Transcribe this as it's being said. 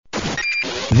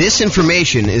This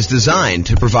information is designed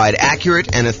to provide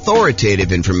accurate and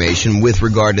authoritative information with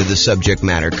regard to the subject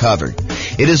matter covered.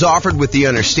 It is offered with the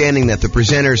understanding that the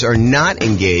presenters are not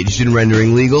engaged in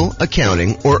rendering legal,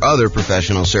 accounting, or other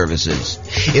professional services.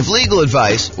 If legal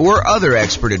advice or other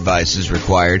expert advice is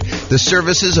required, the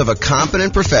services of a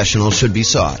competent professional should be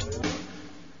sought.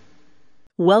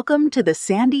 Welcome to the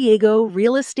San Diego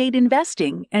Real Estate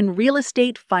Investing and Real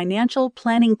Estate Financial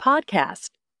Planning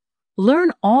Podcast.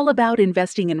 Learn all about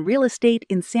investing in real estate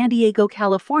in San Diego,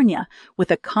 California,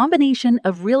 with a combination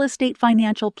of real estate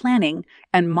financial planning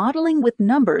and modeling with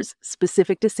numbers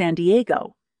specific to San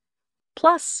Diego.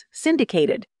 Plus,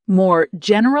 syndicated, more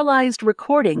generalized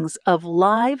recordings of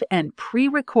live and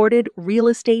pre-recorded real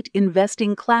estate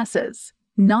investing classes.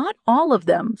 Not all of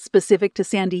them specific to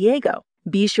San Diego.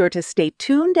 Be sure to stay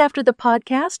tuned after the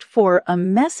podcast for a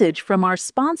message from our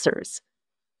sponsors.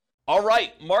 All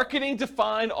right, marketing to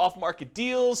find off-market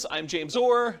deals. I'm James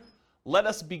Orr. Let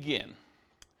us begin.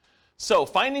 So,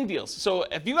 finding deals. So,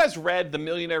 have you guys read the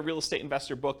Millionaire Real Estate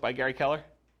Investor book by Gary Keller?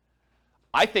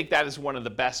 I think that is one of the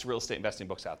best real estate investing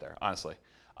books out there, honestly.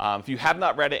 If you have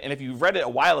not read it, and if you read it a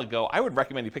while ago, I would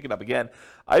recommend you pick it up again.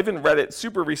 I haven't read it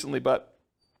super recently, but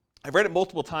I've read it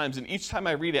multiple times, and each time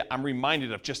I read it, I'm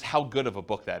reminded of just how good of a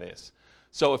book that is.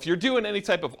 So, if you're doing any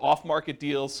type of off-market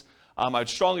deals, I would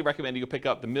strongly recommend you pick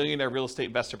up The Millionaire Real Estate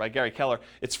Investor by Gary Keller.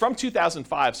 It's from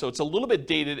 2005, so it's a little bit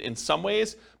dated in some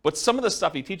ways, but some of the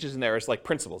stuff he teaches in there is like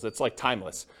principles. It's like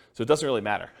timeless, so it doesn't really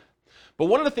matter. But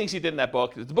one of the things he did in that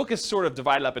book, the book is sort of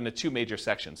divided up into two major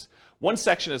sections. One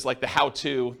section is like the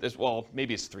how-to. Well,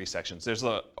 maybe it's three sections. There's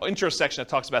an intro section that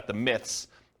talks about the myths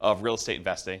of real estate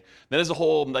investing. Then there's a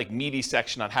whole like meaty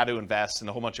section on how to invest and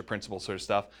a whole bunch of principles sort of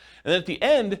stuff. And then at the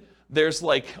end, there's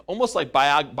like almost like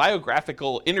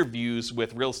biographical interviews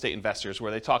with real estate investors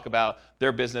where they talk about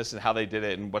their business and how they did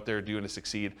it and what they're doing to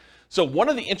succeed. So one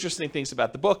of the interesting things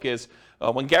about the book is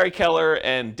when Gary Keller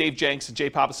and Dave Jenks and Jay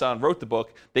Papasan wrote the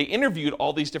book, they interviewed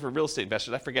all these different real estate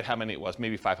investors. I forget how many it was,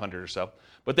 maybe 500 or so.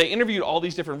 But they interviewed all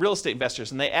these different real estate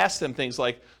investors and they asked them things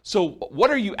like, so what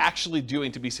are you actually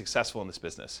doing to be successful in this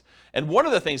business? And one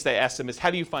of the things they asked them is,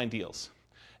 how do you find deals?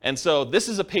 And so this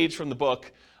is a page from the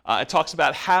book. It talks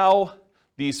about how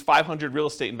these 500 real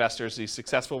estate investors, these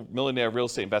successful millionaire real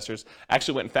estate investors,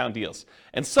 actually went and found deals.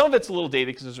 And some of it's a little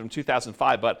dated because it's from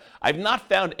 2005, but I've not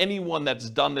found anyone that's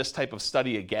done this type of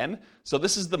study again. So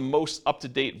this is the most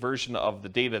up-to-date version of the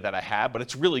data that I have, but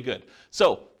it's really good.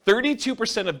 So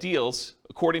 32% of deals,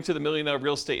 according to the Millionaire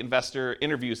Real Estate Investor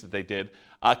interviews that they did,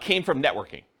 came from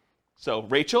networking. So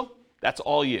Rachel, that's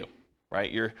all you. Right?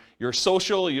 You're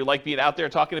social, you like being out there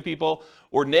talking to people,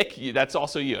 or Nick, that's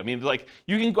also you. I mean, like,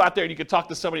 you can go out there and you could talk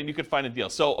to somebody and you could find a deal.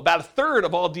 So about a third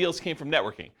of all deals came from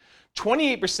networking.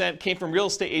 28% came from real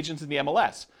estate agents in the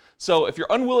MLS. So if you're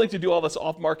unwilling to do all this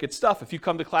off-market stuff, if you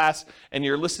come to class and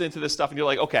you're listening to this stuff and you're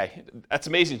like, okay, that's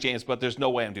amazing, James, but there's no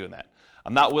way I'm doing that.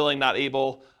 I'm not willing, not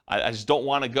able. I just don't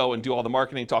want to go and do all the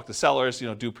marketing, talk to sellers,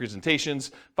 do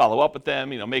presentations, follow up with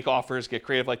them, make offers, get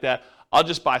creative like that. I'll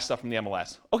just buy stuff from the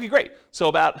MLS. Okay, great. So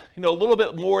about, a little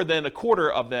bit more than a quarter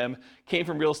of them came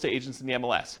from real estate agents in the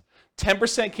MLS.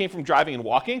 10% came from driving and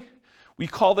walking. We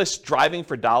call this driving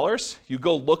for dollars. You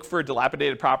go look for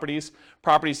dilapidated properties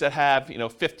that have,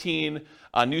 15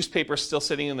 newspapers still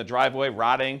sitting in the driveway,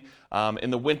 rotting.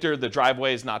 In the winter, the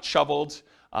driveway is not shoveled.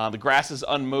 The grass is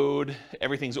unmowed.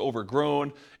 Everything's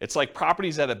overgrown. It's like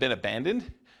properties that have been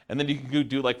abandoned. And then you can go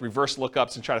do like reverse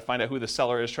lookups and try to find out who the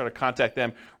seller is, try to contact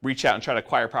them, reach out and try to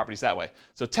acquire properties that way.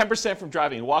 So 10% from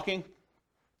driving and walking,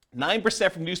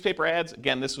 9% from newspaper ads.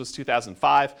 Again, this was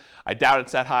 2005. I doubt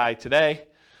it's that high today.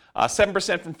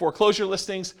 7% from foreclosure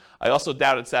listings. I also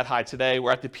doubt it's that high today.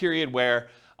 We're at the period where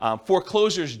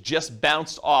foreclosures just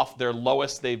bounced off their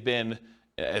lowest they've been,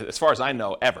 as far as I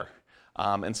know, ever.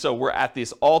 And so we're at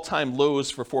these all-time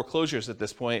lows for foreclosures at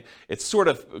this point. It's sort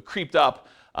of creeped up.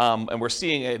 And we're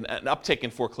seeing an uptick in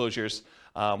foreclosures,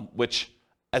 which,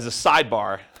 as a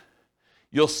sidebar,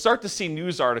 you'll start to see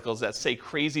news articles that say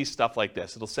crazy stuff like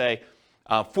this. It'll say,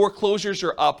 foreclosures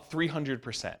are up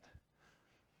 300%.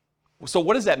 So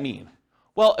what does that mean?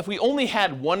 Well, if we only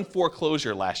had one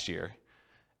foreclosure last year,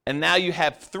 and now you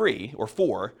have 3 or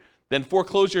 4, then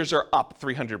foreclosures are up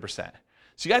 300%.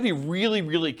 So you got to be really,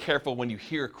 really careful when you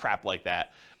hear crap like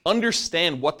that.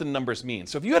 Understand what the numbers mean.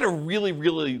 So if you had a really,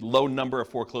 really low number of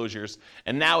foreclosures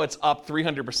and now it's up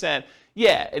 300%,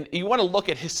 yeah, and you want to look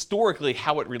at historically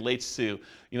how it relates to,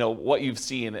 what you've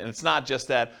seen. And it's not just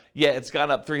that, yeah, it's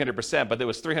gone up 300%, but there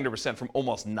was 300% from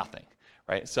almost nothing,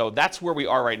 right? So that's where we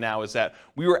are right now, is that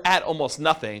we were at almost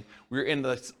nothing. We were in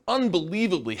this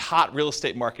unbelievably hot real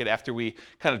estate market after we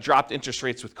kind of dropped interest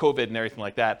rates with COVID and everything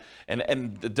like that.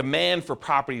 And the demand for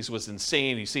properties was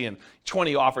insane. You see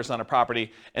 20 offers on a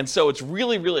property. And so it's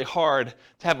really, really hard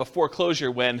to have a foreclosure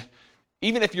when,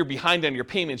 even if you're behind on your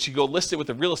payments, you go list it with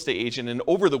a real estate agent, and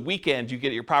over the weekend you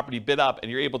get your property bid up and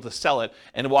you're able to sell it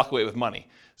and walk away with money.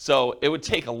 So it would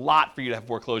take a lot for you to have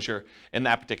foreclosure in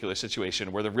that particular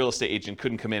situation where the real estate agent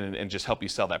couldn't come in and just help you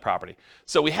sell that property.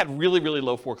 So we had really, really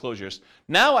low foreclosures.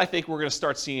 Now I think we're going to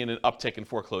start seeing an uptick in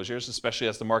foreclosures, especially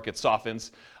as the market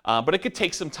softens. But it could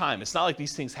take some time. It's not like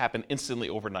these things happen instantly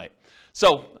overnight.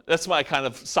 So that's my kind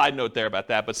of side note there about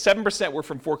that. But 7% were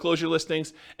from foreclosure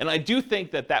listings, and I do think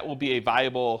that that will be a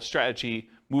viable strategy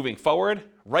moving forward.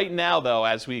 Right now, though,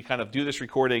 as we kind of do this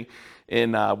recording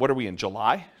in, what are we in,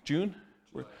 July? June?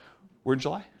 We're in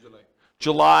July?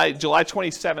 July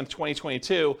 27th,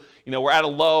 2022. We're at a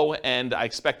low, and I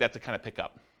expect that to kind of pick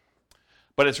up.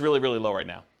 But it's really, really low right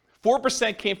now.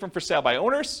 4% came from for sale by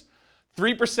owners.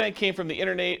 3% came from the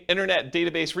internet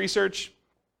database research.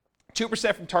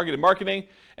 2% from targeted marketing,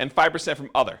 and 5% from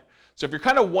other. So if you're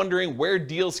kind of wondering where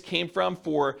deals came from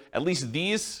for at least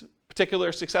these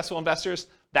particular successful investors,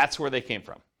 that's where they came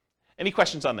from. Any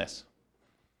questions on this?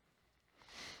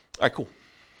 All right, cool.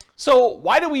 So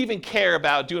why do we even care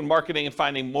about doing marketing and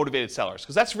finding motivated sellers?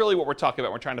 Because that's really what we're talking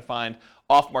about. We're trying to find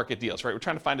off-market deals, right? We're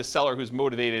trying to find a seller who's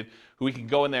motivated, who we can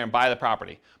go in there and buy the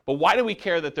property. But why do we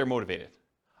care that they're motivated?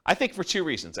 I think for two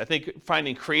reasons. I think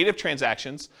finding creative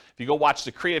transactions. If you go watch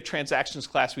the creative transactions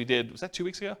class we did, was that 2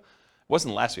 weeks ago? It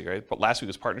wasn't last week, right? But last week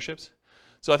was partnerships.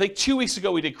 So I think 2 weeks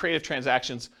ago we did creative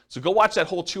transactions. So go watch that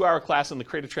whole 2-hour class on the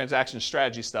creative transaction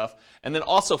strategy stuff. And then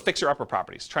also fixer-upper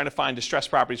properties, trying to find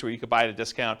distressed properties where you could buy at a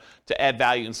discount to add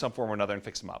value in some form or another and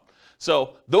fix them up.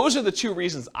 So those are the two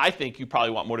reasons I think you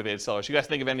probably want motivated sellers. You guys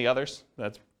think of any others?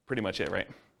 That's pretty much it, right?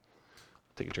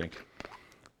 Take a drink.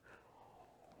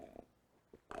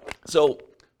 So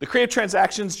the creative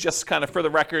transactions, just kind of for the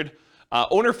record,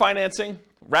 owner financing,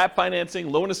 wrap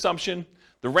financing, loan assumption,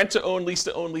 the rent-to-own,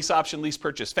 lease-to-own, lease option, lease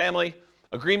purchase family,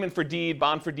 agreement for deed,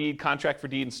 bond for deed, contract for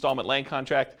deed, installment land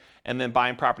contract, and then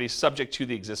buying properties subject to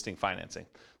the existing financing.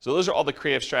 So those are all the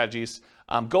creative strategies.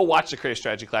 Go watch the creative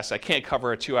strategy class. I can't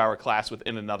cover a 2-hour class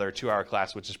within another 2-hour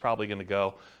class, which is probably going to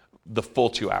go the full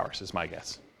 2 hours, is my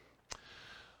guess.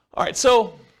 All right,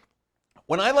 so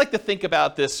when I like to think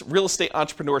about this real estate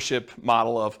entrepreneurship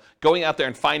model of going out there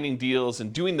and finding deals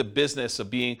and doing the business of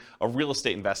being a real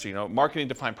estate investor, marketing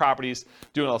to find properties,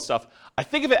 doing all this stuff, I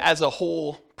think of it as a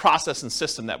whole process and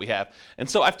system that we have. And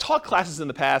so I've taught classes in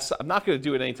the past. I'm not going to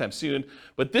do it anytime soon,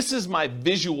 but this is my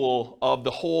visual of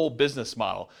the whole business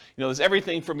model. There's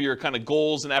everything from your kind of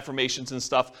goals and affirmations and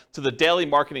stuff to the daily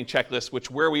marketing checklist,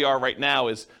 which where we are right now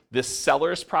is this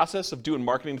sellers process of doing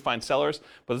marketing to find sellers,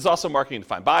 but there's also marketing to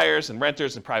find buyers and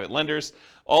renters and private lenders.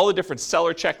 All the different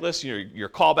seller checklists, your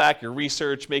callback, your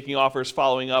research, making offers,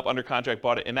 following up, under contract,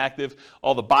 bought it, inactive,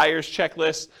 all the buyers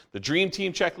checklist, the dream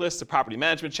team checklist, the property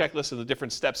management checklist, and the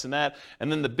different steps in that,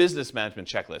 and then the business management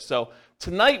checklist. So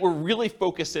tonight we're really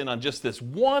focused in on just this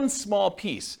one small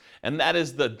piece, and that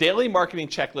is the daily marketing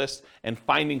checklist and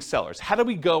finding sellers. How do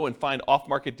we go and find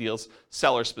off-market deals,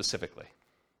 sellers specifically?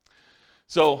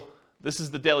 So this is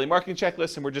the daily marketing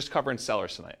checklist, and we're just covering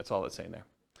sellers tonight. That's all it's saying there.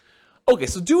 Okay,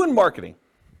 so doing marketing.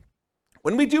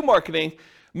 When we do marketing,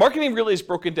 marketing really is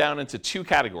broken down into two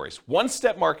categories: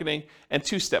 one-step marketing and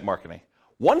two-step marketing.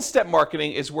 One-step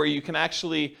marketing is where you can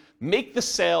actually make the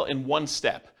sale in one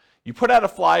step. You put out a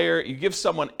flyer, you give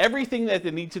someone everything that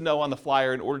they need to know on the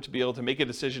flyer in order to be able to make a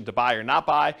decision to buy or not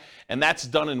buy, and that's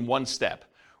done in one step.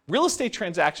 Real estate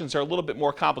transactions are a little bit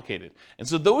more complicated, and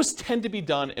so those tend to be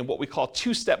done in what we call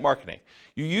two-step marketing.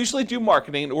 You usually do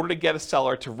marketing in order to get a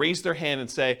seller to raise their hand and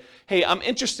say, hey, I'm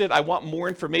interested, I want more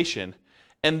information,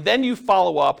 and then you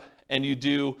follow up and you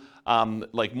do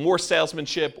like more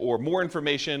salesmanship or more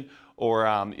information or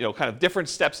kind of different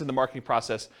steps in the marketing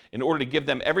process in order to give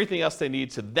them everything else they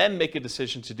need to then make a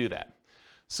decision to do that.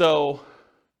 So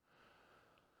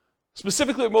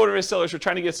specifically with motivated sellers, we're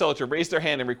trying to get sellers to raise their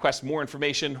hand and request more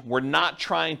information. We're not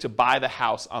trying to buy the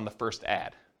house on the first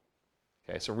ad.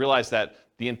 Okay, so realize that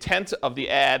the intent of the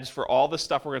ads for all the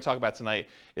stuff we're going to talk about tonight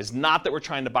is not that we're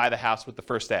trying to buy the house with the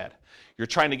first ad. You're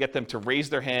trying to get them to raise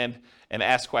their hand and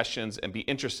ask questions and be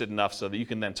interested enough so that you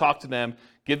can then talk to them,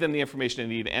 give them the information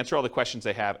they need, answer all the questions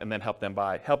they have, and then help them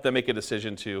buy, help them make a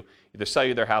decision to either sell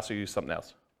you their house or use something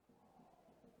else.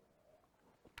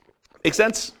 Make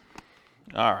sense?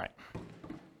 All right.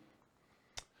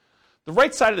 The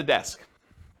right side of the desk.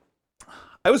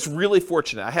 I was really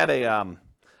fortunate. I had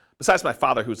besides my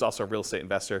father, who's also a real estate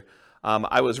investor,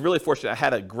 I was really fortunate. I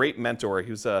had a great mentor.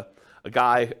 He was a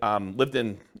guy, lived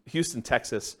in Houston,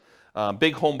 Texas,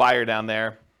 big home buyer down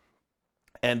there.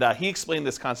 And he explained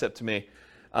this concept to me.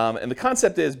 And the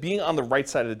concept is being on the right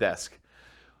side of the desk.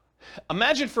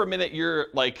 Imagine for a minute you're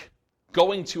like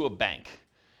going to a bank.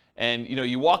 And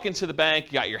you walk into the bank,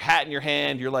 you got your hat in your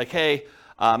hand, you're like, hey,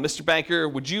 Mr. Banker,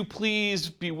 would you please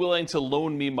be willing to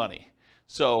loan me money?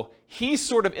 So he's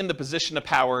sort of in the position of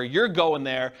power. You're going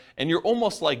there, and you're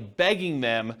almost like begging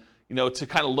them, to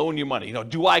kind of loan you money.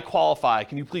 Do I qualify?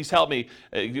 Can you please help me?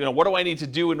 What do I need to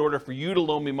do in order for you to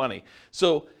loan me money?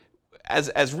 So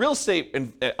as real estate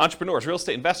entrepreneurs, real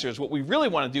estate investors, what we really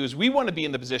want to do is we want to be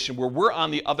in the position where we're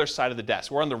on the other side of the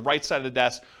desk. We're on the right side of the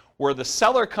desk, where the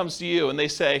seller comes to you and they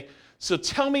say, so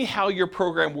tell me how your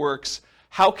program works.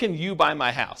 How can you buy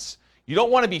my house? You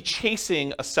don't want to be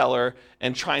chasing a seller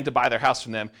and trying to buy their house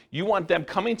from them. You want them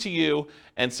coming to you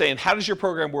and saying, how does your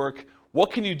program work?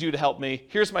 What can you do to help me?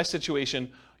 Here's my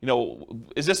situation.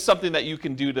 Is this something that you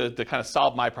can do to kind of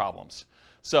solve my problems?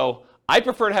 So I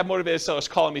prefer to have motivated sellers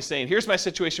calling me saying, here's my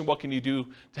situation. What can you do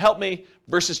to help me?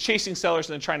 Versus chasing sellers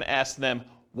and then trying to ask them,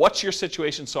 what's your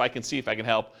situation so I can see if I can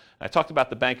help? And I talked about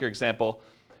the banker example.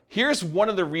 Here's one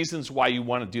of the reasons why you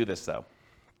want to do this, though.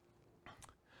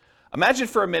 Imagine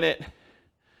for a minute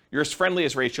you're as friendly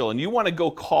as Rachel and you want to go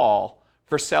call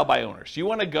for sale by owners. You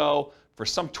want to go, for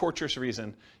some torturous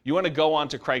reason, you want to go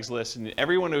onto Craigslist and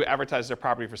everyone who advertises their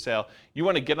property for sale, you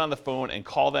want to get on the phone and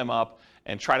call them up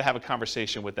and try to have a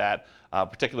conversation with that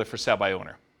particular for sale by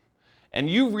owner. And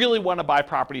you really want to buy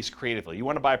properties creatively. You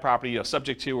want to buy property,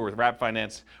 subject to or with wrap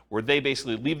finance, where they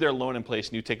basically leave their loan in place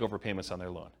and you take over payments on their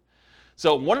loan.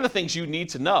 So one of the things you need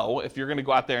to know if you're going to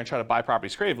go out there and try to buy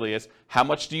properties creatively is how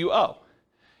much do you owe?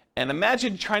 And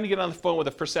imagine trying to get on the phone with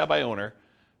a for sale by owner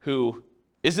who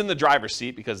is in the driver's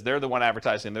seat because they're the one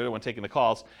advertising, they're the one taking the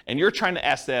calls, and you're trying to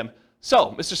ask them,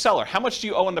 so, Mr. Seller, how much do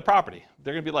you owe on the property?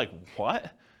 They're going to be like,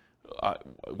 what?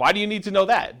 Why do you need to know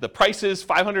that? The price is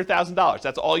 $500,000.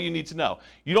 That's all you need to know.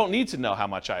 You don't need to know how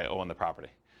much I owe on the property.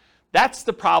 That's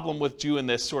the problem with doing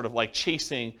this sort of like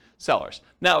chasing sellers.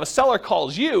 Now, if a seller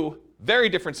calls you, very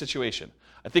different situation.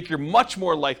 I think you're much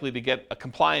more likely to get a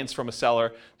compliance from a seller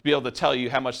to be able to tell you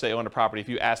how much they own a property if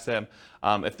you ask them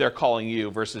if they're calling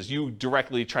you versus you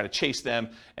directly try to chase them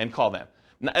and call them.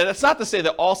 Now, that's not to say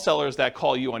that all sellers that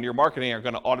call you on your marketing are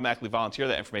going to automatically volunteer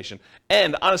that information.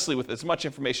 And honestly, with as much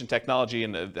information technology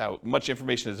and how much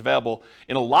information is available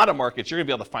in a lot of markets, you're going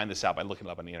to be able to find this out by looking it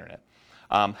up on the internet.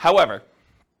 However,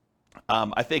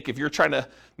 I think if you're trying to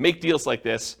make deals like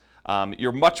this,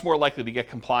 you're much more likely to get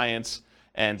compliance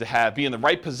and to be in the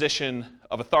right position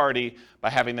of authority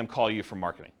by having them call you from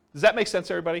marketing. Does that make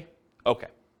sense, everybody? Okay.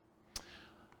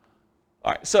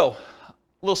 All right, so a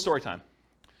little story time.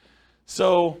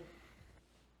 So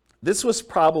this was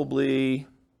probably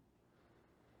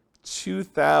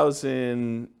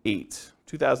 2008,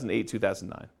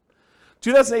 2009.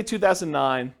 2008,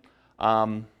 2009,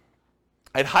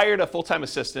 I'd hired a full-time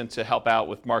assistant to help out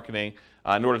with marketing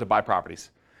in order to buy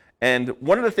properties. And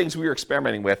one of the things we were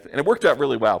experimenting with, and it worked out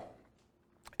really well,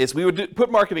 is we would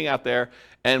put marketing out there,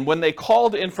 and when they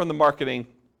called in from the marketing,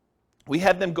 we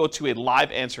had them go to a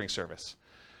live answering service.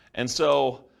 And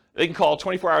so they can call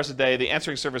 24 hours a day. The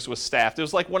answering service was staffed. It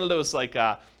was like one of those, like,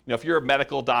 if you're a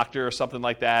medical doctor or something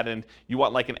like that, and you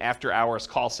want like an after-hours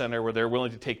call center where they're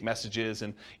willing to take messages,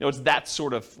 and it's that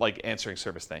sort of like answering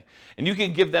service thing. And you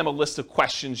can give them a list of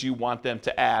questions you want them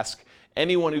to ask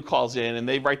anyone who calls in, and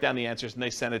they write down the answers and they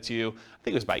send it to you. I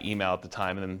think it was by email at the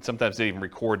time, and then sometimes they even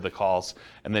record the calls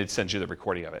and they'd send you the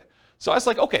recording of it. So I was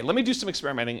like, okay, let me do some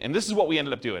experimenting, and this is what we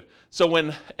ended up doing. So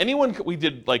when we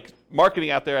did like marketing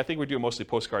out there, I think we were doing mostly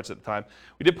postcards at the time.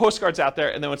 We did postcards out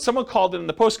there, and then when someone called in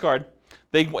the postcard,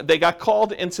 they got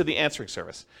called into the answering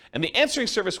service. And the answering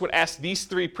service would ask these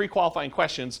 3 pre-qualifying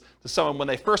questions to someone when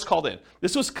they first called in.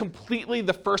 This was completely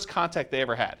the first contact they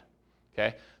ever had,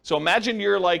 okay? So imagine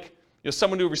you're like,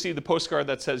 someone who received the postcard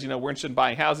that says, we're interested in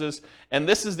buying houses, and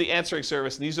this is the answering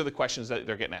service, and these are the questions that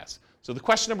they're getting asked. So the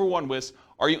question number 1 was,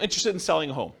 are you interested in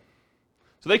selling a home?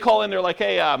 So they call in, they're like,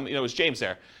 hey, is James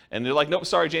there? And they're like, nope,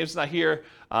 sorry, James is not here.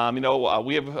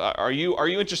 Are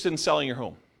you interested in selling your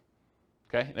home?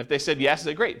 Okay, and if they said yes,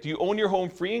 they say, great. Do you own your home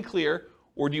free and clear,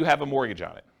 or do you have a mortgage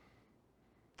on it?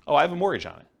 Oh, I have a mortgage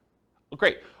on it. Well,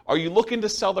 great. Are you looking to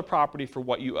sell the property for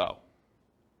what you owe?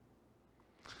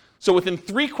 So within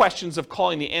 3 questions of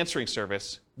calling the answering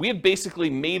service, we had basically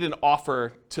made an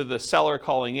offer to the seller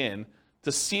calling in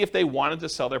to see if they wanted to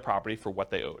sell their property for what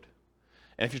they owed.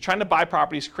 And if you're trying to buy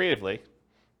properties creatively,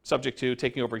 subject to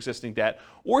taking over existing debt,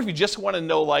 or if you just want to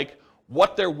know like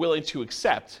what they're willing to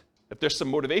accept, if there's some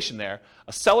motivation there,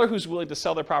 a seller who's willing to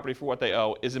sell their property for what they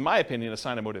owe is, in my opinion, a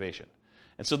sign of motivation.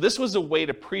 And so this was a way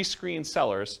to pre-screen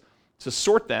sellers to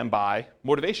sort them by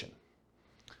motivation.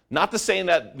 Not to say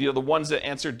that the ones that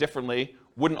answered differently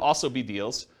wouldn't also be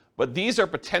deals, but these are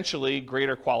potentially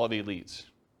greater quality leads.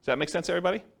 Does that make sense,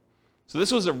 everybody? So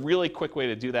this was a really quick way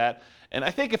to do that. And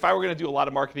I think if I were going to do a lot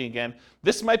of marketing again,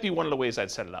 this might be one of the ways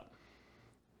I'd set it up.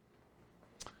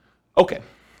 Okay,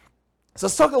 so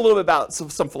let's talk a little bit about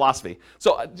some philosophy.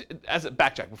 So as a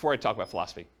backtrack, before I talk about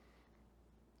philosophy,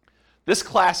 this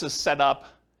class is set up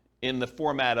in the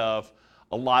format of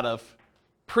a lot of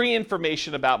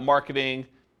pre-information about marketing,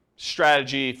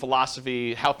 strategy,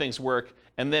 philosophy, how things work.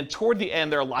 And then toward the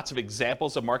end, there are lots of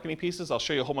examples of marketing pieces. I'll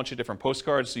show you a whole bunch of different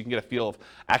postcards so you can get a feel of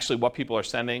actually what people are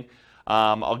sending.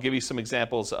 I'll give you some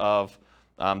examples of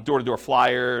door-to-door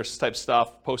flyers type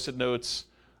stuff, Post-it notes.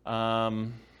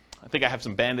 I think I have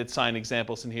some bandit sign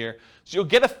examples in here. So you'll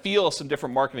get a feel of some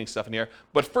different marketing stuff in here.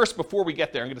 But first, before we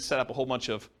get there, I'm going to set up a whole bunch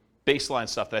of baseline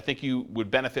stuff that I think you would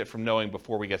benefit from knowing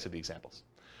before we get to the examples.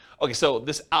 Okay, so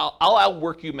this I'll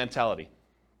outwork you mentality.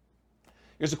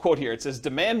 Here's a quote here. It says,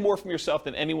 "Demand more from yourself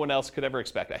than anyone else could ever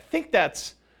expect." I think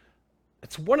it's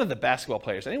one of the basketball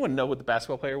players. Anyone know what the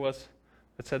basketball player was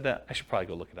that said that? I should probably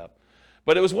go look it up.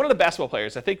 But it was one of the basketball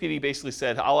players. I think that he basically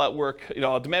said,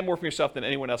 I'll demand more from yourself than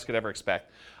anyone else could ever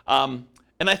expect.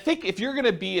 And I think if you're going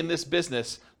to be in this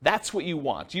business, that's what you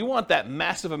want. You want that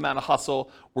massive amount of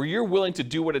hustle where you're willing to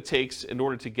do what it takes in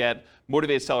order to get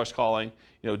motivated sellers calling,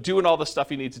 doing all the stuff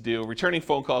you need to do, returning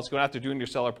phone calls, going out there doing your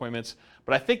seller appointments.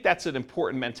 But I think that's an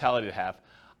important mentality to have.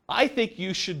 I think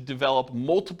you should develop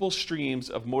multiple streams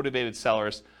of motivated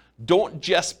sellers. Don't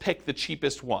just pick the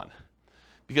cheapest one.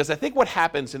 Because I think what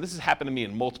happens, and this has happened to me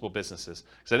in multiple businesses,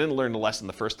 because I didn't learn the lesson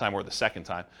the first time or the second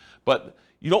time, but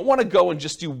you don't want to go and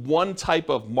just do one type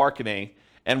of marketing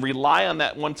and rely on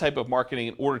that one type of marketing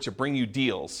in order to bring you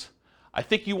deals. I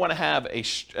think you want to have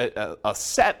a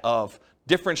set of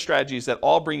different strategies that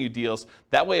all bring you deals.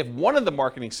 That way, if one of the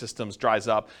marketing systems dries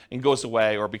up and goes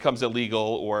away or becomes illegal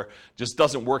or just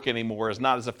doesn't work anymore, is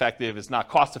not as effective, is not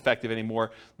cost effective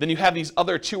anymore, then you have these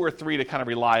other 2 or 3 to kind of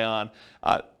rely on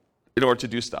in order to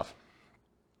do stuff.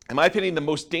 In my opinion, the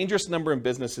most dangerous number in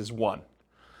business is 1.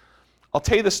 I'll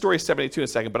tell you the story of 72 in a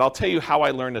second, but I'll tell you how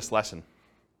I learned this lesson.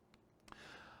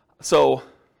 So,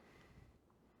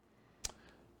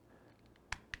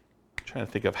 I'm trying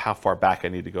to think of how far back I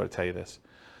need to go to tell you this.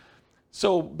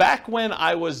 So back when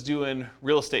I was doing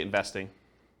real estate investing,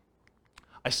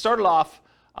 I started off,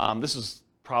 this is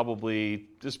probably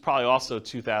also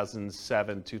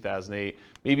 2007, 2008,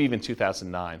 maybe even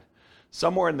 2009.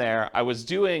 Somewhere in there, I was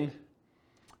doing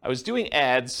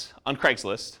ads on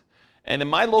Craigslist, and in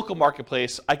my local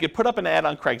marketplace, I could put up an ad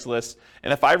on Craigslist,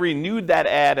 and if I renewed that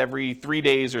ad every 3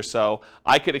 days or so,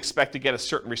 I could expect to get a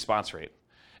certain response rate.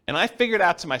 And I figured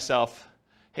out to myself,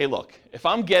 hey, look, if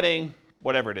I'm getting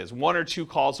whatever it is, 1 or 2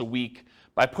 calls a week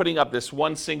by putting up this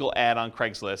one single ad on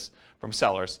Craigslist from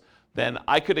sellers, then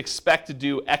I could expect to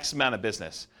do X amount of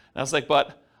business. And I was like,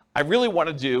 but I really want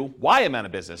to do Y amount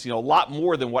of business, a lot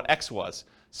more than what X was.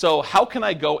 So how can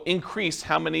I go increase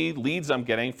how many leads I'm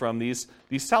getting from these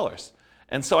sellers?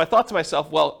 And so I thought to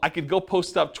myself, well, I could go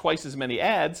post up twice as many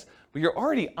ads, but you're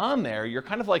already on there. You're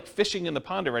kind of like fishing in the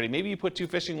pond already. Maybe you put 2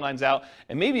 fishing lines out,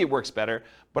 and maybe it works better.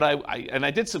 But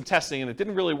I did some testing, and it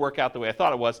didn't really work out the way I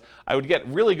thought it was. I would get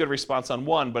really good response on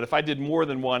one, but if I did more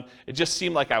than one, it just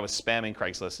seemed like I was spamming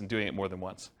Craigslist and doing it more than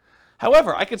once.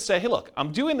 However, I could say, hey, look,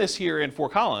 I'm doing this here in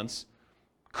Fort Collins.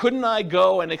 Couldn't I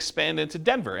go and expand into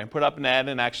Denver and put up an ad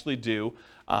and actually do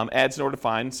ads in order to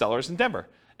find sellers in Denver?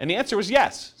 And the answer was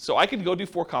yes. So I could go do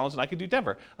Fort Collins and I could do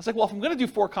Denver. I was like, well, if I'm going to do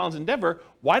Fort Collins and Denver,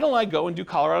 why don't I go and do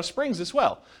Colorado Springs as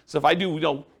well? So if I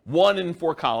do 1 in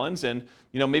Fort Collins and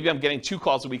maybe I'm getting 2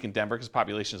 calls a week in Denver because the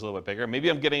population is a little bit bigger. Maybe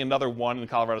I'm getting another 1 in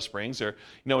Colorado Springs or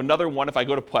another 1 if I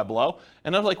go to Pueblo.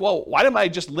 And I'm like, well, why am I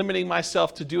just limiting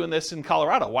myself to doing this in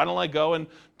Colorado? Why don't I go and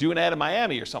do an ad in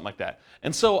Miami or something like that?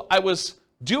 And so I was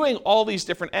doing all these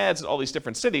different ads in all these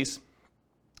different cities.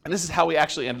 And this is how we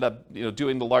actually ended up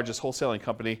doing the largest wholesaling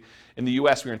company in the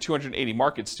US. We were in 280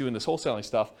 markets doing this wholesaling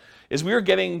stuff. Is we were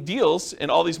getting deals in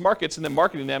all these markets and then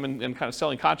marketing them and kind of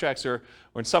selling contracts or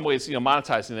in some ways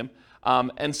monetizing them.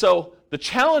 And so the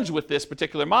challenge with this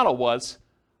particular model was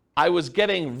I was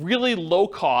getting really low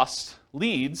cost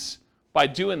leads by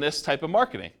doing this type of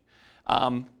marketing.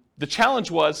 The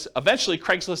challenge was eventually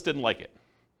Craigslist didn't like it,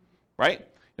 right?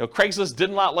 Craigslist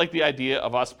did not like the idea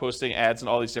of us posting ads in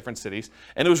all these different cities,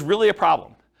 and it was really a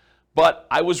problem. But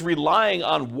I was relying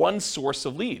on one source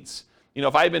of leads.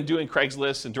 if I had been doing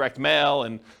Craigslist and direct mail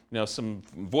and some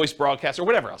voice broadcasts or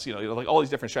whatever else, like all these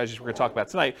different strategies we're going to talk about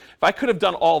tonight, if I could have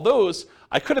done all those,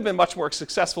 I could have been much more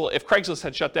successful if Craigslist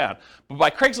had shut down. But by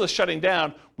Craigslist shutting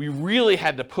down, we really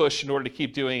had to push in order to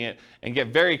keep doing it and get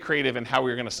very creative in how we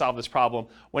were going to solve this problem,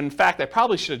 when in fact I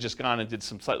probably should have just gone and did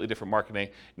some slightly different marketing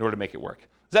in order to make it work.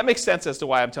 Does that make sense as to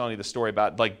why I'm telling you the story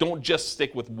about, don't just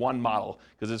stick with one model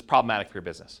because it's problematic for your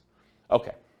business?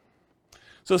 Okay.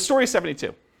 So the story is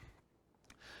 72.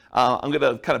 I'm going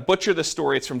to kind of butcher this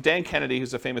story. It's from Dan Kennedy,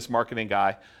 who's a famous marketing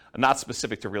guy, not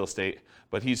specific to real estate,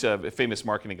 but he's a famous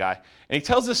marketing guy. And he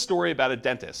tells this story about a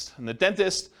dentist. And the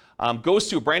dentist goes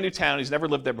to a brand new town. He's never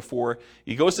lived there before.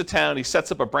 He goes to town. He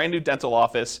sets up a brand new dental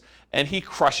office, and he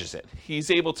crushes it. He's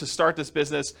able to start this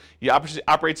business. He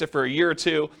operates it for a year or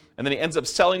two, and then he ends up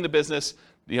selling the business,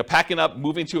 packing up,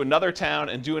 moving to another town,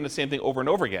 and doing the same thing over and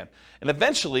over again. And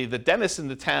eventually, the dentists in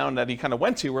the town that he kind of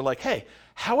went to were like, hey,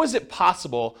 how is it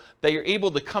possible that you're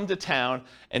able to come to town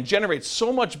and generate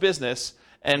so much business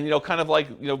and,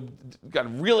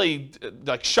 really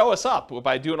show us up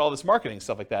by doing all this marketing,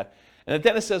 stuff like that? And the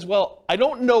dentist says, well, I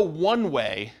don't know one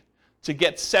way to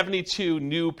get 72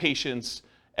 new patients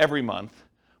every month,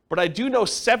 but I do know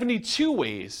 72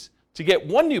 ways to get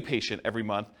one new patient every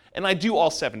month, and I do all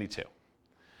 72.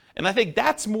 And I think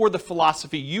that's more the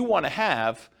philosophy you want to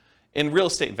have in real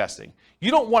estate investing. You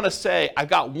don't want to say, I've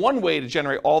got one way to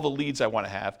generate all the leads I want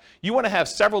to have. You want to have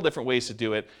several different ways to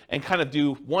do it and kind of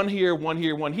do one here, one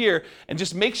here, one here, and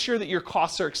just make sure that your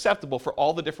costs are acceptable for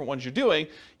all the different ones you're doing.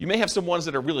 You may have some ones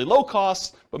that are really low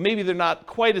cost, but maybe they're not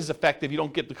quite as effective. You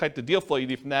don't get the deal flow you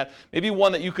need from that. Maybe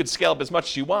one that you could scale up as much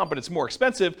as you want, but it's more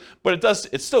expensive, but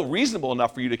it's still reasonable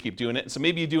enough for you to keep doing it. So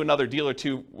maybe you do another deal or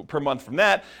two per month from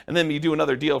that, and then you do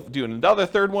another deal, do another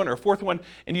third one or fourth one,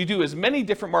 and you do as many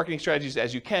different marketing strategies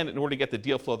as you can in order to get the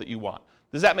deal flow that you want.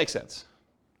 Does that make sense?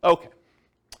 Okay.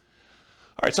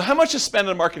 All right, so how much to spend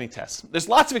on a marketing test? There's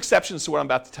lots of exceptions to what I'm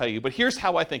about to tell you, but here's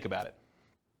how I think about it.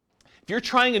 If you're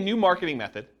trying a new marketing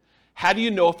method, how do you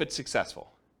know if it's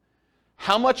successful?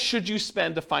 How much should you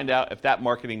spend to find out if that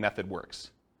marketing method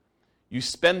works? You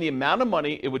spend the amount of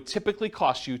money it would typically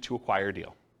cost you to acquire a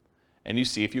deal, and you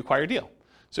see if you acquire a deal.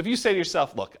 So if you say to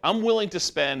yourself, look, I'm willing to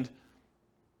spend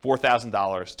 $4,000,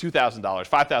 $2,000,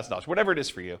 $5,000, whatever it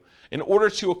is for you, in order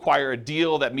to acquire a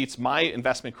deal that meets my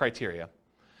investment criteria,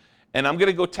 and I'm going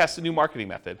to go test a new marketing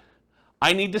method,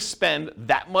 I need to spend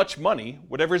that much money,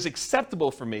 whatever is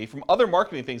acceptable for me from other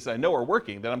marketing things that I know are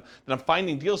working, that I'm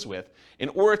finding deals with, in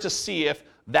order to see if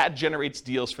that generates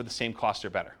deals for the same cost or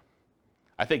better.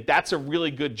 I think that's a really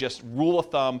good just rule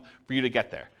of thumb for you to get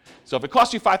there. So if it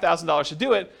costs you $5,000 to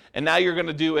do it, and now you're going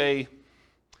to do a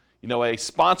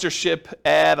sponsorship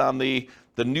ad on the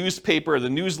newspaper, the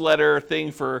newsletter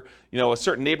thing for, a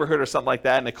certain neighborhood or something like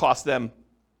that, and it costs them,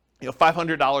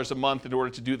 $500 a month in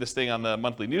order to do this thing on the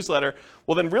monthly newsletter,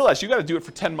 well then realize you got to do it for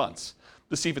 10 months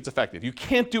to see if it's effective. You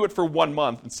can't do it for 1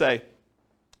 month and say,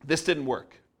 this didn't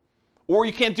work. Or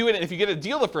you can't do it, and if you get a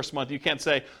deal the first month, you can't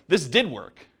say, this did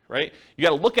work, right? You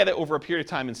got to look at it over a period of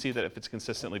time and see that if it's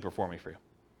consistently performing for you.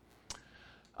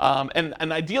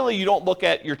 And ideally, you don't look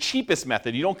at your cheapest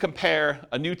method. You don't compare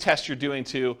a new test you're doing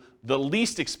to the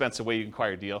least expensive way you can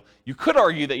acquire a deal. You could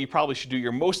argue that you probably should do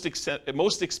your most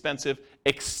expensive,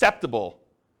 acceptable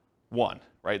one,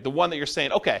 right? The one that you're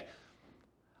saying, okay,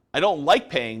 I don't like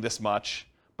paying this much,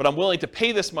 but I'm willing to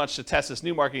pay this much to test this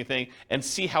new marketing thing and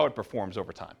see how it performs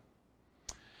over time.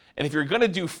 And if you're going to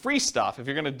do free stuff, if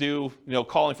you're going to do,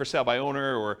 calling for sale by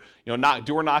owner or,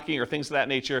 door knocking or things of that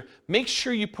nature, make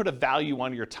sure you put a value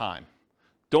on your time.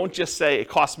 Don't just say it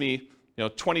cost me,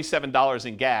 $27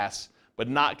 in gas, but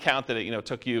not count that it,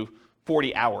 took you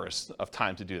 40 hours of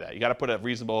time to do that. You got to put a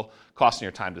reasonable cost on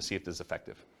your time to see if this is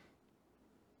effective.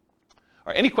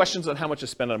 All right, any questions on how much to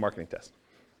spend on a marketing test?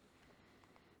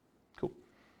 Cool.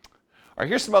 All right,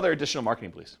 here's some other additional marketing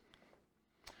beliefs.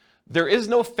 There is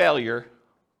no failure,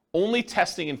 only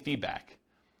testing and feedback.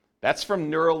 That's from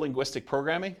neuro-linguistic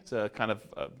programming. It's a kind of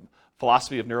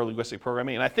philosophy of neuro-linguistic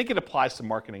programming, and I think it applies to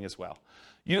marketing as well.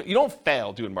 You don't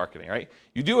fail doing marketing, right?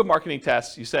 You do a marketing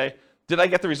test, you say, did I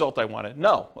get the result I wanted?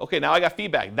 No. Okay, now I got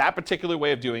feedback. That particular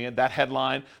way of doing it, that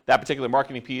headline, that particular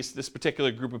marketing piece, this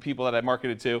particular group of people that I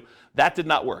marketed to, that did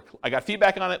not work. I got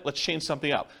feedback on it, let's change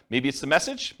something up. Maybe it's the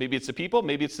message, maybe it's the people,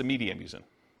 maybe it's the media I'm using.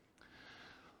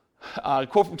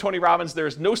 Quote from Tony Robbins, there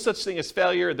is no such thing as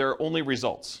failure, there are only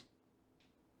results.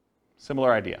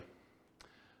 Similar idea.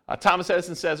 Thomas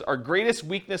Edison says, our greatest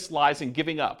weakness lies in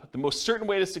giving up. The most certain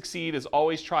way to succeed is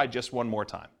always try just one more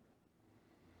time.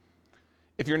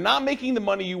 If you're not making the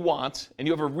money you want and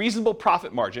you have a reasonable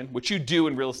profit margin, which you do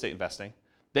in real estate investing,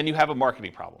 then you have a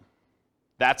marketing problem.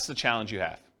 That's the challenge you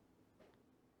have.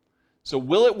 So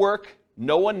will it work?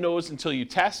 No one knows until you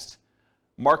test.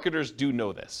 Marketers do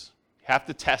know this. You have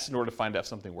to test in order to find out if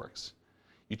something works.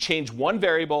 You change one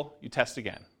variable, you test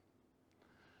again.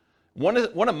 One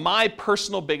of my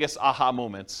personal biggest aha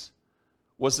moments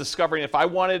was discovering if I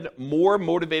wanted more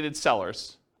motivated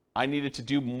sellers, I needed to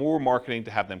do more marketing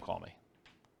to have them call me.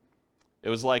 It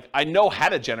was like, I know how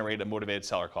to generate a motivated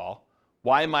seller call.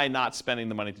 Why am I not spending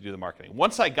the money to do the marketing?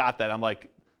 Once I got that, I'm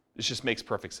like, this just makes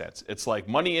perfect sense. It's like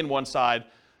money in one side,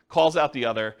 calls out the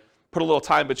other, put a little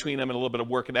time between them and a little bit of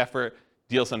work and effort,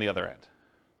 deals on the other end.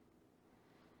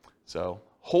 So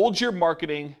hold your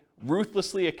marketing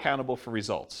ruthlessly accountable for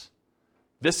results.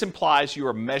 This implies you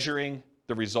are measuring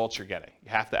the results you're getting. You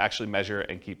have to actually measure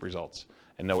and keep results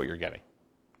and know what you're getting.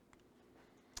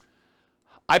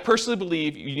 I personally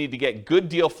believe you need to get good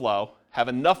deal flow, have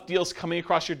enough deals coming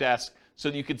across your desk so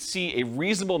that you could see a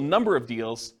reasonable number of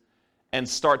deals and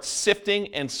start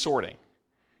sifting and sorting.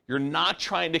 You're not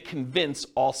trying to convince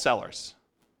all sellers.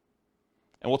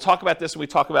 And we'll talk about this when we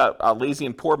talk about lazy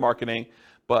and poor marketing,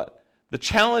 but the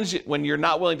challenge when you're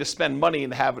not willing to spend money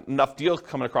and have enough deals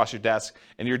coming across your desk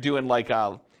and you're doing like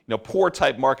poor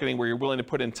type marketing where you're willing to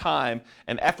put in time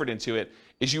and effort into it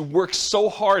is you work so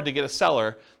hard to get a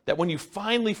seller that when you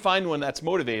finally find one that's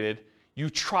motivated, you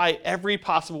try every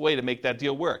possible way to make that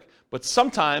deal work. But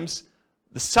sometimes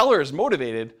the seller is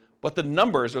motivated, but the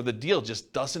numbers or the deal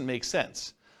just doesn't make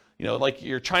sense. Like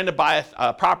you're trying to buy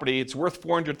a property, it's worth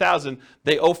 $400,000,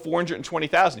 they owe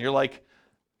 $420,000. You're like,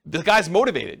 the guy's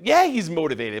motivated. Yeah, he's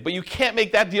motivated, but you can't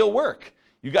make that deal work.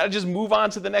 You got to just move on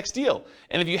to the next deal.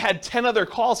 And if you had 10 other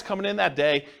calls coming in that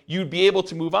day, you'd be able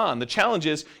to move on. The challenge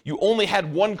is you only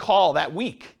had one call that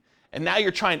week, and now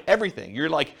you're trying everything. You're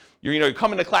like, you're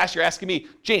coming to class, you're asking me,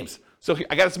 James, so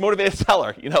I got this motivated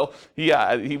seller.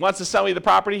 He wants to sell me the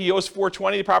property. He owes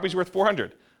 $420. The property's worth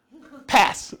 $400.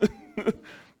 Pass.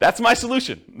 That's my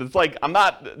solution. It's like I'm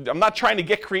not trying to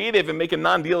get creative and make a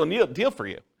non-deal a deal for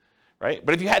you, right?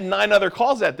 But if you had 9 other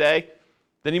calls that day,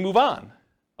 then you move on.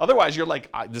 Otherwise, you're like,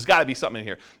 there's got to be something in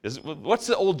here. What's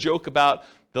the old joke about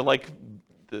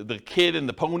the kid and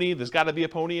the pony? There's got to be a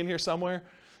pony in here somewhere,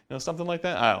 something like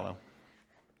that. I don't know.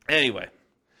 Anyway,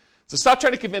 so stop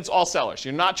trying to convince all sellers.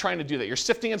 You're not trying to do that. You're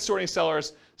sifting and sorting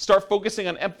sellers. Start focusing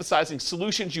on emphasizing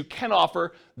solutions you can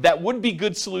offer that would be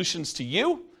good solutions to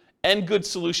you and good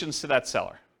solutions to that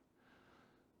seller.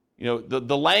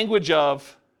 The language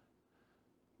of,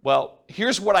 well,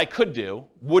 here's what I could do.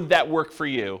 Would that work for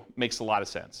you? Makes a lot of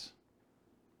sense.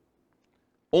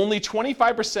 Only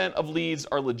 25% of leads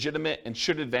are legitimate and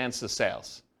should advance the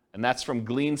sales. And that's from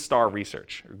Gleanstar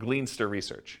Research.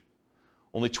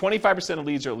 Only 25% of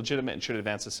leads are legitimate and should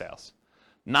advance the sales.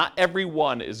 Not every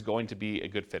one is going to be a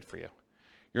good fit for you.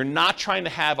 You're not trying to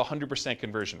have a 100%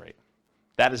 conversion rate.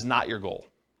 That is not your goal.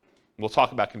 We'll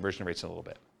talk about conversion rates in a little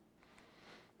bit.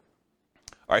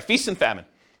 All right, feast and famine.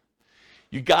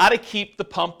 You got to keep the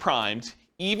pump primed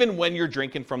even when you're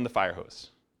drinking from the fire hose.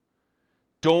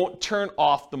 Don't turn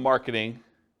off the marketing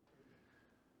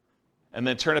and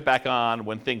then turn it back on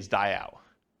when things die out,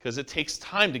 because it takes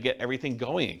time to get everything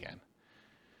going again.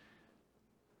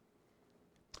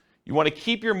 You want to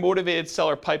keep your motivated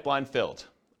seller pipeline filled.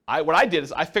 What I did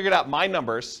is I figured out my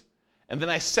numbers, and then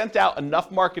I sent out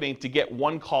enough marketing to get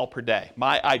 1 call per day,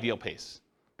 my ideal pace.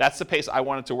 That's the pace I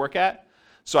wanted to work at.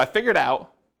 So I figured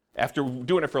out, after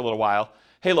doing it for a little while,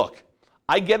 hey, look,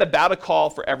 I get about a call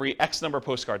for every X number of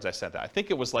postcards I sent out. I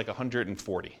think it was like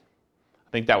 140. I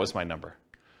think that was my number.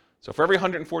 So for every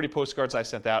 140 postcards I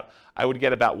sent out, I would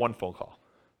get about 1 phone call.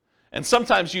 And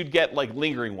sometimes you'd get like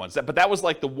lingering ones, but that was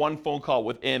like the 1 phone call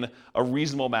within a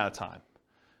reasonable amount of time.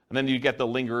 And then you get the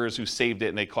lingerers who saved it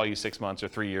and they call you 6 months or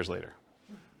 3 years later.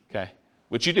 Okay?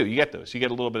 Which you do, you get those. You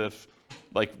get a little bit of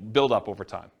like build up over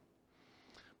time.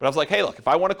 But I was like, hey, look, if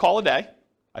I want to call a day,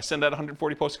 I send out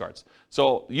 140 postcards.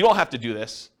 So you don't have to do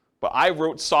this, but I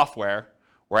wrote software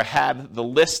where I had the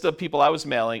list of people I was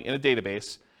mailing in a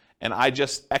database, and I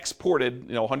just exported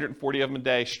 140 of them a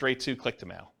day straight to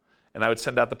Click-to-Mail. And I would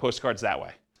send out the postcards that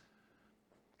way.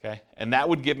 Okay? And that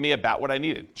would give me about what I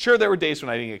needed. Sure, there were days when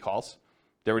I didn't get calls.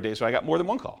 There were days when I got more than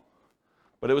 1 call.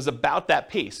 But it was about that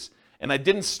pace. And I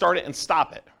didn't start it and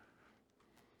stop it.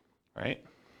 Right?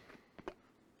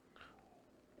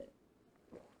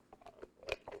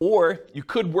 Or you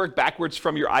could work backwards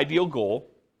from your ideal goal,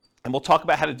 and we'll talk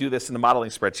about how to do this in the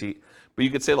modeling spreadsheet. But you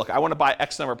could say, look, I want to buy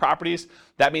X number of properties.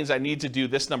 That means I need to do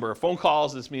this number of phone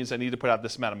calls. This means I need to put out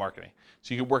this amount of marketing.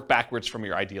 So you can work backwards from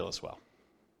your ideal as well.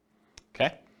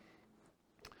 Okay?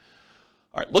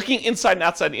 All right, looking inside and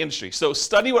outside the industry. So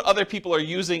study what other people are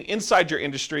using inside your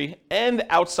industry and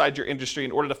outside your industry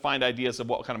in order to find ideas of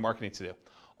what kind of marketing to do.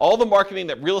 All the marketing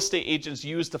that real estate agents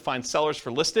use to find sellers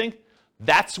for listing,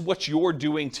 that's what you're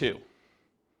doing too.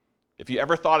 If you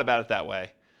ever thought about it that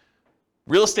way,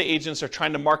 real estate agents are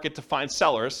trying to market to find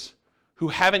sellers who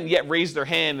haven't yet raised their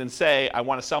hand and say, I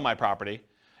want to sell my property.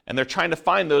 And they're trying to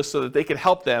find those so that they can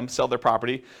help them sell their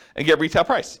property and get retail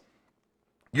price.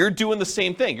 You're doing the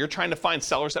same thing. You're trying to find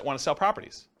sellers that want to sell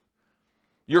properties.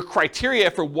 Your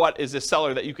criteria for what is a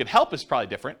seller that you can help is probably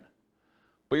different,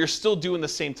 but you're still doing the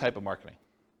same type of marketing.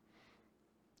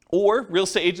 Or real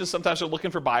estate agents sometimes are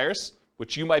looking for buyers,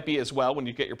 which you might be as well when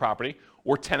you get your property,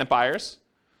 or tenant buyers,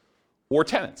 or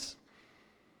tenants.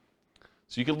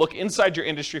 So you can look inside your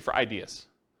industry for ideas.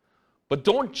 But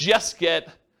don't just get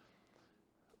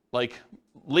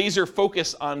laser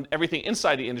focus on everything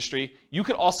inside the industry. You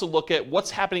can also look at what's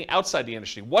happening outside the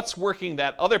industry, what's working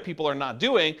that other people are not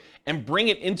doing, and bring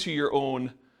it into your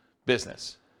own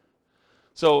business.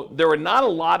 So there were not a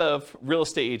lot of real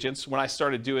estate agents when I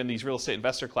started doing these real estate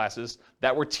investor classes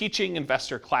that were teaching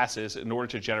investor classes in order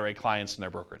to generate clients in their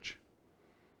brokerage.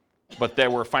 But there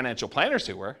were financial planners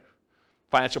who were.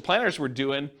 Financial planners were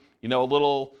doing, a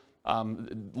little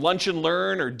lunch and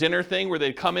learn or dinner thing where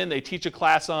they'd come in, they teach a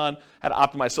class on how to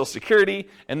optimize Social Security,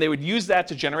 and they would use that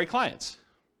to generate clients.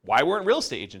 Why weren't real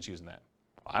estate agents using that?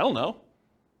 I don't know.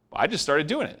 I just started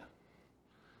doing it.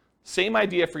 Same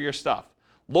idea for your stuff.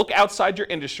 Look outside your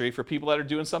industry for people that are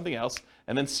doing something else,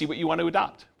 and then see what you want to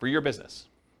adopt for your business.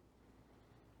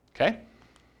 Okay?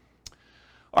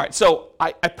 All right, so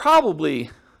I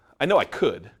know I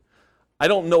could. I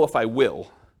don't know if I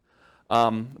will,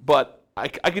 but I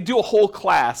could do a whole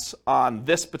class on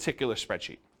this particular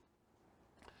spreadsheet.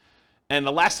 And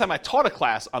the last time I taught a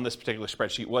class on this particular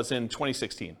spreadsheet was in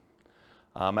 2016.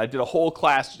 I did a whole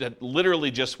class that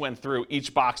literally just went through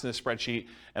each box in the spreadsheet,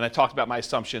 and I talked about my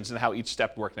assumptions and how each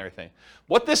step worked and everything.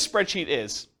 What this spreadsheet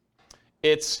is,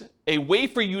 it's a way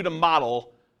for you to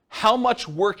model how much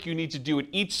work you need to do at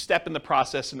each step in the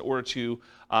process in order to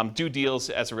do deals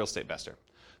as a real estate investor.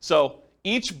 So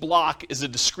each block is a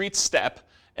discrete step,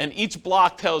 and each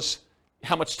block tells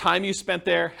how much time you spent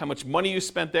there, how much money you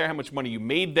spent there, how much money you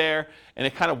made there, and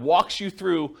it kind of walks you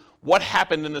through what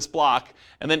happened in this block,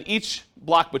 and then each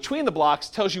block between the blocks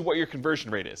tells you what your conversion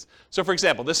rate is. So for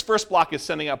example, this first block is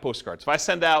sending out postcards. If I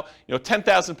send out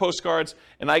 10,000 postcards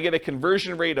and I get a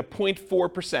conversion rate of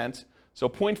 0.4%, so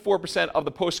 0.4% of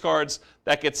the postcards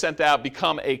that get sent out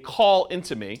become a call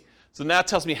into me. So now it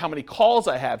tells me how many calls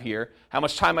I have here, how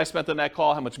much time I spent on that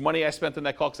call, how much money I spent on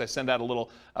that call, because I send out a little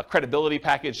credibility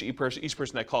package to each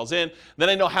person that calls in. Then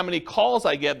I know how many calls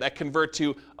I get that convert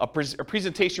to a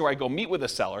presentation where I go meet with a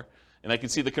seller, and I can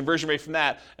see the conversion rate from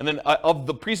that. And then of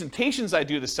the presentations I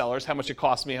do to sellers, how much it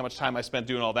costs me, how much time I spent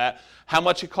doing all that, how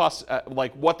much it costs,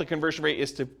 what the conversion rate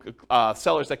is to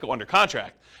sellers that go under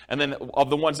contract. And then of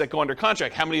the ones that go under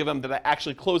contract, how many of them did I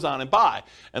actually close on and buy?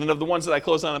 And then of the ones that I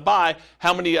close on and buy,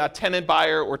 how many tenant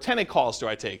buyer or tenant calls do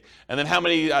I take? And then how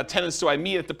many tenants do I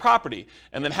meet at the property?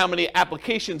 And then how many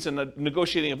applications and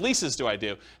negotiating of leases do I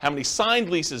do? How many signed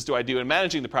leases do I do in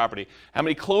managing the property? How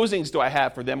many closings do I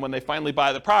have for them when they finally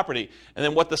buy the property? And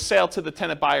then what the sale to the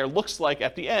tenant buyer looks like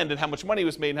at the end, and how much money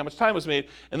was made and how much time was made.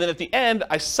 And then at the end,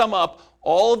 I sum up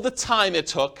all of the time it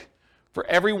took for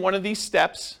every one of these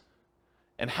steps,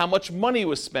 and how much money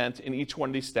was spent in each one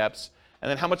of these steps, and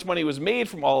then how much money was made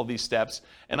from all of these steps.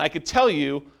 And I could tell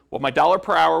you what my dollar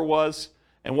per hour was,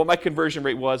 and what my conversion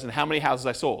rate was, and how many houses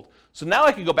I sold. So now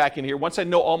I can go back in here, once I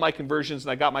know all my conversions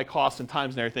and I got my costs and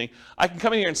times and everything, I can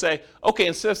come in here and say, okay,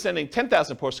 instead of sending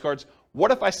 10,000 postcards,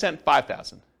 what if I sent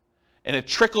 5,000? And it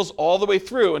trickles all the way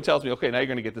through and tells me, okay, now you're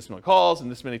going to get this many calls and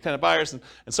this many tenant buyers and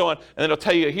so on. And then it'll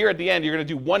tell you here at the end, you're going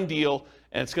to do one deal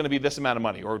and it's going to be this amount of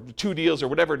money, or 2 deals, or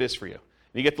whatever it is for you.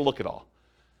 And you get to look at all.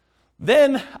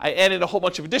 Then I added a whole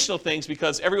bunch of additional things,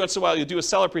 because every once in a while you do a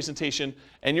seller presentation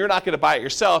and you're not going to buy it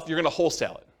yourself, you're going to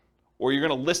wholesale it. Or you're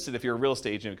going to list it if you're a real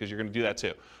estate agent, because you're going to do that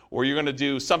too. Or you're going to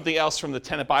do something else from the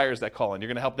tenant buyers that call in. You're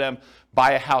going to help them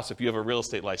buy a house if you have a real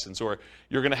estate license. Or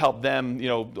you're going to help them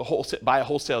buy a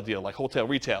wholesale deal, like wholesale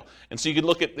retail. And so you can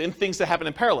look at things that happen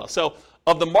in parallel. So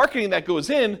of the marketing that goes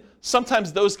in,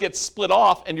 sometimes those get split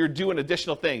off and you're doing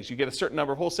additional things. You get a certain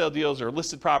number of wholesale deals or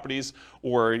listed properties,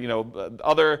 or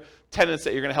other tenants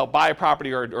that you're going to help buy a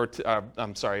property,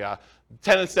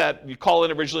 tenants that you call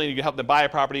in originally and you can help them buy a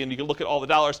property, and you can look at all the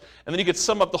dollars, and then you can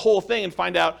sum up the whole thing and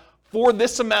find out, for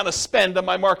this amount of spend on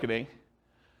my marketing,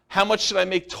 how much should I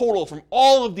make total from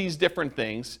all of these different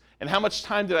things, and how much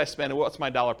time did I spend, and what's my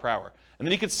dollar per hour? And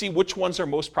then you can see which ones are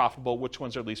most profitable, which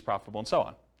ones are least profitable, and so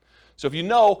on. So if you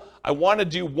know, I want to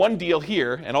do one deal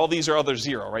here, and all these are other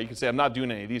 0, right? You can say, I'm not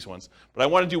doing any of these ones, but I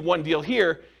want to do one deal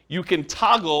here. You can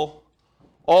toggle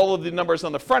all of the numbers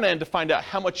on the front end to find out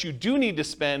how much you do need to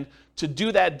spend to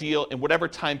do that deal in whatever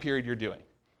time period you're doing.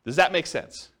 Does that make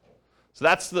sense? So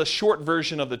that's the short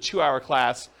version of the 2-hour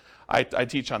class I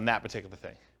teach on that particular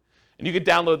thing. And you can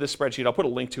download this spreadsheet. I'll put a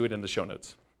link to it in the show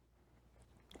notes.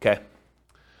 Okay.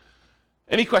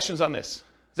 Any questions on this?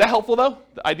 Is that helpful, though,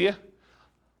 the idea?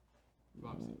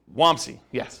 Wamsi,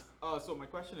 yes. So my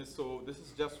question is, so this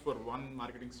is just for one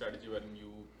marketing strategy when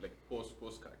you post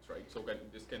postcards, right? So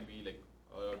this can be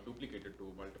duplicated to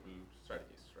multiple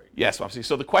strategies, right? Yes, Wamsi.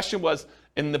 So the question was,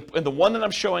 in the one that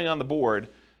I'm showing on the board,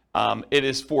 it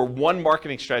is for one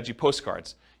marketing strategy,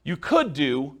 postcards. You could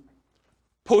do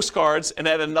postcards and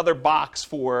add another box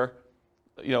for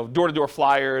door-to-door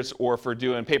flyers or for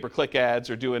doing pay-per-click ads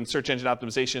or doing search engine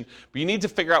optimization. But you need to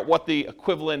figure out what the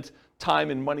equivalent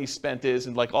time and money spent is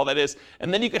and all that is.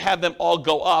 And then you could have them all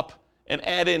go up and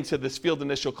add into this field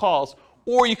initial calls.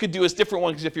 Or you could do as different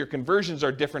ones, because if your conversions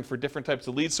are different for different types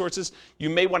of lead sources, you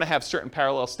may want to have certain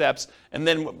parallel steps, and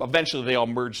then eventually they all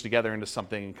merge together into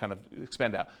something and kind of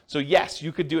expand out. So yes,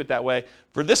 you could do it that way.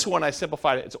 For this one, I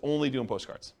simplified it. It's only doing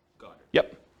postcards. Got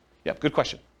it. Yep, good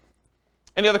question.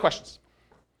 Any other questions?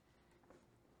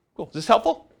 Cool. Is this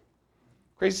helpful?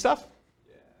 Crazy stuff?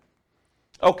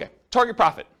 Yeah. Okay, target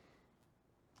profit.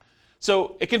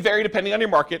 So it can vary depending on your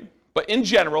market, but in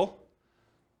general,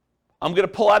 I'm going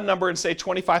to pull out a number and say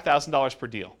 $25,000 per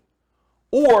deal,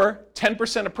 or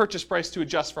 10% of purchase price to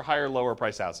adjust for higher, lower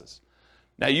price houses.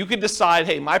 Now you could decide,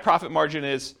 hey, my profit margin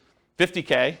is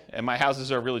 $50K and my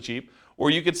houses are really cheap.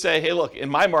 Or you could say, hey, look, in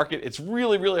my market, it's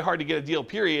really, really hard to get a deal,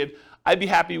 period. I'd be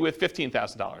happy with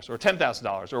 $15,000 or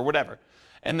 $10,000 or whatever.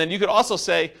 And then you could also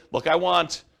say, look, I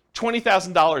want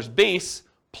 $20,000 base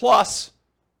plus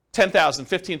 $10,000,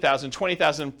 $15,000,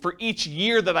 $20,000 for each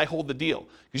year that I hold the deal.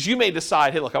 Because you may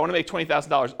decide, hey, look, I want to make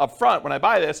 $20,000 up front when I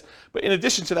buy this, but in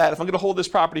addition to that, if I'm going to hold this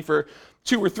property for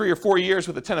 2 or 3 or 4 years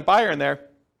with a tenant buyer in there,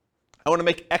 I want to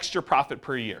make extra profit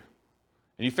per year.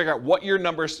 And you figure out what your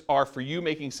numbers are for you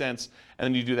making sense, and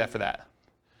then you do that for that.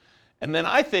 And then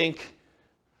I think,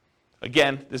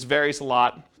 again, this varies a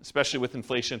lot, especially with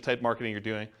inflation type marketing you're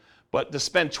doing, but to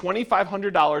spend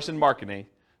 $2,500 in marketing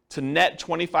to net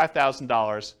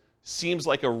 $25,000 seems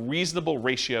like a reasonable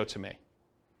ratio to me.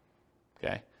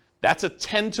 Okay? That's a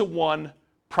 10-to-1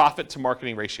 profit to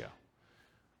marketing ratio.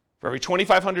 For every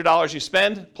 $2,500 you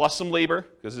spend, plus some labor,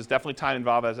 because there's definitely time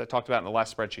involved, as I talked about in the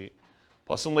last spreadsheet,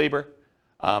 plus some labor.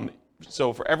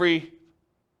 So for every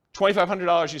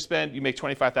 $2,500 you spend, you make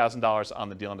 $25,000 on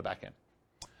the deal on the back end.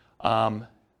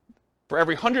 For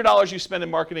every $100 you spend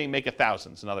in marketing, make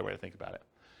 1,000 is another way to think about it.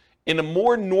 In a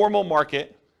more normal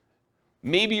market,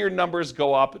 maybe your numbers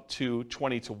go up to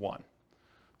 20-to-1.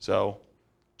 So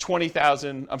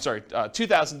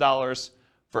 $2,000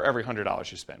 for every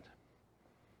 $100 you spend.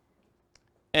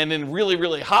 And in really,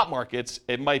 really hot markets,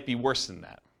 it might be worse than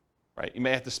that, right? You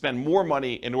may have to spend more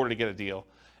money in order to get a deal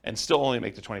and still only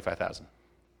make the $25,000.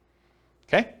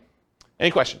 Okay? Any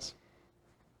questions?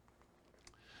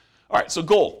 All right, so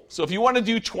goal. So if you want to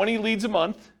do 20 leads a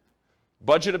month,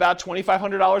 budget about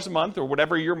 $2,500 a month or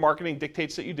whatever your marketing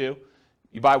dictates that you do.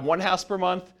 You buy one house per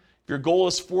month. If your goal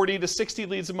is 40 to 60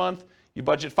 leads a month, you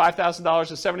budget $5,000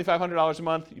 to $7,500 a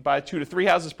month. You buy 2 to 3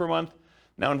 houses per month.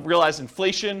 Now realize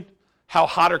inflation, how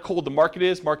hot or cold the market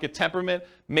is, market temperament,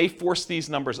 may force these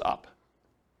numbers up.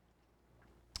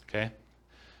 Okay?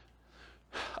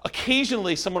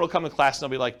 Occasionally, someone will come to class and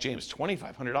they'll be like, James,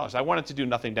 $2,500. I wanted to do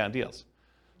nothing down deals.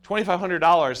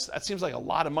 $2,500, that seems like a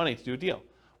lot of money to do a deal.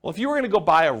 Well, if you were going to go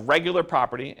buy a regular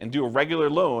property and do a regular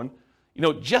loan,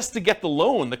 just to get the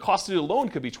loan, the cost to do the loan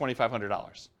could be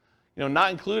 $2,500.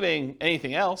 Not including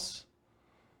anything else.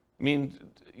 I mean,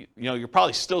 you're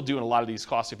probably still doing a lot of these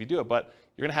costs if you do it, but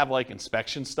you're going to have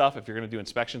inspection stuff if you're going to do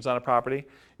inspections on a property. You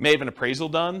may have an appraisal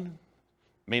done.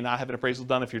 May not have an appraisal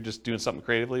done if you're just doing something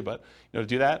creatively, but to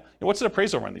do that. What's an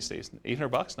appraisal run these days? $800,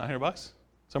 $900,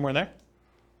 somewhere in there?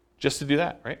 Just to do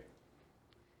that, right?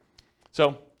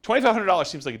 So $2,500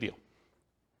 seems like a deal.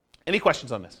 Any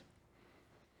questions on this?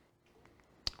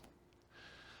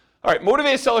 All right,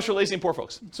 motivated sellers for lazy and poor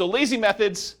folks. So lazy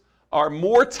methods are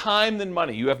more time than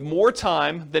money. You have more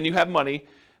time than you have money.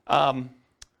 I'm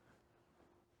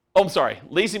sorry,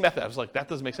 lazy method. I was like, that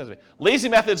doesn't make sense to me. Lazy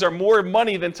methods are more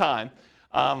money than time.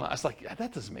 I was like, yeah,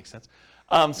 that doesn't make sense.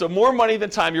 So more money than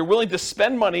time. You're willing to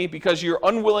spend money because you're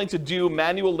unwilling to do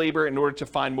manual labor in order to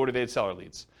find motivated seller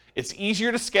leads. It's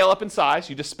easier to scale up in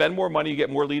size. You just spend more money, you get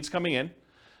more leads coming in.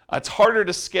 It's harder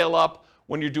to scale up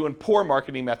when you're doing poor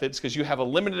marketing methods because you have a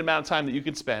limited amount of time that you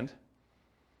can spend.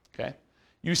 Okay?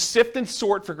 You sift and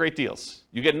sort for great deals.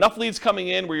 You get enough leads coming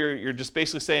in where you're just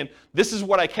basically saying, this is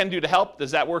what I can do to help.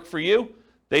 Does that work for you?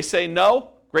 They say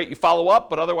no. Great, you follow up,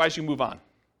 but otherwise you move on.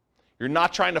 You're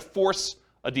not trying to force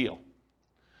a deal.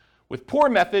 With poor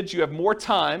methods, you have more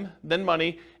time than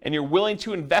money, and you're willing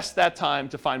to invest that time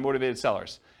to find motivated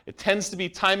sellers. It tends to be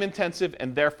time intensive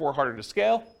and therefore harder to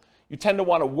scale. You tend to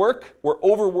want to work or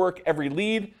overwork every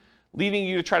lead, leading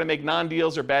you to try to make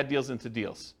non-deals or bad deals into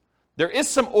deals. There is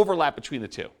some overlap between the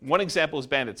two. One example is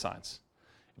bandit signs.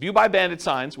 If you buy bandit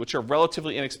signs, which are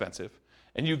relatively inexpensive,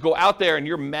 and you go out there and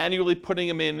you're manually putting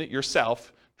them in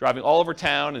yourself, driving all over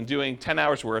town and doing 10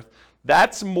 hours worth,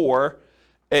 that's more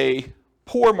a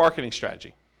poor marketing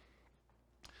strategy.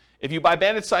 If you buy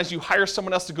bandit signs, you hire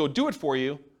someone else to go do it for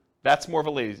you, that's more of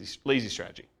a lazy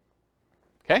strategy.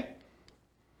 Okay?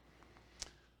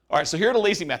 All right, so here are the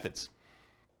lazy methods.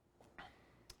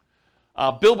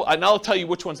 And I'll tell you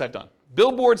which ones I've done.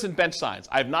 Billboards and bench signs.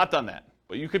 I have not done that.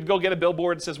 But you could go get a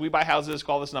billboard that says, we buy houses,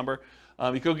 call this number.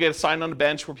 You could get a sign on the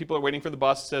bench where people are waiting for the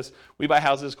bus that says, we buy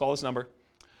houses, call this number.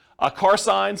 Car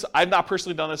signs, I've not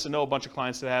personally done this. I know a bunch of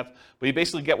clients that have. But you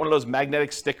basically get one of those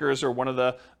magnetic stickers or one of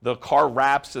the car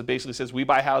wraps that basically says, we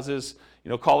buy houses,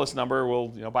 call this number, we'll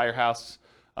buy your house.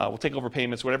 We'll take over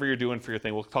payments, whatever you're doing for your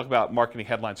thing. We'll talk about marketing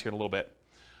headlines here in a little bit.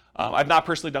 I've not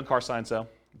personally done car signs, though.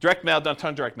 Direct mail, done a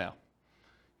ton of direct mail.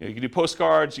 You could do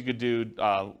postcards, you could do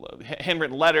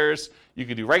handwritten letters, you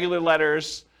could do regular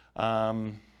letters,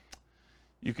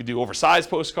 you could do oversized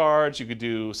postcards, you could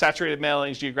do saturated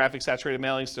mailings, geographic saturated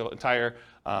mailings to entire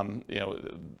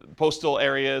postal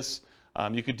areas.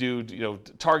 You could do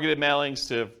targeted mailings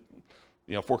to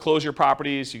foreclosure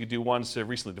properties. You could do ones to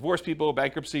recently divorced people,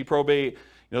 bankruptcy, probate.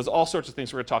 There's all sorts of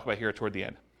things we're going to talk about here toward the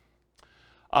end.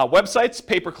 Websites,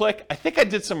 pay-per-click. I think I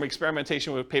did some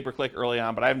experimentation with pay-per-click early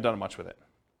on, but I haven't done much with it.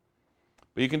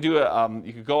 But you can do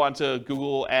you could go onto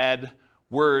Google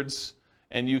AdWords,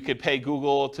 and you could pay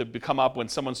Google to come up when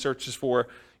someone searches for,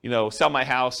 sell my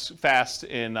house fast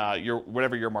in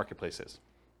whatever your marketplace is.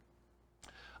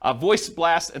 Voice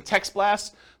blast and text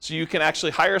blast, so you can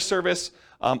actually hire a service,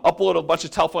 upload a bunch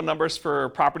of telephone numbers for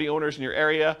property owners in your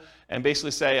area, and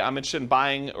basically say, I'm interested in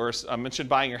buying, or I'm interested in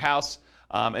buying your house.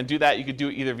 And do that. You could do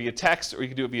it either via text or you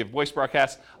could do it via voice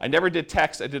broadcast. I never did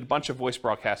text. I did a bunch of voice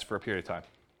broadcasts for a period of time.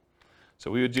 So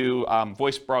we would do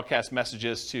voice broadcast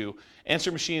messages to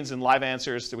answer machines and live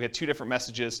answers. So we had two different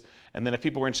messages. And then if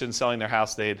people were interested in selling their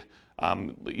house, they'd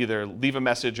either leave a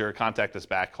message or contact us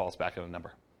back, call us back at a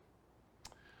number.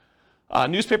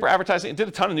 Newspaper advertising. I did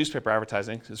a ton of newspaper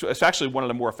advertising. It's actually one of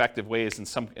the more effective ways in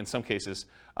some cases.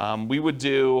 We would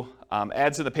do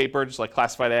ads in the paper, just like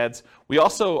classified ads. We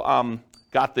also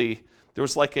there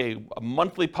was like a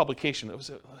monthly publication.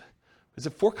 Is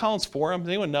it Fort Collins Forum? Does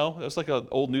anyone know? It was like an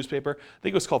old newspaper. I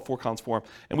think it was called Fort Collins Forum.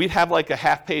 And we'd have like a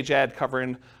half-page ad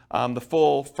covering the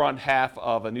full front half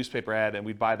of a newspaper ad, and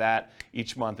we'd buy that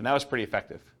each month. And that was pretty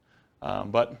effective.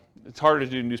 But it's harder to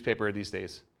do newspaper these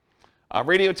days.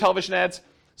 Radio and television ads.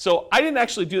 So I didn't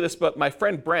actually do this, but my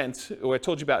friend Brent, who I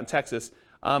told you about in Texas,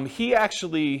 he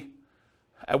actually,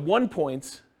 at one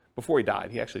point, before he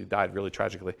died really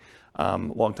tragically, a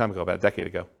long time ago, about a decade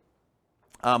ago.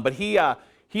 But he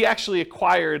actually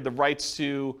acquired the rights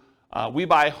to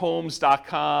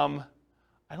WeBuyHomes.com.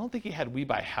 I don't think he had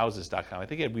WeBuyHouses.com. I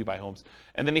think he had WeBuyHomes.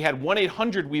 And then he had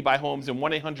 1-800-WeBuyHomes and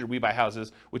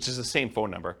 1-800-WeBuyHouses, which is the same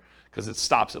phone number because it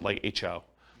stops at like HO.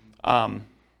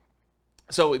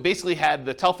 So it basically had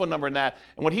the telephone number and that.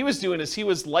 And what he was doing is he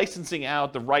was licensing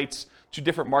out the rights to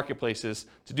different marketplaces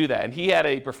to do that. And he had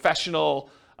a professional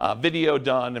video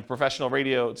done and professional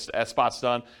radio spots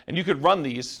done. And you could run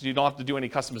these. You don't have to do any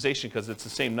customization because it's the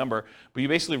same number. But you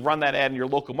basically run that ad in your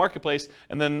local marketplace,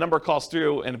 and then the number calls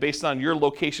through, and based on your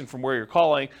location from where you're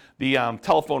calling, the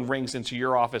telephone rings into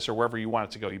your office or wherever you want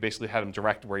it to go. You basically had them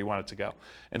direct where you want it to go.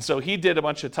 And so he did a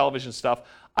bunch of television stuff.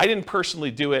 I didn't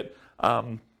personally do it,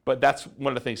 but that's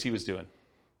one of the things he was doing.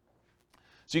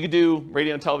 So you could do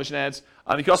radio and television ads.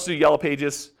 You could also do Yellow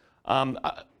Pages.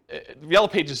 Yellow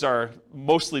Pages are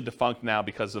mostly defunct now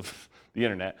because of the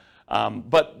internet.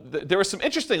 But there were some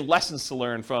interesting lessons to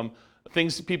learn from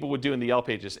things people would do in the Yellow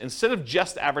Pages. Instead of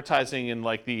just advertising in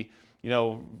like the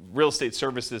real estate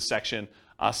services section,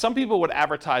 some people would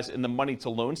advertise in the money to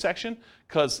loan section,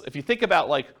 because if you think about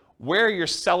like where your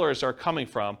sellers are coming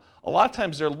from, a lot of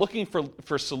times they're looking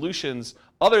for solutions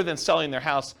other than selling their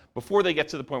house before they get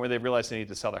to the point where they realize they need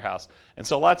to sell their house. And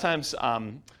so a lot of times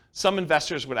some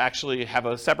investors would actually have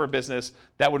a separate business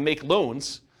that would make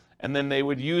loans, and then they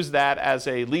would use that as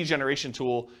a lead generation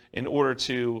tool in order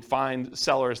to find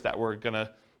sellers that were going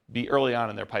to be early on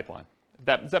in their pipeline.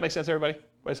 Does that make sense, everybody?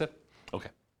 What I said? Okay.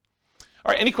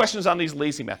 All right, any questions on these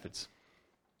lazy methods?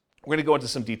 We're going to go into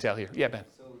some detail here. Yeah, Ben.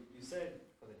 So you said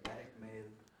for the direct mail,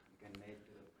 you can mail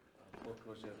to the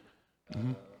foreclosure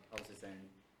houses and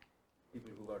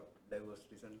people who got divorced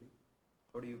recently.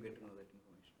 How do you get to know that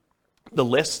information? The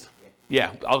list?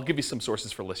 Yeah, I'll give you some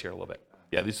sources for lists here in a little bit.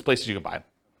 Yeah, these are places you can buy them.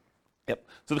 Yep.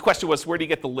 So the question was, where do you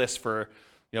get the list for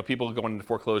people going into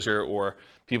foreclosure or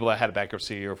people that had a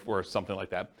bankruptcy or something like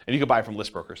that? And you can buy it from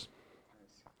list brokers.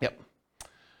 Yep.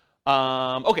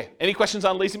 Okay, any questions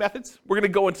on lazy methods? We're going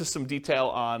to go into some detail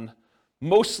on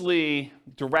mostly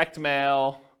direct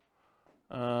mail.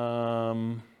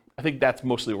 I think that's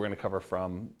mostly what we're going to cover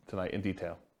from tonight in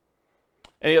detail.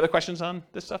 Any other questions on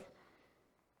this stuff?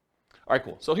 All right,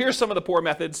 cool. So here's some of the poor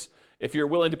methods. If you're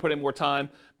willing to put in more time,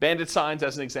 bandit signs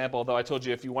as an example, although I told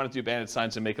you if you want to do bandit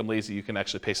signs and make them lazy, you can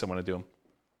actually pay someone to do them.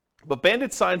 But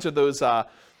bandit signs are those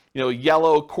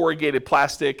yellow corrugated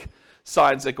plastic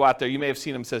signs that go out there. You may have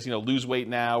seen them, says, lose weight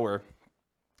now, or,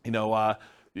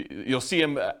 you'll see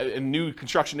them in new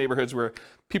construction neighborhoods where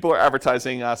people are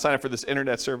advertising, sign up for this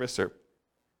internet service or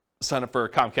sign up for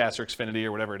Comcast or Xfinity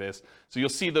or whatever it is. So you'll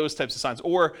see those types of signs,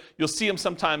 or you'll see them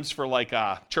sometimes for like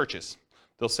churches.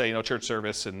 They'll say, church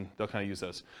service, and they'll kind of use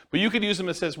those. But you could use them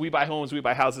that says, we buy homes, we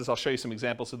buy houses. I'll show you some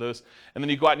examples of those. And then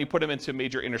you go out and you put them into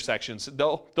major intersections.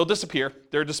 They'll disappear.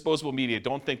 They're disposable media.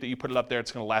 Don't think that you put it up there,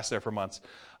 it's going to last there for months.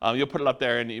 You'll put it up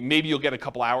there, and maybe you'll get a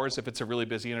couple hours if it's a really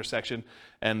busy intersection,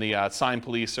 and the sign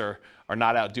police are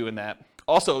not out doing that.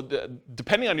 Also,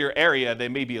 depending on your area, they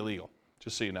may be illegal,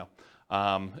 just so you know.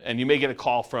 And you may get a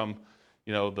call from,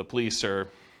 the police or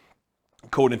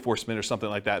code enforcement or something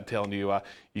like that telling you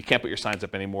you can't put your signs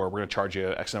up anymore. We're going to charge you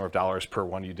X number of dollars per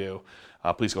one you do.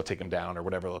 Please go take them down or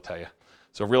whatever they'll tell you.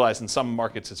 So realize in some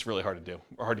markets it's really hard to do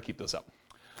or hard to keep those up.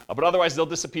 But otherwise they'll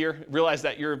disappear. Realize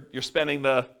that you're spending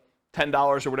the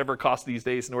 $10 or whatever it costs these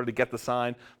days in order to get the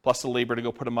sign, plus the labor to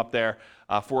go put them up there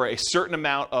for a certain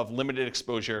amount of limited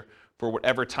exposure for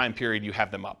whatever time period you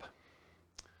have them up.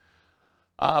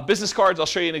 Business cards, I'll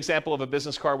show you an example of a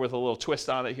business card with a little twist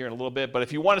on it here in a little bit. But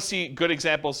if you want to see good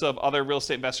examples of other real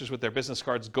estate investors with their business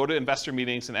cards, go to investor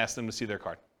meetings and ask them to see their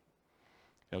card.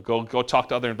 Go talk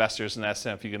to other investors and ask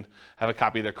them if you can have a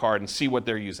copy of their card and see what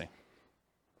they're using.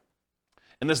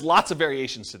 And there's lots of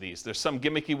variations to these. There's some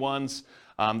gimmicky ones.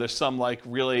 There's some like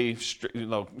really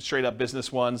straight up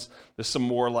business ones. There's some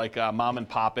more like mom and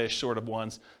pop-ish sort of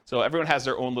ones. So everyone has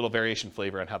their own little variation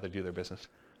flavor on how they do their business.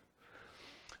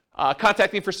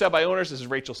 Contacting for sale by owners. This is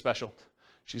Rachel Special.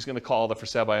 She's going to call the for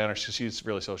sale by owners because she's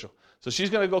really social. So she's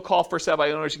going to go call for sale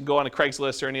by owners. You can go on a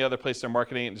Craigslist or any other place they're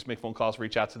marketing and just make phone calls,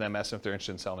 reach out to them, ask them if they're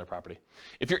interested in selling their property.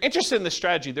 If you're interested in this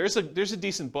strategy, there's a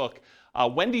decent book.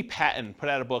 Wendy Patton put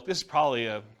out a book. This is probably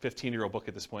a 15-year-old book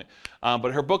at this point.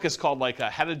 But her book is called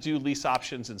How to Do Lease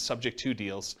Options and Subject to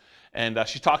Deals. And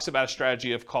she talks about a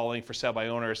strategy of calling for sale by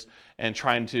owners and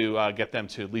trying to get them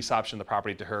to lease option the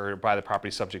property to her or buy the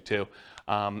property subject to.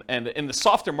 And in the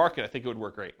softer market, I think it would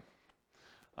work great.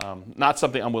 Not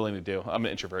something I'm willing to do. I'm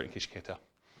an introvert, in case you can't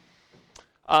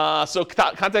tell. So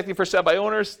contacting for sale by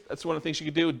owners, that's one of the things you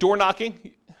could do. Door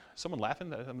knocking. Someone laughing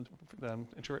that I'm an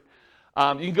introvert?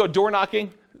 You can go door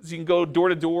knocking. So you can go door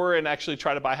to door and actually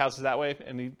try to buy houses that way.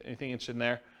 Anything interested in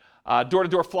there? Door to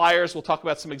door flyers. We'll talk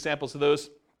about some examples of those.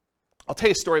 I'll tell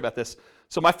you a story about this.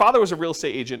 So my father was a real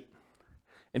estate agent,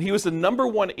 and he was the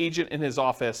 #1 agent in his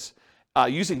office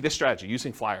using this strategy,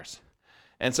 using flyers.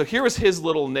 And so here was his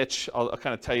little niche. I'll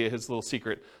kind of tell you his little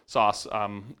secret sauce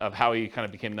of how he kind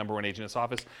of became #1 agent in his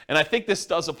office. And I think this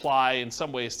does apply in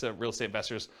some ways to real estate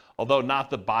investors, although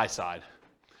not the buy side.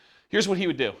 Here's what he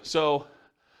would do. So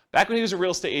back when he was a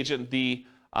real estate agent, the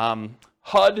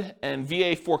HUD and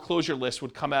VA foreclosure list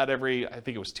would come out every, I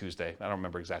think it was Tuesday. I don't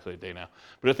remember exactly the day now.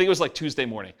 But I think it was like Tuesday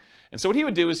morning. And so what he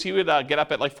would do is he would get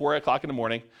up at like 4 o'clock in the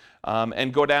morning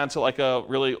and go down to like a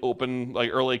really open, like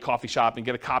early coffee shop and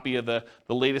get a copy of the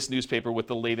latest newspaper with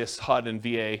the latest HUD and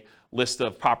VA list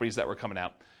of properties that were coming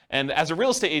out. And as a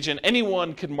real estate agent,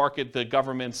 anyone could market the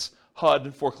government's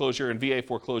HUD foreclosure and VA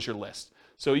foreclosure list.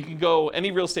 So you can go,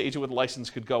 any real estate agent with a license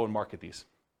could go and market these.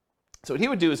 So what he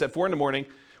would do is at 4 in the morning,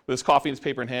 with his coffee and his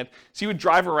paper in hand, so he would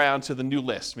drive around to the new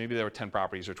list. Maybe there were 10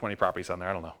 properties or 20 properties on there,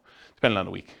 I don't know, depending on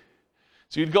the week.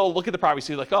 So you'd go look at the properties,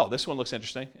 so you'd like, oh, this one looks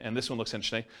interesting, and this one looks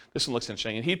interesting, this one looks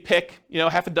interesting. And he'd pick,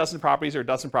 half a dozen properties or a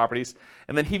dozen properties,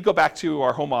 and then he'd go back to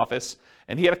our home office,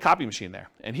 and he had a copy machine there.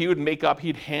 And he would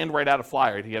he'd hand write out a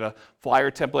flyer. He had a flyer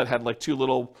template, had like 2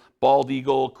 little bald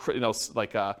eagle,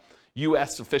 like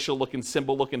U.S. official looking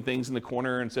symbol looking things in the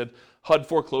corner and said HUD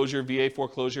foreclosure, VA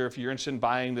foreclosure. If you're interested in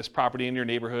buying this property in your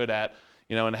neighborhood at,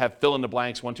 and have fill in the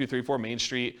blanks, 1, 2, 3, 4 Main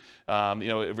Street,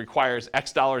 it requires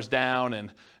X dollars down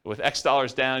and with X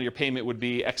dollars down, your payment would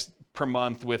be X per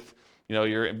month with, you know,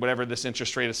 your whatever this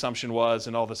interest rate assumption was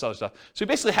and all this other stuff. So he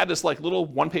basically had this like little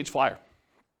one-page flyer.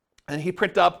 And he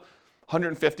printed up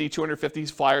 150, 250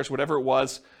 flyers, whatever it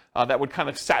was, that would kind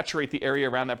of saturate the area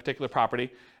around that particular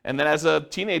property. And then as a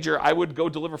teenager, I would go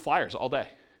deliver flyers all day.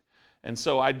 And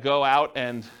so I'd go out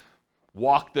and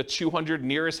walk the 200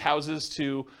 nearest houses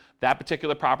to that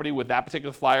particular property with that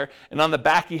particular flyer. And on the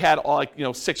back, he had all, like,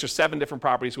 6 or 7 different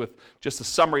properties with just a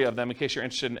summary of them in case you're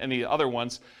interested in any other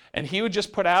ones. And he would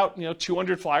just put out,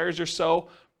 200 flyers or so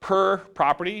per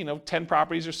property, 10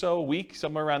 properties or so a week,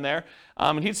 somewhere around there.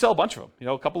 And he'd sell a bunch of them,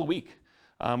 a couple a week,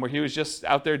 where he was just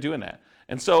out there doing that.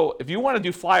 And so if you want to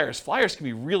do flyers, flyers can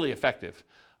be really effective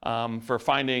for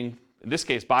finding, in this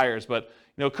case, buyers, but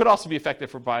it could also be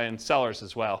effective for buying sellers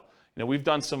as well. We've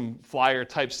done some flyer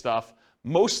type stuff.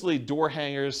 Mostly door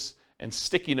hangers and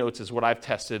sticky notes is what I've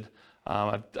tested.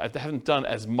 I haven't done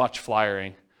as much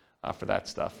flyering for that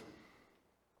stuff.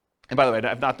 And by the way,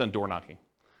 I've not done door knocking,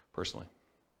 personally.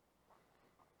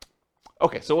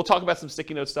 Okay, so we'll talk about some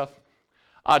sticky note stuff.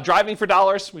 Driving for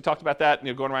dollars, we talked about that,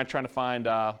 going around trying to find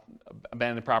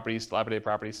abandoned properties, dilapidated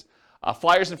properties.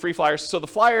 Flyers and free flyers. So the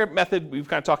flyer method we've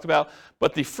kind of talked about,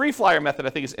 but the free flyer method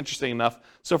I think is interesting enough.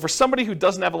 So for somebody who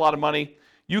doesn't have a lot of money,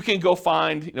 you can go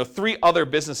find 3 other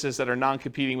businesses that are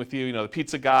non-competing with you, the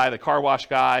pizza guy, the car wash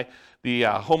guy, the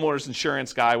homeowner's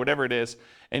insurance guy, whatever it is,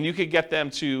 and you could get them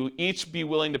to each be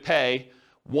willing to pay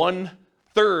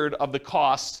 1/3 of the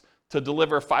cost to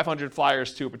deliver 500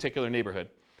 flyers to a particular neighborhood.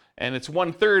 And it's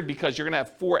 1/3 because you're going to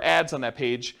have 4 ads on that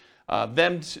page,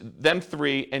 them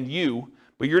 3 and you,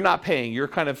 but you're not paying. You're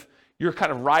kind of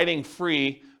riding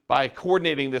free by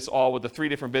coordinating this all with the 3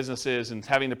 different businesses and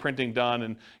having the printing done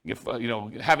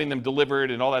and having them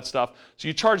delivered and all that stuff. So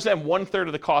you charge them 1/3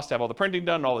 of the cost to have all the printing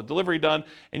done, all the delivery done,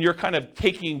 and you're kind of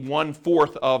taking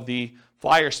 1/4 of the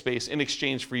flyer space in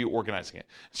exchange for you organizing it.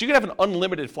 So you can have an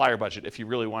unlimited flyer budget if you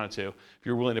really wanted to, if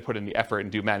you're willing to put in the effort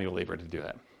and do manual labor to do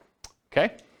that.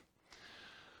 Okay?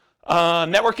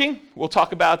 Networking, we'll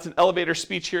talk about an elevator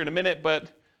speech here in a minute,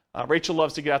 but Rachel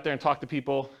loves to get out there and talk to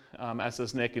people, as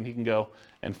does Nick, and he can go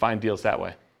and find deals that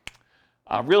way.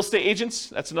 Real estate agents,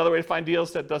 that's another way to find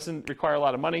deals that doesn't require a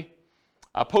lot of money.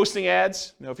 Posting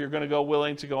ads, if you're going to go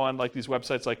willing to go on like these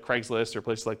websites like Craigslist or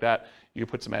places like that, you can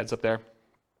put some ads up there.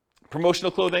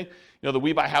 Promotional clothing, the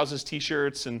We Buy Houses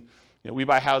t-shirts and We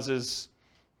Buy Houses,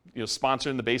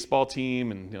 sponsoring the baseball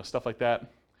team and stuff like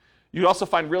that. You can also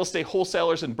find real estate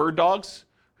wholesalers and bird dogs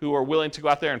who are willing to go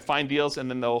out there and find deals, and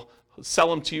then they'll sell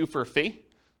them to you for a fee.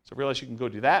 So realize you can go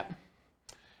do that.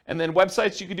 And then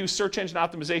websites, you can do search engine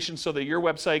optimization so that your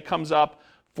website comes up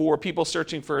for people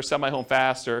searching for Sell My Home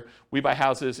Fast or We Buy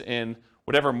Houses in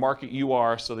whatever market you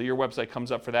are, so that your website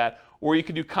comes up for that. Or you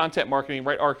can do content marketing,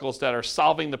 write articles that are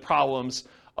solving the problems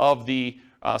of the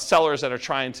sellers that are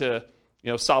trying to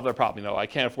solve their problem. I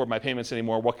can't afford my payments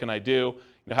anymore. What can I do?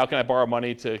 How can I borrow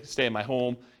money to stay in my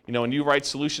home? And you write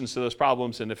solutions to those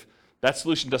problems. And if that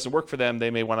solution doesn't work for them, they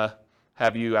may want to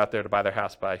have you out there to buy their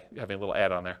house by having a little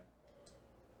ad on there.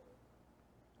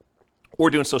 Or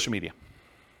doing social media.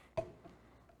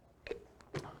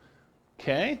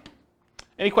 Okay.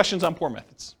 Any questions on POUR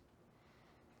methods?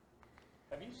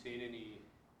 Have you seen any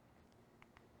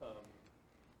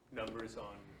numbers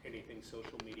on anything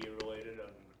social media related on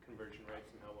conversion rates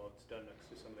and how well it's done next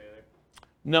to some of the other?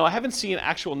 No, I haven't seen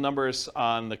actual numbers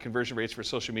on the conversion rates for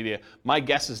social media. My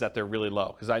guess is that they're really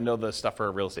low because I know the stuff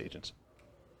for real estate agents.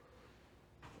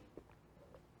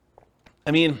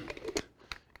 I mean,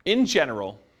 in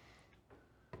general,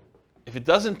 if it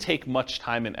doesn't take much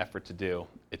time and effort to do,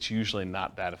 it's usually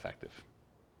not that effective,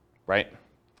 right?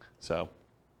 So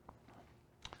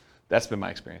that's been my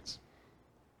experience.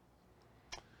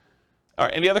 All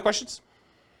right, any other questions?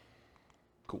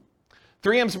 Cool.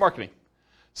 3 M's marketing.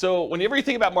 So whenever you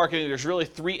think about marketing, there's really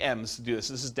 3 M's to do this.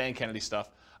 This is Dan Kennedy stuff.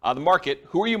 The market,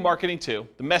 who are you marketing to?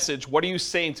 The message, what are you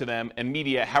saying to them? And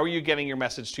media, how are you getting your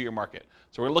message to your market?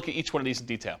 So we're going to look at each one of these in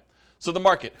detail. So the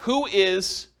market, who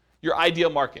is your ideal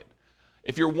market?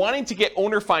 If you're wanting to get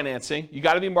owner financing, you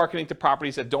got to be marketing to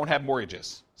properties that don't have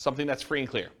mortgages, something that's free and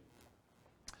clear.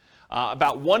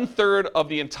 About 1/3 of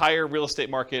the entire real estate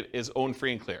market is owned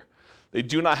free and clear. They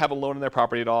do not have a loan in their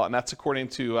property at all, and that's according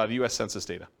to the U.S. Census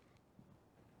data.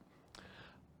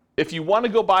 If you want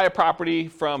to go buy a property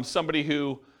from somebody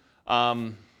who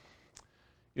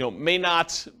may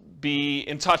not be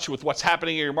in touch with what's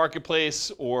happening in your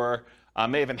marketplace or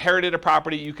may have inherited a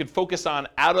property, you can focus on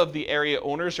out-of-the-area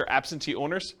owners or absentee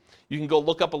owners. You can go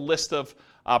look up a list of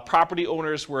property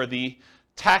owners where the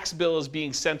tax bill is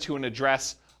being sent to an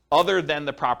address other than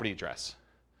the property address.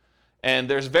 And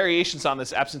there's variations on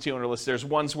this absentee owner list. There's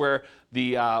ones where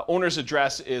the owner's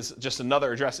address is just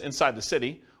another address inside the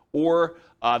city, or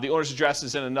the owner's address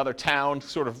is in another town,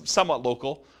 sort of somewhat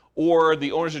local, or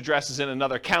the owner's address is in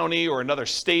another county or another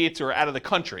state or out of the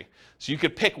country. So you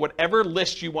could pick whatever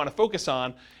list you want to focus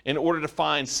on in order to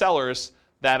find sellers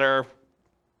that are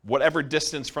whatever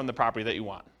distance from the property that you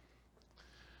want.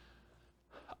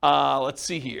 Let's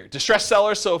see here. Distressed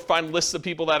sellers, so find lists of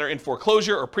people that are in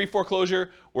foreclosure or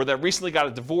pre-foreclosure, or that recently got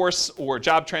a divorce or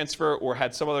job transfer or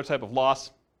had some other type of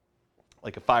loss,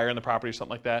 like a fire in the property or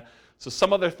something like that. So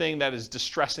some other thing that is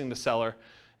distressing the seller,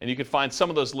 and you can find some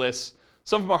of those lists.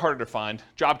 Some of them are harder to find.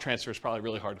 Job transfer is probably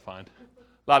really hard to find.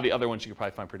 A lot of the other ones you can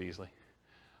probably find pretty easily.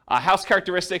 House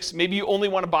characteristics, maybe you only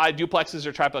want to buy duplexes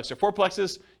or triplexes or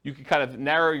fourplexes. You can kind of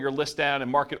narrow your list down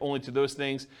and market only to those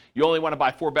things. You only want to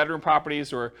buy 4-bedroom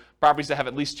properties, or properties that have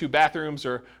at least 2 bathrooms,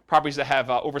 or properties that have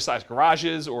oversized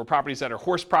garages, or properties that are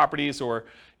horse properties, or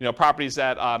properties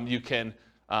that you can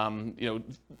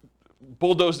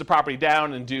bulldoze the property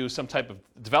down and do some type of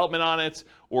development on it,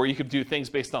 or you could do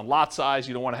things based on lot size.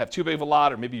 You don't want to have too big of a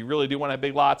lot, or maybe you really do want to have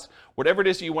big lots. Whatever it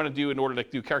is that you want to do in order to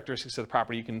do characteristics of the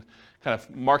property, you can kind of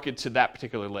market to that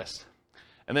particular list.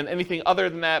 And then anything other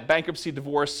than that, bankruptcy,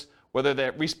 divorce, whether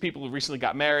that people who recently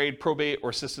got married, probate,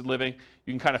 or assisted living,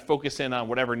 you can kind of focus in on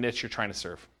whatever niche you're trying to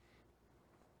serve.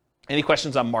 Any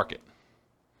questions on market?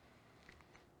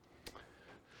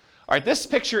 All right, this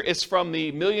picture is from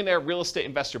the Millionaire Real Estate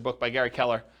Investor book by Gary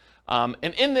Keller. And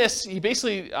in this, he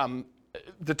basically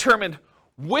determined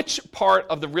which part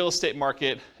of the real estate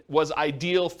market was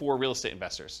ideal for real estate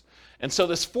investors. And so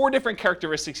there's 4 different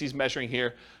characteristics he's measuring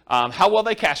here. How well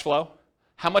they cash flow,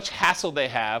 how much hassle they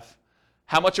have,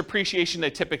 how much appreciation they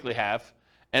typically have,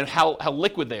 and how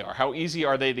liquid they are, how easy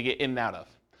are they to get in and out of.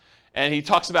 And he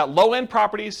talks about low-end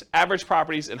properties, average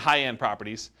properties, and high-end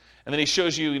properties. And then he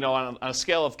shows you, on a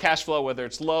scale of cash flow, whether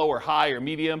it's low or high or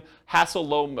medium, hassle,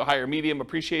 low, high or medium,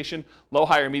 appreciation, low,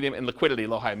 high or medium, and liquidity,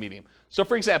 low, high, medium. So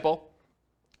for example,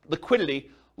 liquidity,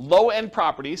 low-end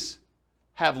properties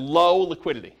have low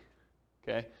liquidity.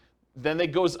 Okay? Then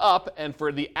it goes up, and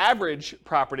for the average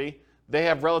property, they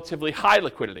have relatively high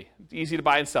liquidity. It's easy to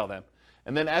buy and sell them.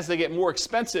 And then as they get more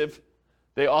expensive,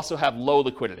 they also have low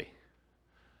liquidity.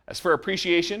 As for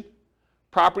appreciation,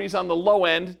 properties on the low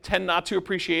end tend not to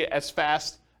appreciate as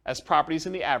fast as properties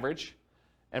in the average,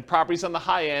 and properties on the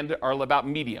high end are about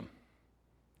medium.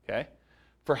 Okay?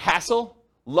 For hassle,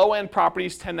 low-end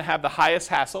properties tend to have the highest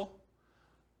hassle,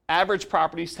 average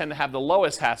properties tend to have the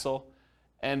lowest hassle,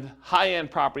 and high-end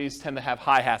properties tend to have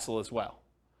high hassle as well.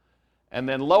 And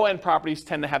then low-end properties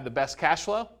tend to have the best cash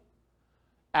flow,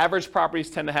 average properties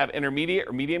tend to have intermediate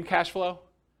or medium cash flow,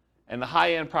 and the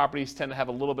high-end properties tend to have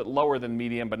a little bit lower than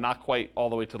medium, but not quite all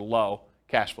the way to the low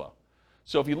cash flow.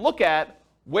 So if you look at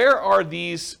where are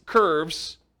these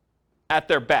curves at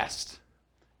their best,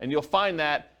 and you'll find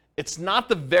that it's not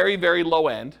the very, very low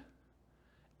end,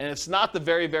 and it's not the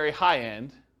very, very high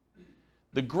end.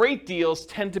 The great deals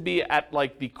tend to be at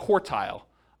like the quartile,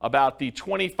 about the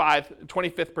 25th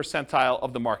percentile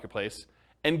of the marketplace,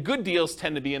 and good deals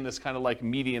tend to be in this kind of like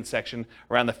median section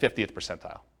around the 50th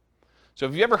percentile. So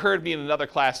have you ever heard me in another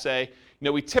class say,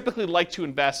 we typically like to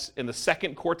invest in the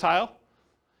second quartile.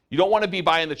 You don't want to be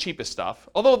buying the cheapest stuff.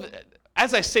 Although,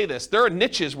 as I say this, there are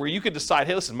niches where you could decide,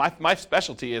 hey, listen, my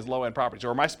specialty is low-end properties,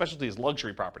 or my specialty is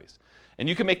luxury properties. And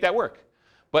you can make that work.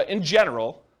 But in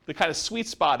general, the kind of sweet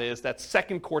spot is that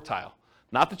second quartile,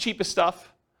 not the cheapest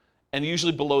stuff, and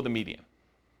usually below the median.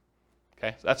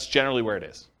 Okay, so that's generally where it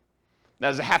is. Now,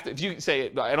 does it have to? If you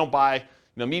say I don't buy,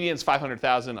 median's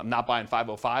 500,000, I'm not buying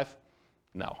 505.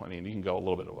 No, I mean you can go a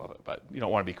little bit above it, but you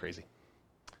don't want to be crazy.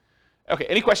 Okay,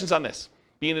 any questions on this?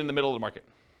 Being in the middle of the market.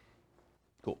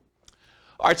 Cool.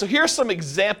 All right, so here's some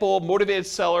example motivated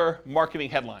seller marketing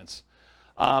headlines.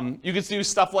 You could do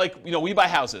stuff like, we buy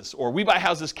houses, or we buy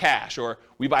houses cash, or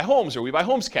we buy homes, or we buy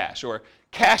homes cash, or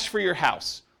cash for your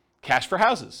house, cash for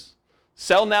houses.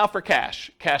 Sell now for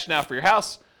cash now for your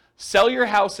house. Sell your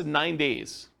house in 9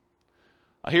 days.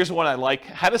 Here's one I like.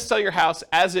 How to sell your house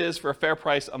as is for a fair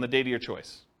price on the date of your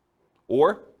choice.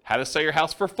 Or how to sell your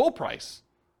house for full price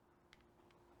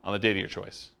on the date of your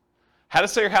choice. How to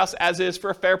sell your house as is for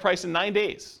a fair price in 9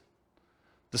 days.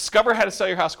 Discover how to sell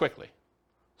your house quickly.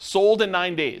 Sold in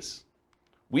 9 days.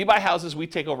 We buy houses, we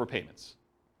take over payments.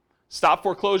 Stop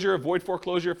foreclosure, avoid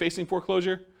foreclosure, facing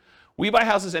foreclosure. We buy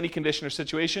houses any condition or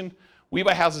situation. We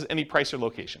buy houses any price or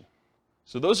location.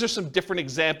 So those are some different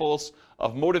examples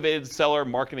of motivated seller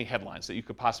marketing headlines that you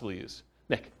could possibly use.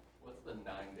 Nick? What's the 9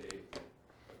 days?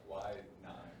 Why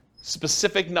 9?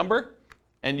 Specific number,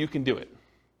 and you can do it.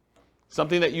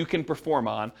 something that you can perform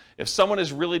on. If someone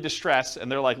is really distressed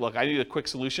and they're like, look, I need a quick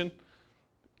solution,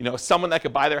 someone that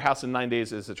could buy their house in 9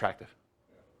 days is attractive.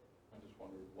 Yeah. I just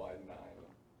wondered why 9,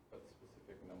 that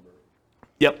specific number.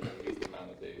 Yep. The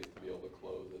amount of days to be able to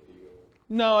close a deal.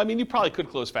 No, I mean, you probably could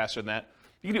close faster than that.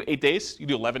 You can do 8 days, you can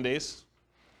do 11 days,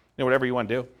 whatever you want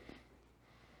to do.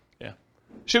 Yeah.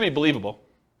 Should be believable.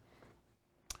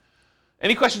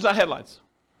 Any questions on headlines?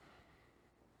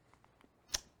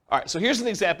 All right, so here's an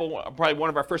example, probably one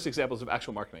of our first examples of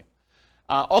actual marketing.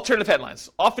 Alternative headlines,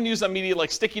 often used on media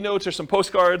like sticky notes or some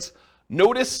postcards.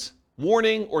 Notice,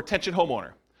 warning, or attention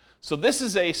homeowner. So this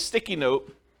is a sticky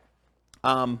note.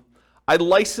 I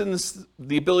licensed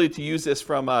the ability to use this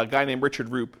from a guy named Richard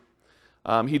Roop.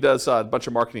 He does a bunch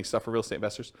of marketing stuff for real estate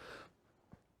investors.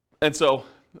 And so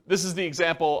this is the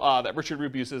example that Richard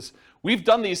Roop uses. We've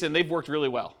done these and they've worked really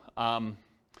well.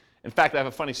 In fact, I have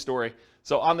a funny story.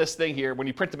 So on this thing here, when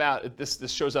you print them out,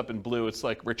 this shows up in blue. It's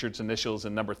like Richard's initials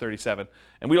and number 37.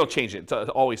 And we don't change it. It's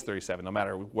always 37, no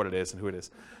matter what it is and who it is.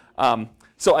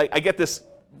 So I get this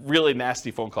really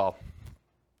nasty phone call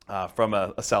from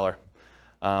a seller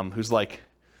who's like,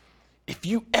 if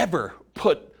you ever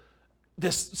put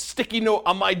this sticky note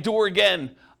on my door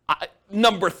again,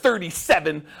 number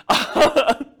 37.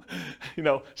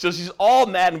 So she's all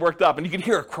mad and worked up, and you can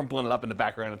hear her crumpling it up in the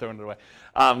background and throwing it away.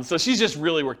 So she's just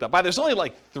really worked up. There's only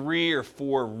like 3 or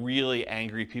 4 really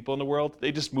angry people in the world.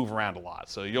 They just move around a lot,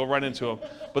 so you'll run into them.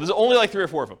 But there's only like 3 or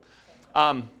 4 of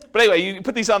them. But anyway, you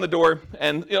put these on the door,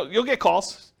 and you'll get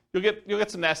calls. You'll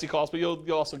get some nasty calls, but you'll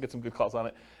also get some good calls on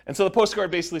it. And so the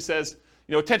postcard basically says,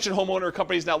 attention homeowner,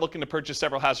 company's now looking to purchase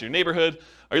several houses in your neighborhood.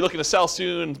 Are you looking to sell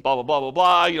soon? Blah, blah, blah, blah,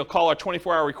 blah. Call our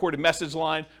 24-hour recorded message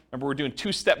line. Remember, we're doing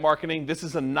 2-step marketing. This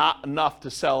is not enough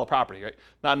to sell a property, right?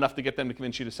 Not enough to get them to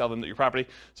convince you to sell them your property.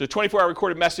 So 24-hour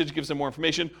recorded message gives them more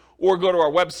information. Or go to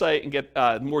our website and get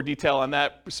more detail on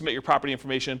that. Submit your property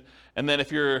information. And then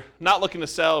if you're not looking to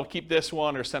sell, keep this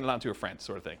one or send it on to a friend,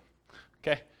 sort of thing.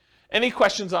 Okay? Any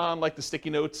questions on like the sticky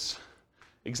notes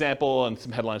example and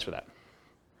some headlines for that?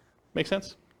 Make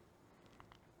sense?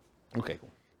 Okay,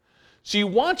 cool. So you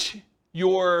want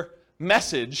your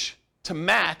message to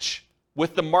match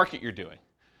with the market you're doing.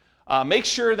 Make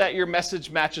sure that your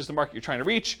message matches the market you're trying to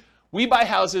reach. We buy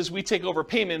houses, we take over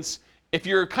payments. If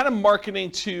you're kind of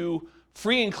marketing to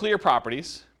free and clear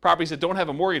properties that don't have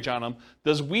a mortgage on them,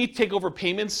 does we take over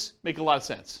payments make a lot of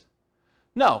sense?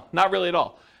 No, not really at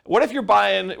all. What if you're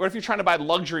trying to buy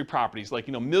luxury properties like,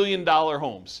 $1 million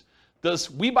homes?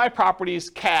 Does we buy properties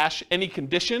cash, any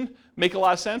condition, make a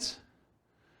lot of sense?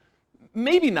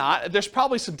 Maybe not. There's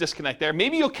probably some disconnect there.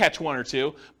 Maybe you'll catch 1 or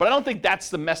 2, but I don't think that's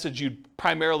the message you'd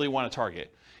primarily want to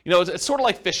target. It's sort of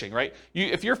like fishing, right?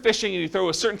 If you're fishing and you throw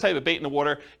a certain type of bait in the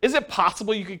water, is it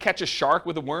possible you could catch a shark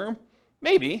with a worm?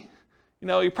 Maybe.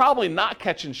 You're probably not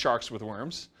catching sharks with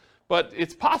worms, but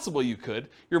it's possible you could.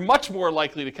 You're much more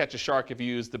likely to catch a shark if you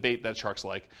use the bait that sharks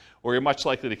like, or you're much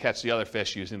likely to catch the other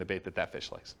fish using the bait that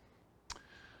fish likes.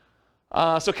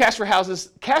 So cash for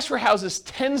houses. Cash for houses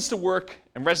tends to work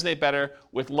and resonate better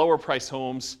with lower priced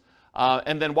homes.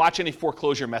 And then watch any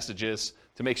foreclosure messages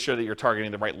to make sure that you're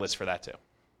targeting the right list for that too.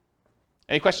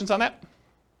 Any questions on that?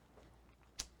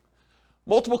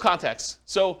 Multiple contacts.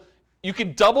 So you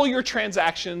can double your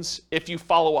transactions if you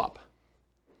follow up.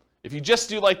 If you just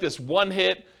do like this one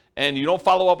hit and you don't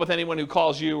follow up with anyone who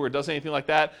calls you or does anything like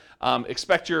that,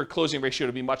 expect your closing ratio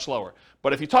to be much lower.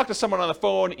 But if you talk to someone on the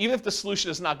phone, even if the solution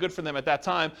is not good for them at that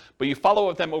time, but you follow up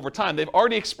with them over time, they've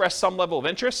already expressed some level of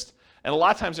interest, and a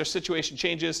lot of times their situation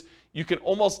changes. You can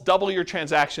almost double your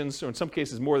transactions, or in some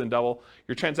cases more than double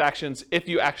your transactions if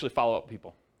you actually follow up with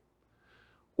people.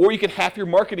 Or you can half your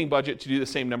marketing budget to do the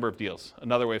same number of deals.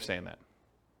 Another way of saying that.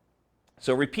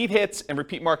 So repeat hits and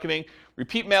repeat marketing,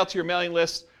 repeat mail to your mailing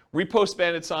list, repost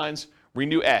banded signs,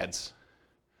 renew ads.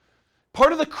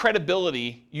 Part of the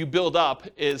credibility you build up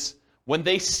is when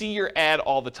they see your ad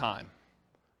all the time,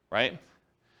 right?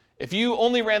 If you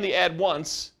only ran the ad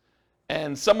once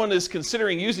and someone is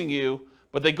considering using you,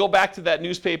 but they go back to that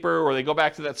newspaper or they go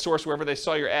back to that source wherever they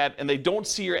saw your ad and they don't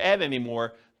see your ad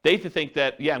anymore, they think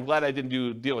that, yeah, I'm glad I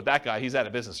didn't deal with that guy. He's out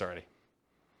of business already.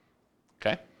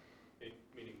 Okay?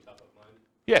 Meaning top of mind?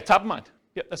 Yeah, top of mind.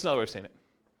 Yep, that's another way of saying it.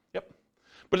 Yep.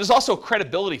 But there's also a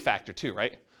credibility factor too,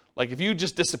 right? Like if you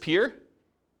just disappear,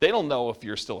 they don't know if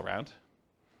you're still around.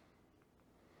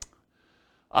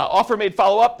 Offer made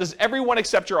follow-up. Does everyone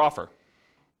accept your offer?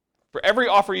 For every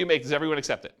offer you make, does everyone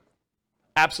accept it?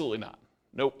 Absolutely not.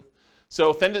 Nope.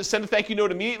 So send a thank you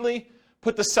note immediately.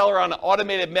 Put the seller on an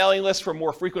automated mailing list for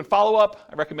more frequent follow-up.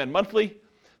 I recommend monthly.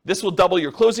 This will double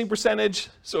your closing percentage.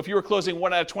 So if you were closing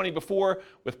 1 out of 20 before,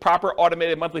 with proper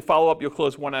automated monthly follow-up, you'll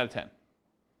close 1 out of 10.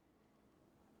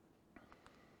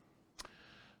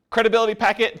 Credibility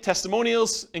packet and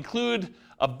testimonials include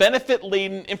a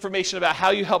benefit-laden information about how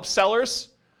you help sellers,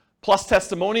 plus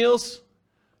testimonials.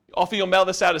 Often you'll mail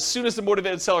this out as soon as the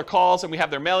motivated seller calls and we have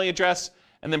their mailing address,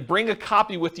 and then bring a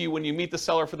copy with you when you meet the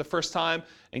seller for the first time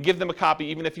and give them a copy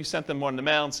even if you sent them one in the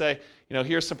mail and say,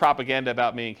 here's some propaganda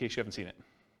about me in case you haven't seen it.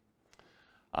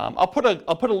 I'll put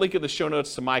a link in the show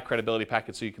notes to my credibility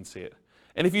packet so you can see it.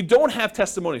 And if you don't have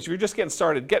testimonials, if you're just getting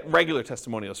started, get regular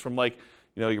testimonials from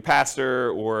your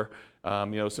pastor or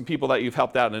some people that you've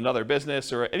helped out in another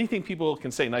business or anything people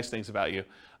can say nice things about you.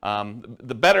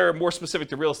 The better, more specific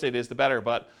to real estate is, the better.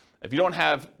 But if you don't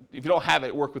have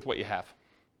it, work with what you have.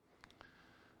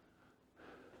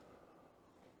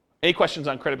 Any questions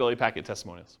on credibility packet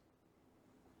testimonials?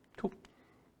 Cool.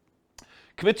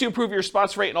 Commit to improve your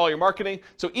response rate in all your marketing.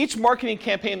 So each marketing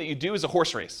campaign that you do is a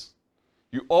horse race.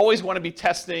 You always want to be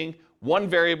testing one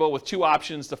variable with two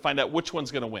options to find out which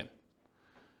one's going to win. It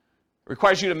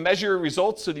requires you to measure your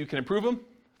results so that you can improve them.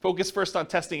 Focus first on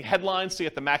testing headlines to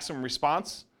get the maximum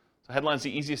response. So headlines are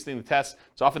the easiest thing to test.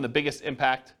 It's often the biggest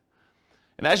impact.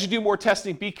 And as you do more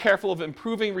testing, be careful of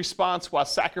improving response while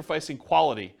sacrificing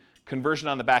quality, conversion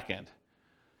on the back end.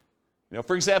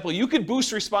 For example, you could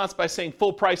boost response by saying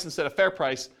full price instead of fair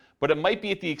price, but it might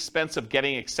be at the expense of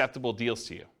getting acceptable deals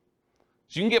to you.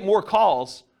 So you can get more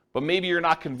calls, but maybe you're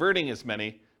not converting as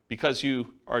many because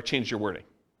you changed your wording.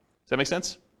 Does that make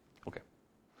sense? Okay.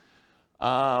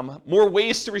 More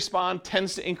ways to respond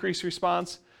tends to increase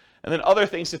response. And then other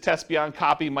things to test beyond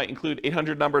copy might include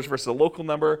 800 numbers versus a local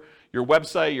number, your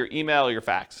website, your email, or your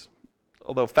fax.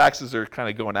 Although faxes are kind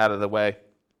of going out of the way,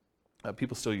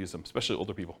 people still use them, especially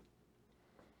older people.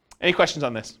 Any questions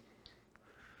on this?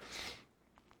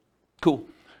 Cool.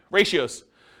 Ratios.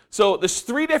 So there's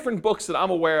 3 different books that I'm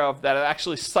aware of that have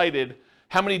actually cited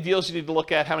how many deals you need to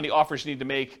look at, how many offers you need to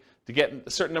make to get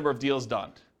a certain number of deals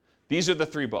done. These are the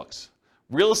 3 books.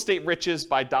 Real Estate Riches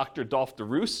by Dr. Dolph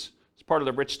DeRoos. It's part of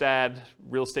the Rich Dad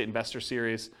Real Estate Investor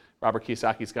series, Robert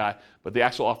Kiyosaki's guy. But the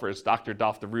actual author is Dr.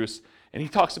 Dolph DeRoos. And he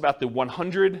talks about the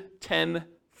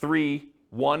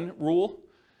 100-10-3-1 rule.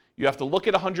 You have to look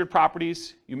at 100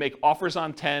 properties. You make offers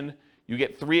on 10. You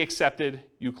get 3 accepted.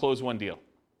 You close 1 deal.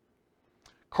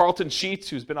 Carlton Sheets,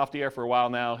 who's been off the air for a while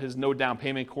now, his no down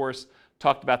payment course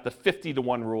talked about the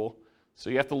 50-1 rule. So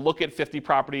you have to look at 50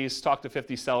 properties, talk to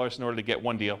 50 sellers in order to get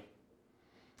 1 deal.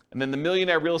 And then the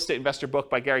Millionaire Real Estate Investor book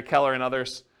by Gary Keller and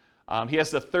others, he has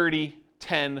the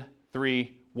 30-10-3-1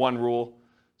 rule.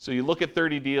 So you look at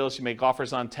 30 deals, you make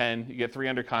offers on 10, you get 3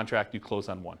 under contract, you close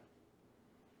on 1.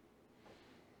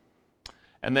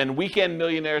 And then Weekend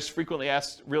Millionaires, Frequently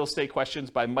Asked Real Estate Questions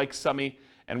by Mike Summey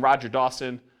and Roger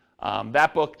Dawson.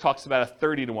 That book talks about a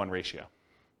 30-1 ratio.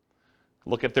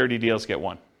 Look at 30 deals, get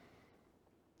 1.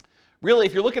 Really,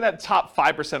 if you're looking at the top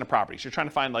 5% of properties, you're trying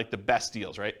to find the best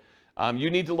deals, right?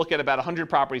 You need to look at about 100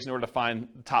 properties in order to find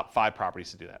the top 5 properties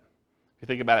to do that. If you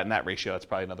think about it in that ratio, that's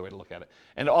probably another way to look at it.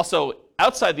 And also,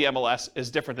 outside the MLS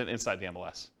is different than inside the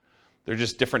MLS. They're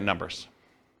just different numbers.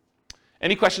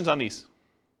 Any questions on these?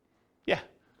 Yeah.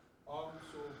 So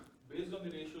based on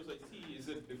the ratios I see, is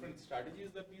it different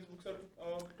strategies that these books are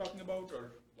talking about,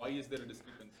 or why is there a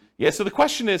discrepancy? Yeah, so the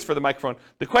question is, for the microphone,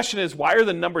 the question is, why are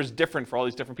the numbers different for all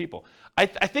these different people? I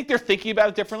think they're thinking about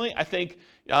it differently. I think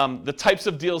the types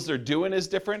of deals they're doing is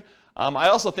different. I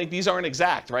also think these aren't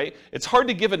exact, right? It's hard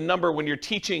to give a number when you're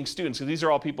teaching students, because these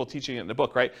are all people teaching it in the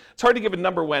book, right? It's hard to give a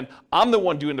number when I'm the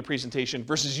one doing the presentation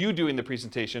versus you doing the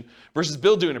presentation versus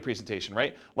Bill doing the presentation,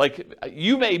 right?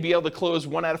 You may be able to close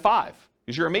 1 out of 5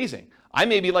 because you're amazing. I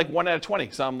may be 1 out of 20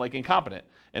 because I'm incompetent.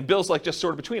 And Bill's just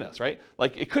sort of between us, right?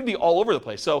 It could be all over the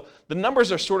place. So the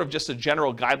numbers are sort of just a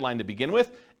general guideline to begin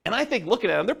with. And I think looking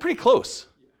at them, they're pretty close,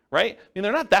 right? I mean,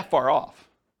 they're not that far off.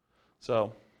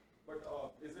 So. But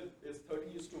is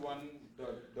 30:1,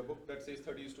 the book that says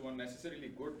 30:1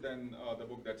 necessarily good than the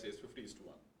book that says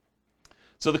 50:1?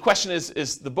 So the question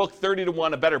is the book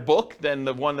 30:1 a better book than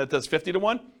the one that does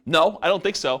 50:1? No, I don't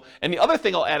think so. And the other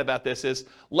thing I'll add about this is,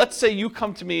 let's say you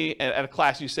come to me at a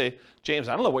class, you say, James,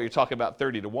 I don't know what you're talking about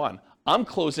 30:1. I'm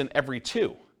closing every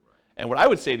 2. And what I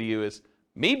would say to you is,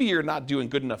 maybe you're not doing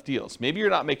good enough deals. Maybe you're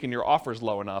not making your offers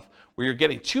low enough where you're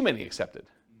getting too many accepted,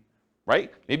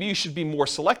 right? Maybe you should be more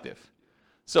selective.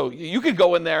 So you could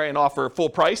go in there and offer full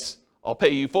price. I'll pay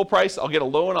you full price. I'll get a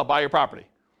loan. I'll buy your property.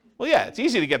 Well, yeah, it's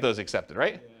easy to get those accepted,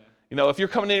 right? Yeah. If you're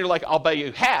coming in, you're like, I'll buy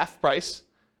you half price.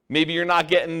 Maybe you're not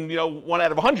getting, 1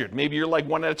 out of 100. Maybe you're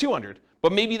 1 out of 200.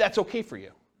 But maybe that's okay for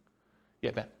you. Yeah,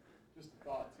 Ben. Just a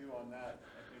thought, too, on that.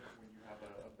 I think when you have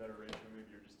a better ratio, maybe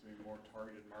you're just doing more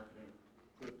targeted marketing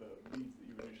so that the leads that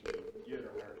you initially get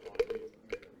are higher quality leads and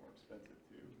make them more expensive,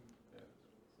 too. Yeah.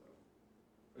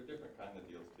 So they're different kind of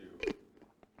deals, too,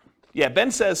 Yeah,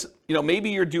 Ben says, maybe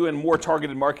you're doing more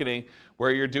targeted marketing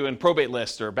where you're doing probate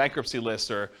lists or bankruptcy lists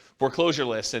or foreclosure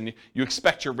lists, and you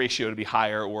expect your ratio to be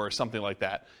higher or something like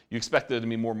that. You expect them to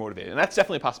be more motivated, and that's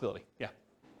definitely a possibility. Yeah.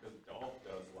 Because Dolph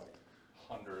does like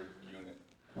 100-unit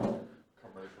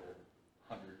commercial,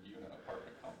 100-unit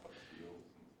apartment complex deals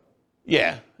and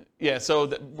stuff. Yeah.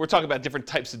 So we're talking about different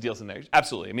types of deals in there.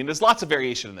 Absolutely. I mean, there's lots of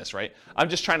variation in this, right? I'm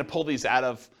just trying to pull these out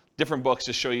of different books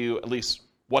to show you at least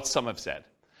what some have said.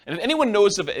 And if anyone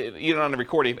knows of, even on the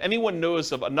recording, if anyone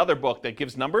knows of another book that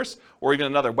gives numbers, or even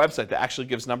another website that actually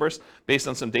gives numbers based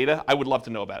on some data, I would love to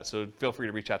know about it. So feel free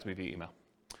to reach out to me via email.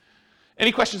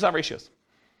 Any questions on ratios?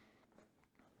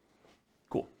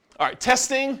 Cool. All right,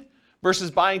 testing versus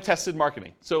buying tested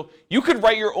marketing. So you could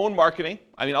write your own marketing.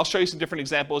 I mean, I'll show you some different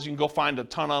examples. You can go find a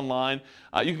ton online.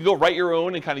 You can go write your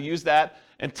own and kind of use that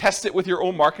and test it with your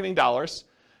own marketing dollars.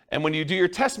 And when you do your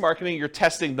test marketing, you're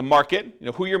testing the market,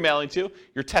 who you're mailing to.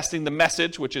 You're testing the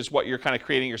message, which is what you're kind of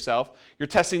creating yourself. You're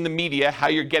testing the media, how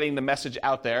you're getting the message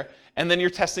out there. And then you're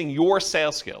testing your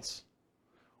sales skills.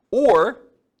 Or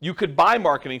you could buy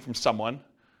marketing from someone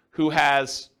who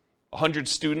has 100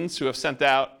 students who have sent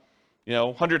out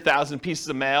 100,000 pieces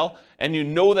of mail, and you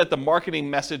know that the marketing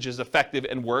message is effective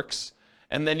and works,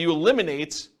 and then you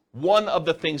eliminate one of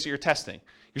the things that you're testing.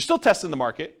 You're still testing the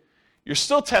market. You're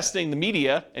still testing the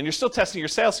media, and you're still testing your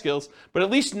sales skills, but at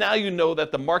least now you know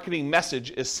that the marketing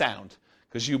message is sound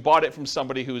because you bought it from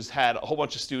somebody who's had a whole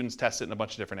bunch of students test it in a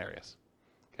bunch of different areas.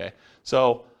 Okay,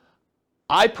 so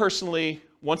I personally,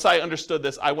 once I understood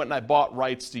this, I went and I bought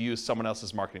rights to use someone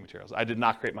else's marketing materials. I did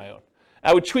not create my own.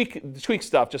 I would tweak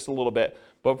stuff just a little bit,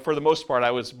 but for the most part,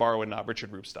 I was borrowing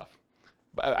Richard Roop stuff.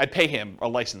 I'd pay him a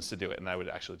license to do it, and I would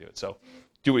actually do it. So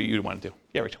do what you want to do.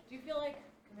 Yeah, Rachel. Do you feel like,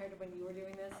 compared to when you were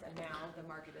doing this, and now the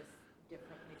market is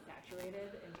differently saturated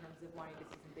in terms of wanting to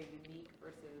see something unique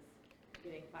versus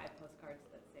getting 5 postcards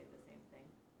that say the same thing?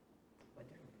 What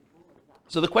different people? What is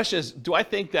that? So the question is, do I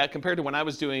think that compared to when I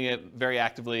was doing it very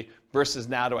actively versus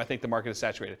now, do I think the market is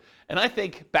saturated? And I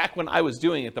think back when I was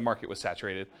doing it, the market was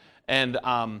saturated. And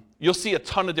you'll see a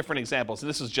ton of different examples. And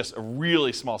this is just a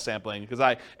really small sampling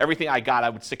because everything I got, I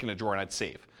would stick in a drawer and I'd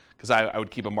save because I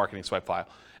would keep a marketing swipe file.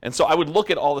 And so I would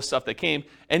look at all the stuff that came,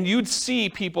 and you'd see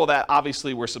people that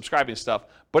obviously were subscribing to stuff,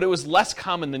 but it was less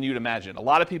common than you'd imagine. A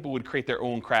lot of people would create their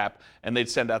own crap, and they'd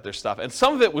send out their stuff. And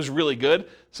some of it was really good,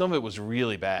 some of it was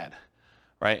really bad,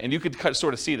 right? And you could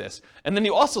sort of see this. And then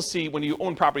you also see, when you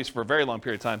own properties for a very long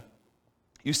period of time,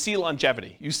 you see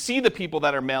longevity. You see the people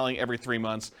that are mailing every 3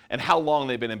 months and how long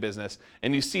they've been in business.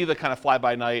 And you see the kind of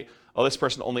fly-by-night, oh, this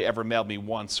person only ever mailed me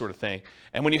once sort of thing.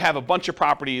 And when you have a bunch of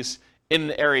properties in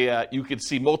the area, you could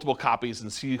see multiple copies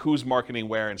and see who's marketing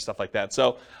where and stuff like that.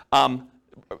 So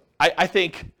I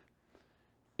think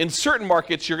in certain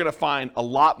markets, you're going to find a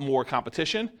lot more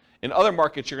competition. In other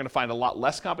markets, you're going to find a lot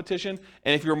less competition.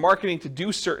 And if you're marketing to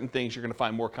do certain things, you're going to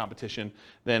find more competition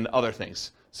than other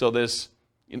things. So there's,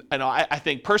 I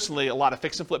think personally, a lot of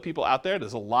fix and flip people out there.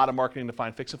 There's a lot of marketing to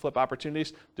find fix and flip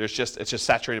opportunities. It's just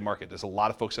saturated market. There's a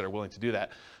lot of folks that are willing to do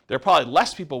that. There are probably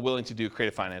less people willing to do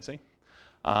creative financing.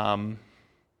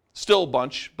 Still a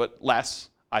bunch, but less,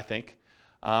 I think.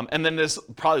 And then there's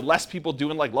probably less people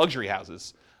doing like luxury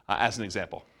houses, as an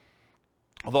example.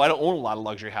 Although I don't own a lot of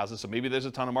luxury houses, so maybe there's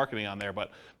a ton of marketing on there,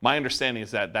 but my understanding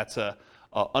is that that's a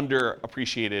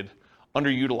underappreciated,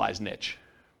 underutilized niche.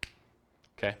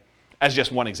 Okay? As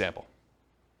just one example.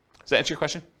 Does that answer your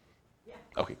question? Yeah.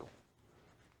 Okay, cool.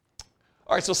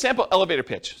 All right, so sample elevator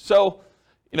pitch. So,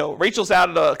 Rachel's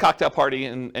out at a cocktail party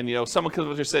and someone comes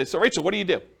over and says, so Rachel, what do you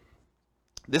do?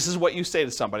 This is what you say to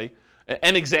somebody.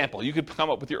 An example. You could come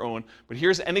up with your own, but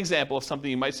here's an example of something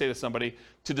you might say to somebody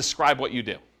to describe what you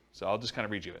do. So I'll just kind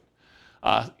of read you it.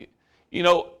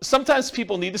 Sometimes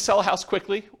people need to sell a house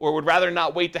quickly or would rather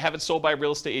not wait to have it sold by a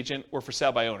real estate agent or for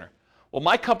sale by owner. Well,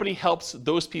 my company helps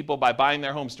those people by buying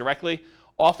their homes directly,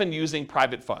 often using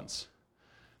private funds.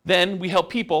 Then we help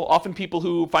people, often people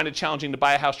who find it challenging to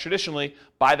buy a house traditionally,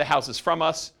 buy the houses from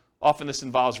us. Often this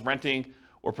involves renting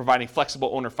or providing flexible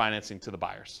owner financing to the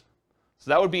buyers. So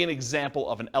that would be an example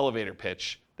of an elevator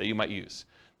pitch that you might use.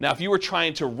 Now, if you were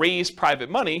trying to raise private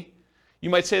money, you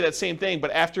might say that same thing,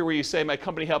 but after where you say my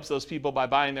company helps those people by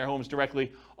buying their homes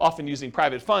directly, often using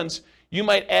private funds, you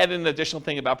might add in an additional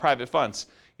thing about private funds.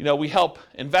 We help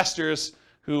investors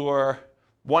who are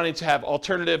wanting to have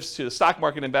alternatives to the stock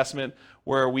market investment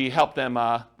where we help them,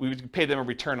 we would pay them a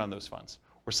return on those funds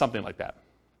or something like that.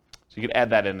 So you could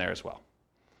add that in there as well.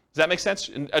 Does that make sense?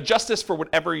 And adjust this for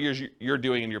whatever you're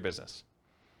doing in your business.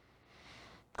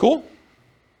 Cool?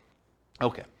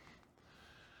 Okay.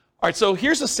 All right, so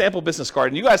here's a sample business card,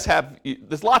 and you guys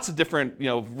there's lots of different,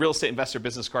 real estate investor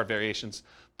business card variations.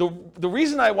 The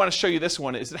reason I want to show you this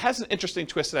one is it has an interesting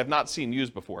twist that I've not seen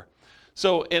used before.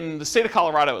 So in the state of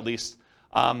Colorado, at least,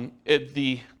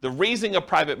 the raising of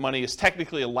private money is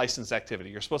technically a licensed activity.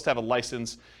 You're supposed to have a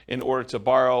license in order to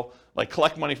borrow, like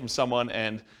collect money from someone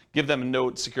and give them a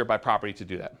note secured by property to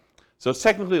do that. So it's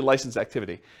technically a licensed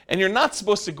activity. And you're not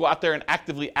supposed to go out there and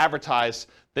actively advertise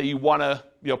that you want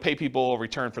to pay people a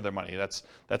return for their money.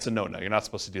 That's a no-no. You're not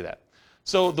supposed to do that.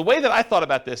 So the way that I thought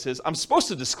about this is I'm supposed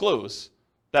to disclose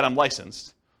that I'm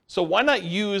licensed. So why not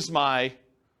use my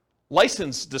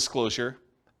license disclosure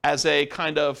as a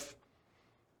kind of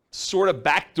sort of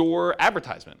backdoor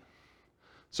advertisement?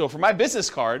 So for my business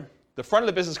card, the front of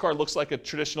the business card looks like a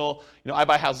traditional, I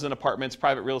buy houses and apartments,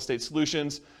 private real estate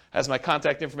solutions, has my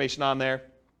contact information on there,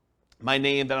 my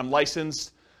name, that I'm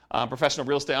licensed, professional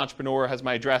real estate entrepreneur, has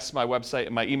my address, my website,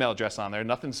 and my email address on there.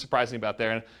 Nothing surprising about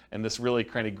there, and this really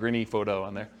kind of grinny photo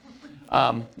on there,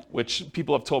 which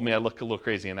people have told me I look a little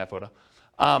crazy in that photo,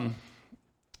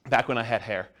 back when I had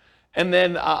hair. And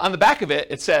then on the back of it,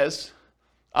 it says,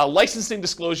 licensing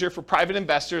disclosure for private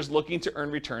investors looking to earn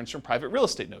returns from private real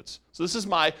estate notes. So this is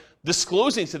my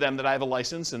disclosing to them that I have a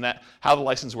license and that how the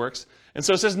license works. And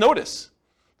so it says, notice,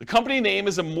 the company name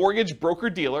is a mortgage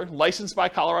broker-dealer licensed by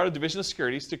Colorado Division of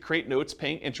Securities to create notes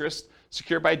paying interest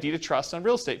secured by a deed of trust on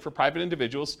real estate for private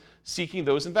individuals seeking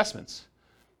those investments.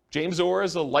 James Orr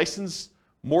is a licensed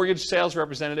mortgage sales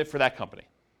representative for that company.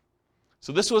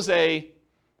 So this was a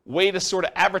way to sort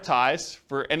of advertise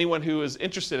for anyone who is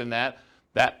interested in that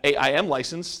I am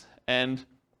licensed and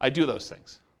I do those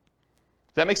things.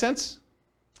 Does that make sense?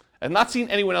 I've not seen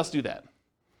anyone else do that.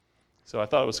 So I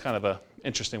thought it was kind of an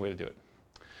interesting way to do it.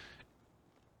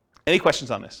 Any questions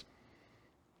on this?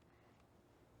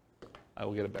 I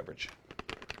will get a beverage.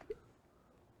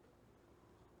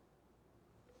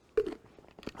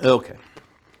 Okay.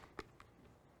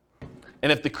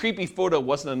 And if the creepy photo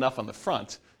wasn't enough on the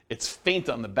front, it's faint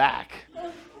on the back.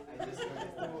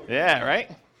 Yeah,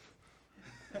 right?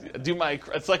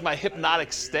 It's like my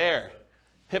hypnotic stare.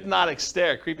 Hypnotic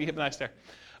stare, creepy hypnotic stare.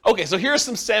 Okay, so here's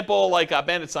some sample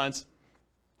bandit signs.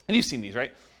 And you've seen these,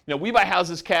 right? We buy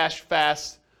houses cash,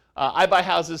 fast. I buy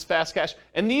houses, fast cash.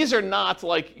 And these are not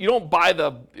you don't buy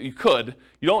you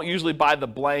don't usually buy the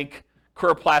blank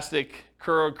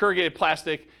corrugated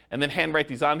plastic and then handwrite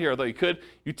these on here, although you could.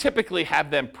 You typically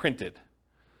have them printed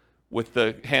with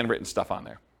the handwritten stuff on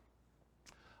there.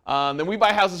 Then we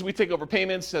buy houses, we take over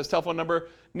payments, says telephone number.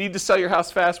 Need to sell your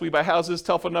house fast, we buy houses,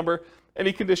 telephone number,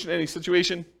 any condition, any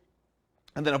situation.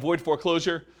 And then avoid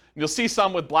foreclosure. And you'll see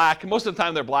some with black. Most of the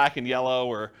time they're black and yellow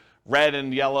or red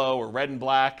and yellow or red and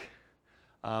black,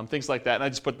 things like that. And I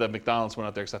just put the McDonald's one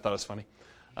out there because I thought it was funny.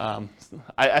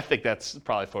 I think that's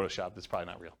probably Photoshopped. It's probably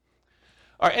not real.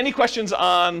 All right, any questions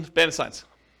on bandit signs?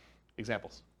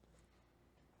 Examples?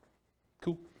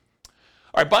 Cool.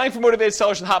 All right, buying for motivated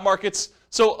sellers in hot markets.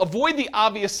 So avoid the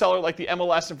obvious seller like the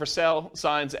MLS and for sale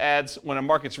signs ads when a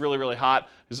market's really, really hot,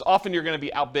 because often you're going to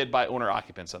be outbid by owner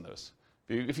occupants on those.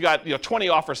 If you got 20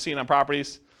 offers seen on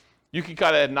properties, you can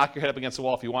kind of knock your head up against the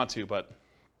wall if you want to, but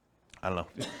I don't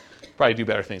know. Probably do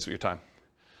better things with your time.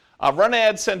 Run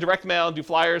ads, send direct mail, do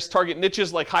flyers, target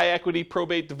niches like high equity,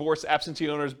 probate, divorce, absentee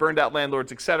owners, burned out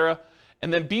landlords, etc.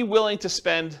 And then be willing to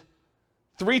spend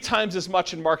 3 times as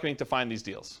much in marketing to find these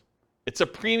deals. It's a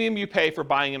premium you pay for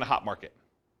buying in a hot market.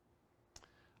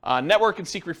 Network and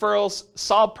seek referrals,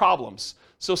 solve problems.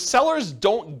 So sellers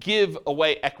don't give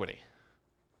away equity.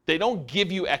 They don't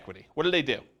give you equity. What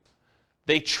do?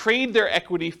 They trade their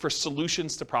equity for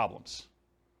solutions to problems.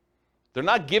 They're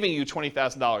not giving you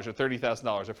 $20,000 or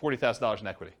 $30,000 or $40,000 in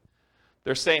equity.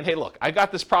 They're saying, hey, look, I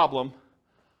got this problem.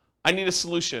 I need a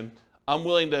solution. I'm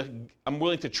willing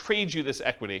to trade you this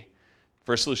equity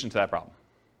for a solution to that problem.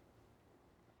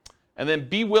 And then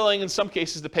be willing, in some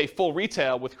cases, to pay full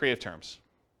retail with creative terms.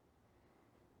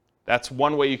 That's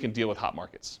one way you can deal with hot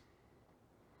markets.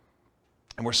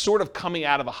 And we're sort of coming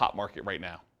out of a hot market right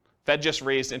now. Fed just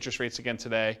raised interest rates again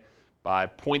today by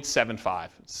 0.75.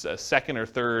 It's a second or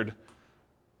third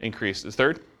increase. Is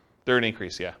third? Third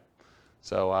increase, yeah.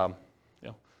 So,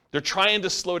 they're trying to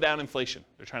slow down inflation.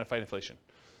 They're trying to fight inflation.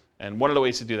 And one of the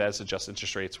ways to do that is adjust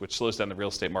interest rates, which slows down the real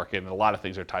estate market, and a lot of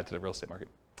things are tied to the real estate market.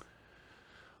 All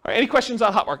right, any questions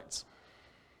on hot markets?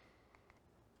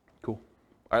 Cool.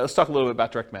 All right, let's talk a little bit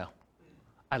about direct mail.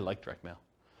 I like direct mail.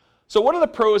 So what are the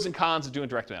pros and cons of doing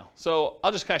direct mail? So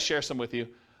I'll just kind of share some with you.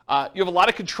 You have a lot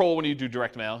of control when you do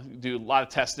direct mail. You do a lot of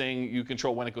testing. You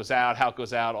control when it goes out, how it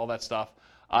goes out, all that stuff.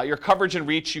 Your coverage and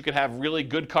reach, you can have really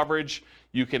good coverage.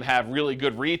 You can have really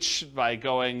good reach by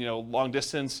going long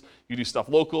distance. You do stuff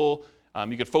local.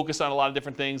 You can focus on a lot of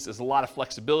different things. There's a lot of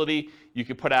flexibility. You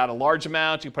can put out a large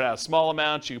amount. You can put out a small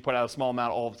amount. You can put out a small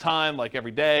amount all the time, like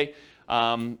every day.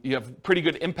 You have pretty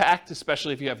good impact,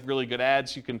 especially if you have really good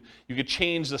ads. You could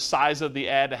change the size of the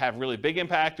ad to have really big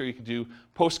impact, or you could do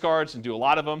postcards and do a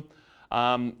lot of them.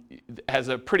 It has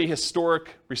a pretty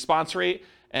historic response rate,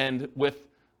 and with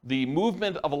the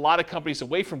movement of a lot of companies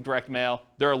away from direct mail,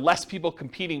 there are less people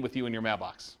competing with you in your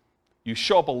mailbox. You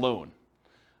show up alone.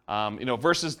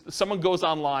 Versus someone goes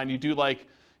online, you do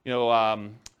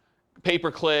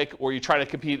pay-per-click, or you try to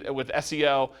compete with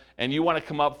SEO, and you want to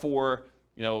come up for,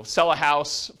 sell a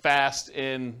house fast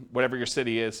in whatever your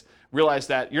city is. Realize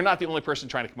that you're not the only person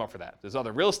trying to come up for that. There's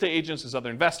other real estate agents, there's other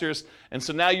investors, and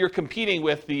so now you're competing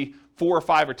with the 4 or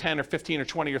 5 or 10 or 15 or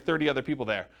 20 or 30 other people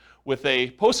there. With a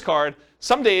postcard,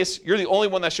 some days you're the only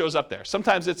one that shows up there.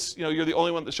 Sometimes it's, you're the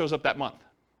only one that shows up that month.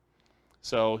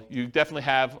 So you definitely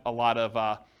have a lot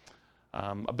of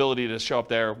ability to show up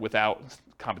there without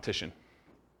competition.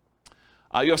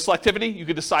 You have selectivity. You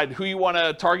can decide who you want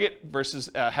to target versus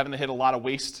having to hit a lot of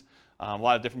waste, a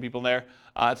lot of different people there.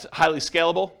 It's highly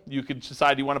scalable. You could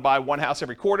decide you want to buy one house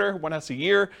every quarter, one house a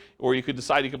year, or you could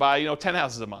decide you could buy 10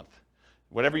 houses a month.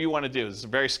 Whatever you want to do. It's a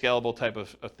very scalable type of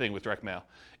thing with direct mail.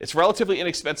 It's relatively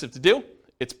inexpensive to do.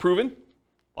 It's proven.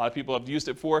 A lot of people have used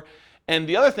it for. And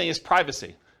the other thing is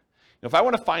privacy. If I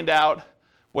want to find out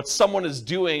what someone is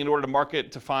doing in order to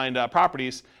market to find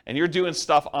properties, and you're doing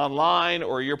stuff online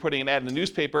or you're putting an ad in the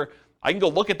newspaper, I can go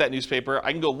look at that newspaper,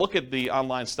 I can go look at the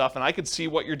online stuff, and I can see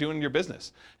what you're doing in your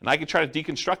business. And I can try to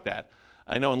deconstruct that.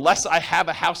 I know unless I have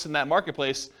a house in that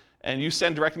marketplace and you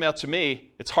send direct mail to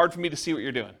me, it's hard for me to see what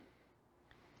you're doing.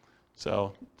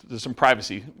 So there's some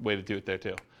privacy way to do it there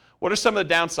too. What are some of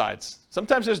the downsides?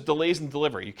 Sometimes there's delays in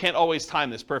delivery. You can't always time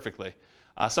this perfectly.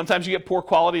 Sometimes you get poor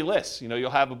quality lists. You'll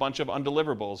have a bunch of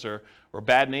undeliverables or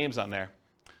bad names on there.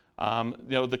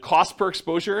 The cost per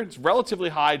exposure is relatively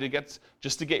high to get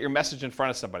your message in front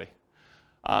of somebody.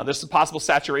 There's some possible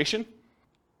saturation.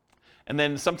 And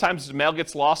then sometimes the mail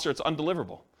gets lost or it's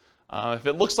undeliverable. If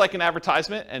it looks like an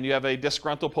advertisement and you have a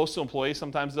disgruntled postal employee,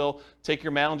 sometimes they'll take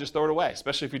your mail and just throw it away,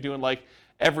 especially if you're doing like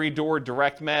every door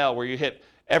direct mail where you hit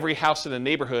every house in a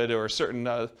neighborhood or a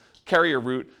certain carrier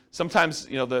route. Sometimes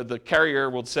the carrier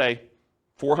will say,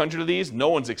 400 of these, no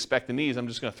one's expecting these, I'm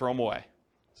just going to throw them away.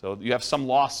 So you have some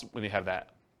loss when you have that.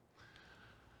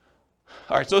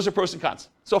 All right, so those are pros and cons.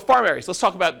 So farm areas, let's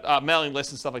talk about mailing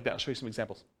lists and stuff like that. I'll show you some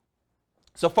examples.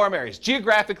 So farm areas,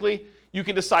 geographically, you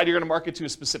can decide you're going to market to a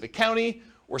specific county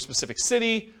or a specific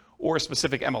city or a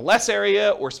specific MLS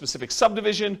area or a specific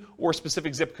subdivision or a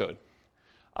specific zip code.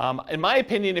 In my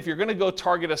opinion, if you're going to go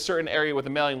target a certain area with a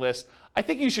mailing list, I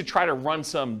think you should try to run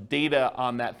some data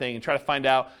on that thing and try to find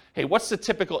out, hey, what's the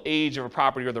typical age of a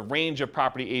property or the range of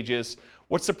property ages?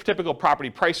 What's the typical property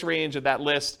price range of that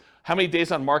list? How many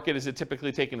days on market is it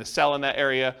typically taking to sell in that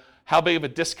area? How big of a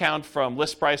discount from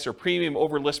list price or premium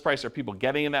over list price are people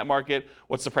getting in that market?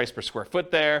 What's the price per square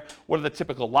foot there? What are the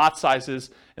typical lot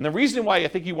sizes? And the reason why I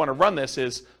think you want to run this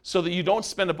is so that you don't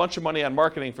spend a bunch of money on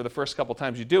marketing for the first couple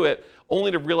times you do it,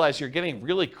 only to realize you're getting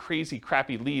really crazy,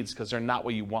 crappy leads because they're not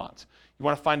what you want. You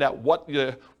want to find out what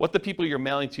the people you're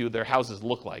mailing to, their houses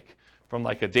look like from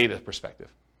like a data perspective.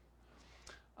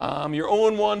 Your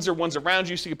own ones or ones around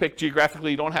you, so you can pick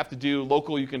geographically. You don't have to do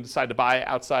local. You can decide to buy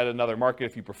outside another market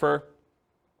if you prefer.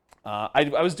 I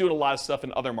was doing a lot of stuff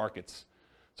in other markets.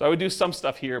 So I would do some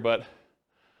stuff here, but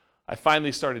I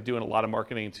finally started doing a lot of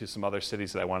marketing to some other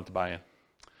cities that I wanted to buy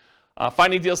in.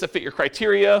 Finding deals that fit your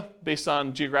criteria based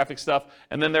on geographic stuff,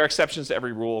 and then there are exceptions to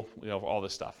every rule, all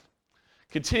this stuff.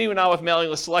 Continuing on with mailing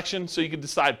list selection, so you can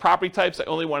decide property types. I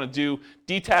only want to do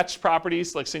detached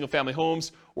properties like single-family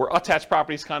homes or attached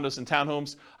properties, condos and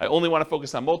townhomes. I only want to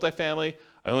focus on multifamily.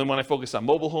 I only want to focus on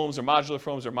mobile homes or modular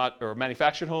homes or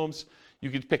manufactured homes. You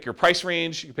can pick your price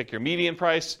range. You can pick your median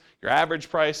price, your average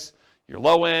price, your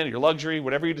low end, your luxury,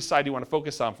 whatever you decide you want to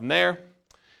focus on from there.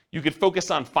 You could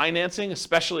focus on financing,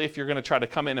 especially if you're going to try to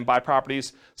come in and buy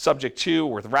properties subject to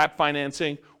or with wrap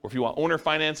financing, or if you want owner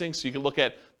financing. So you can look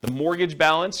at the mortgage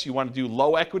balance. You want to do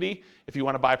low equity if you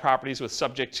want to buy properties with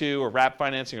subject to or wrap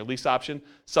financing or lease option,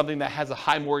 something that has a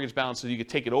high mortgage balance so you could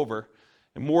take it over,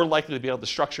 and more likely to be able to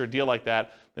structure a deal like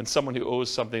that than someone who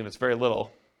owes something that's very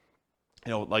little,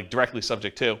 like directly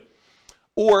subject to.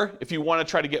 Or if you want to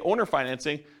try to get owner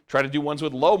financing, try to do ones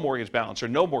with low mortgage balance or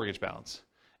no mortgage balance.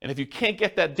 And if you can't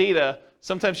get that data,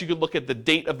 sometimes you could look at the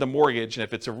date of the mortgage, and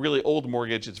if it's a really old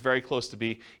mortgage, it's very close to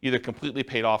be either completely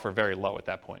paid off or very low at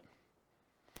that point.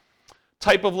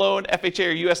 Type of loan,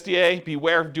 FHA or USDA,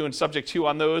 beware of doing subject to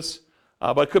on those,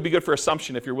 but it could be good for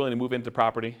assumption if you're willing to move into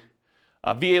property.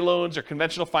 VA loans or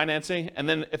conventional financing, and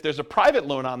then if there's a private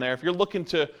loan on there, if you're looking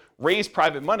to raise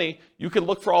private money, you can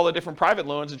look for all the different private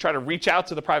loans and try to reach out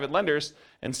to the private lenders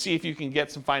and see if you can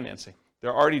get some financing.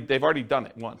 They've already done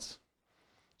it once.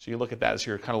 So you look at that as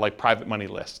your kind of like private money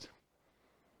list.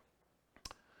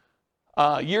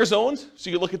 Years owned,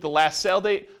 so you look at the last sale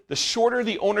date. The shorter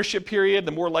the ownership period,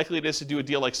 the more likely it is to do a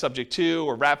deal like subject to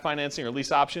or wrap financing or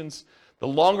lease options. The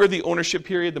longer the ownership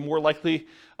period, the more likely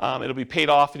it'll be paid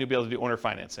off and you'll be able to do owner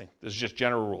financing. There's just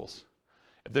general rules.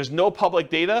 If there's no public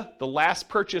data, the last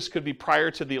purchase could be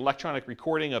prior to the electronic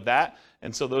recording of that,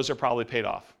 and so those are probably paid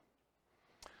off.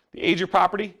 The age of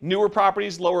property, newer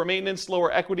properties, lower maintenance,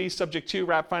 lower equity, subject to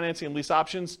wrap financing and lease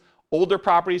options. Older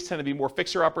properties tend to be more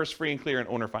fixer-uppers, free and clear, and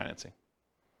owner financing.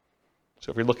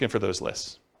 So if you're looking for those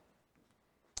lists.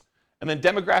 And then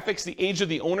demographics, the age of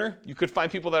the owner. You could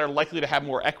find people that are likely to have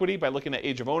more equity by looking at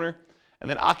age of owner. And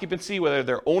then occupancy, whether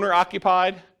they're owner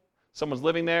occupied, someone's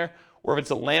living there, or if it's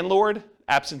a landlord,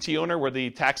 absentee owner, where the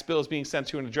tax bill is being sent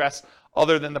to an address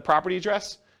other than the property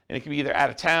address. And it can be either out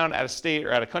of town, out of state,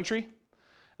 or out of country.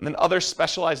 And then other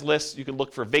specialized lists, you can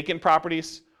look for vacant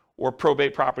properties or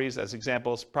probate properties as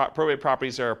examples. Probate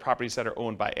properties are properties that are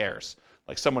owned by heirs,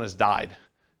 like someone has died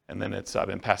and then it's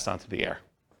been passed on to the heir.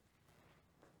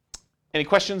 Any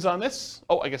questions on this?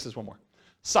 Oh, I guess there's one more.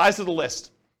 Size of the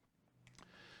list.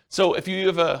 So if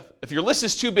your list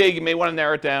is too big, you may want to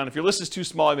narrow it down. If your list is too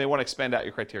small, you may want to expand out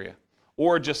your criteria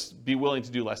or just be willing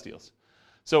to do less deals.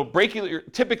 So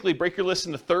typically break your list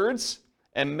into thirds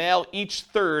and mail each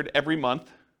third every month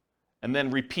and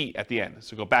then repeat at the end.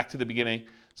 So go back to the beginning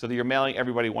so that you're mailing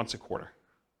everybody once a quarter.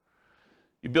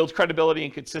 You build credibility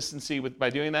and consistency by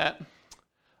doing that.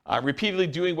 Repeatedly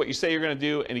doing what you say you're going to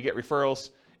do, and you get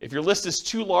referrals. If your list is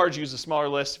too large, use a smaller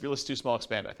list. If your list is too small,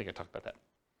 expand. I think I talked about that.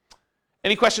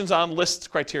 Any questions on list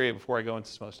criteria before I go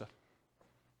into some other stuff?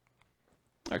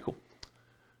 All right,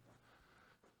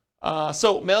 cool.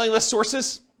 So mailing list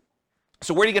sources.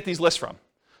 So where do you get these lists from?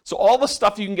 So all the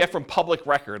stuff you can get from public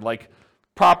record, like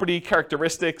property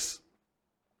characteristics,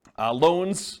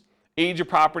 loans, age of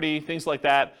property, things like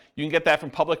that. You can get that from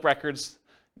public records,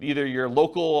 either your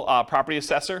local property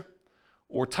assessor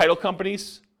or title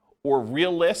companies or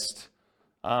RealList.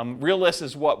 RealList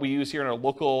is what we use here in our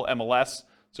local MLS.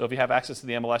 So if you have access to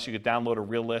the MLS, you could download a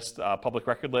RealList public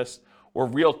record list, or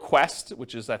RealQuest,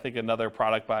 which is, I think, another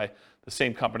product by the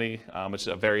same company, which is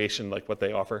a variation like what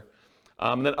they offer.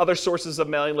 And then other sources of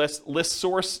mailing lists: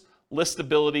 ListSource,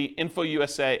 Listability,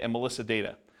 InfoUSA, and Melissa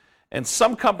Data. And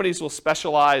some companies will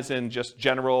specialize in just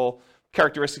general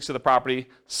characteristics of the property.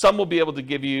 Some will be able to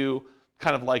give you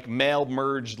kind of like mail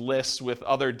merged lists with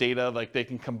other data, like they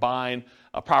can combine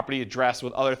a property address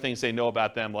with other things they know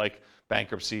about them, like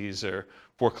bankruptcies or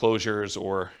foreclosures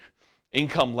or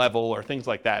income level or things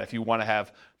like that, if you want to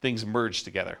have things merged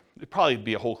together. It'd probably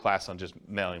be a whole class on just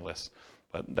mailing lists,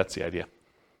 but that's the idea.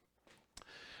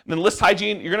 And then list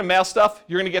hygiene, you're going to mail stuff,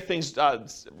 you're going to get things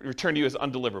returned to you as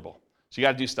undeliverable. So you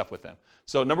got to do stuff with them.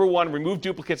 So number one, remove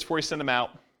duplicates before you send them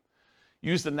out.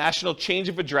 Use the National Change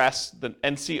of Address, the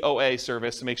NCOA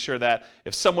service, to make sure that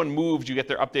if someone moved, you get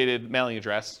their updated mailing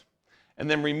address. And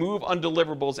then remove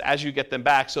undeliverables as you get them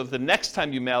back so that the next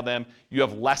time you mail them, you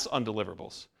have less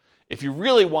undeliverables. If you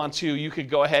really want to, you could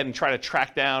go ahead and try to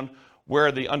track down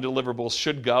where the undeliverables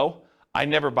should go. I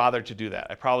never bothered to do that.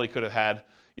 I probably could have had,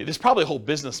 there's probably a whole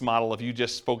business model of you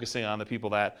just focusing on the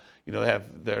people that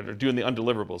they're doing the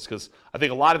undeliverables, because I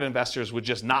think a lot of investors would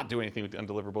just not do anything with the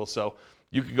undeliverable, so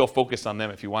you could go focus on them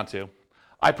if you want to.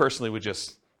 I personally would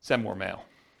just send more mail,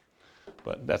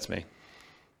 but that's me.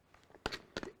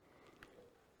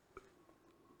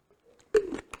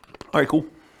 All right, cool.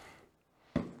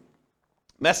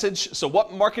 Message. So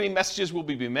what marketing messages will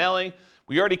we be mailing?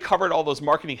 We already covered all those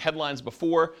marketing headlines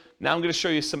before. Now I'm going to show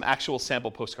you some actual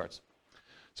sample postcards.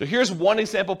 So here's one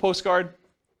example postcard.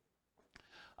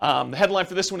 The headline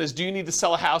for this one is, do you need to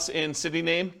sell a house in city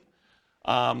name?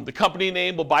 The company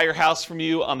name will buy your house from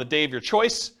you on the day of your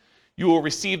choice. You will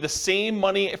receive the same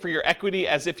money for your equity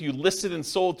as if you listed and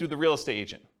sold through the real estate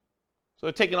agent. So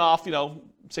they're taking off,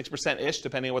 6%-ish,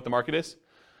 depending on what the market is.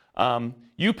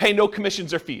 You pay no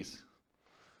commissions or fees.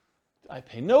 I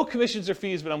pay no commissions or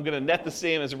fees, but I'm going to net the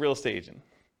same as a real estate agent.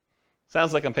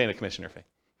 Sounds like I'm paying a commission or fee.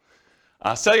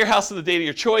 Sell your house on the date of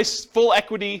your choice, full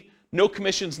equity, no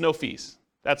commissions, no fees.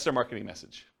 That's their marketing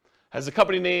message. Has the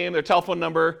company name, their telephone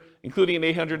number, including an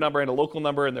 800 number and a local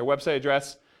number and their website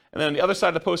address. And then on the other side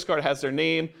of the postcard has their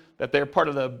name, that they're part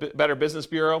of the Better Business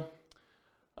Bureau,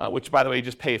 which, by the way, you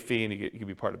just pay a fee and you can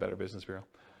be part of Better Business Bureau.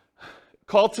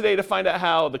 Call today to find out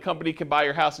how the company can buy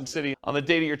your house and city on the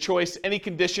date of your choice. Any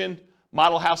condition,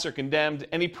 model house or condemned,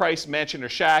 any price, mansion or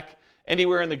shack,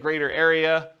 anywhere in the greater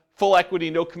area, full equity,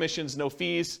 no commissions, no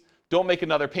fees. Don't make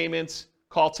another payment.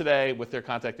 Call today with their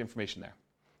contact information there.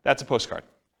 That's a postcard.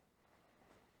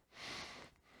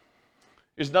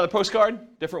 Here's another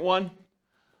postcard, different one.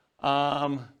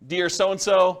 Dear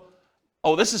so-and-so.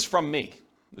 Oh, this is from me.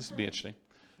 This would be interesting.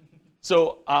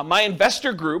 So my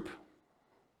investor group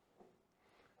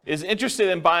is interested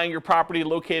in buying your property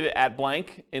located at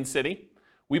blank in city.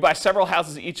 We buy several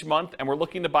houses each month, and we're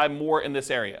looking to buy more in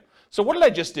this area. So what did I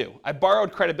just do? I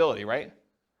borrowed credibility, right?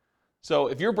 So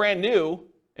if you're brand new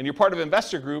and you're part of an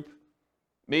investor group,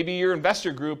 maybe your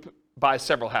investor group buys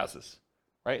several houses,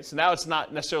 right? So now it's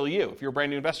not necessarily you. If you're a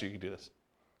brand new investor, you can do this.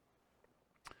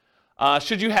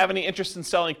 Should you have any interest in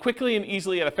selling quickly and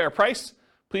easily at a fair price,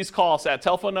 please call us at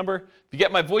telephone number. If you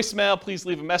get my voicemail, please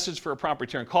leave a message for a prompt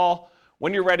return call.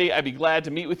 When you're ready, I'd be glad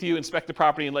to meet with you, inspect the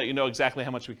property, and let you know exactly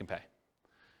how much we can pay.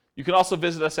 You can also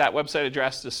visit us at website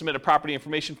address to submit a property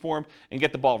information form and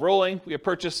get the ball rolling. We have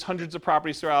purchased hundreds of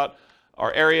properties throughout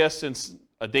our area since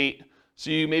a date, so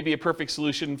you may be a perfect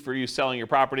solution for you selling your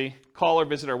property. Call or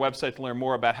visit our website to learn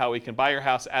more about how we can buy your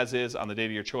house as is on the date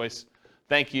of your choice.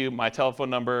 Thank you. My telephone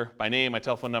number, my name, my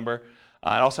telephone number.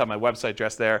 I also have my website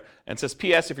address there. And it says,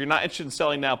 P.S. If you're not interested in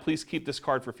selling now, please keep this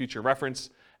card for future reference.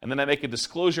 And then I make a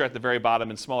disclosure at the very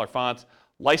bottom in smaller font.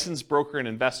 Licensed broker and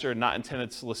investor not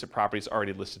intended to solicit properties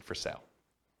already listed for sale.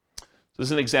 So this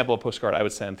is an example of a postcard I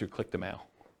would send through Click to Mail.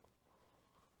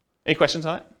 Any questions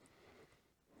on it?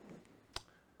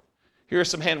 Here are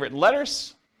some handwritten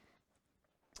letters.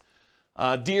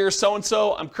 Dear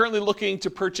so-and-so, I'm currently looking to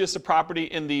purchase a property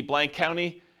in the blank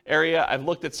county area. I've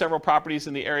looked at several properties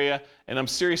in the area, and I'm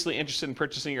seriously interested in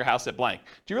purchasing your house at blank.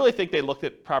 Do you really think they looked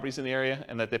at properties in the area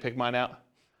and that they picked mine out?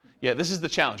 Yeah, this is the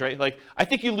challenge, right? Like, I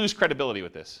think you lose credibility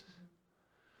with this.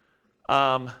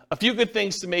 A few good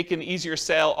things to make an easier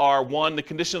sale are, 1, the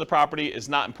condition of the property is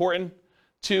not important.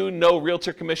 2, no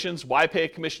realtor commissions. Why pay a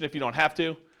commission if you don't have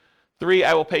to? 3,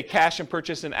 I will pay cash and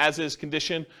purchase in as-is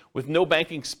condition with no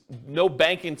bank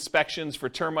inspections for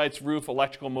termites, roof,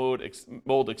 electrical mold,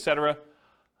 etc.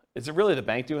 Is it really the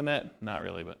bank doing that? Not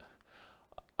really, but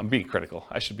I'm being critical.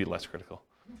 I should be less critical.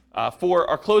 4,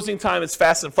 our closing time is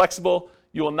fast and flexible.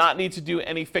 You will not need to do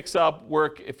any fix-up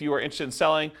work if you are interested in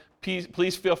selling.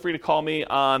 Please feel free to call me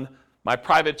on my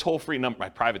private toll-free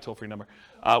number,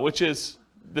 which is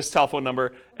this telephone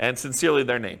number, and sincerely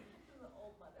their name.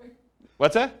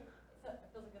 What's that? It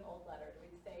feels like an old letter. Do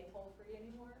we say toll-free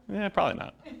anymore? Yeah, probably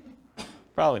not.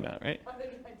 Probably not, right? I do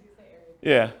say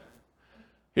area. Yeah.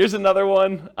 Here's another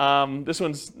one. This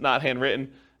one's not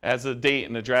handwritten. It has a date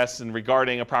and address and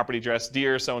regarding a property address.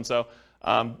 Dear so-and-so,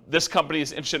 this company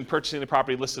is interested in purchasing the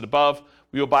property listed above.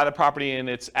 We will buy the property in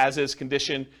its as-is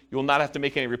condition. You will not have to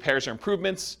make any repairs or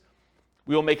improvements.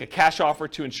 We will make a cash offer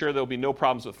to ensure there will be no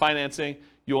problems with financing.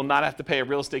 You will not have to pay a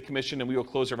real estate commission, and we will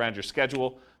close around your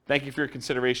schedule. Thank you for your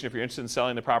consideration. If you're interested in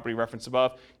selling the property referenced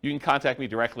above, you can contact me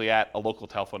directly at a local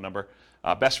telephone number.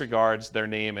 Best regards, their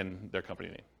name and their company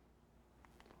name.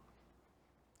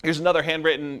 Here's another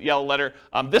handwritten yellow letter.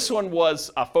 This one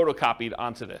was photocopied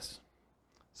onto this.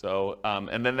 So,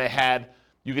 and then they had,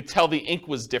 you could tell the ink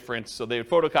was different, so they would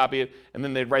photocopy it, and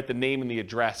then they'd write the name and the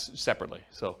address separately.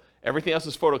 So everything else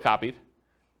was photocopied,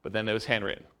 but then it was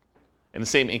handwritten in the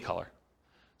same ink color.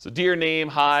 So dear name,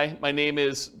 hi, my name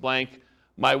is blank.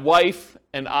 My wife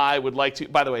and I would like to,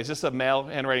 by the way, is this a male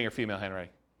handwriting or female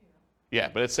handwriting? Yeah,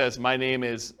 but it says my name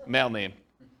is male name,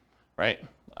 right?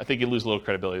 I think you lose a little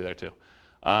credibility there too.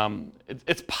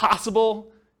 It's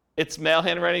possible it's male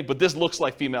handwriting, but this looks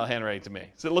like female handwriting to me.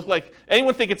 Does it look like,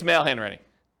 anyone think it's male handwriting?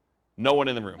 No one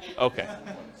in the room. Okay.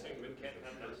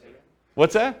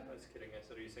 What's that? I was kidding. I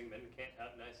said, are you saying men can't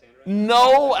have nice handwriting?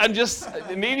 No, I'm just,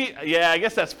 maybe, yeah, I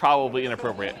guess that's probably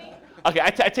inappropriate. Okay, I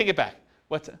take it back.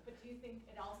 What's that? But do you think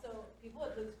it also, people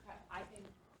would lose, I think,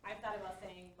 I've thought about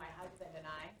saying my husband and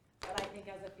I, but I think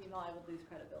as a female I would lose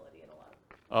credibility in a lot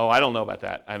of. Oh, I don't know about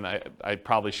that. And I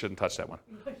probably shouldn't touch that one.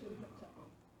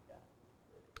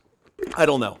 I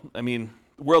don't know. I mean,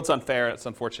 the world's unfair. It's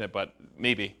unfortunate, but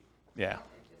maybe. Yeah.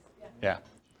 Yeah.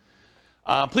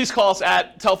 Please call us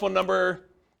at telephone number.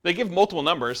 They give multiple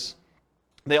numbers.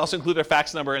 They also include their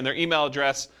fax number and their email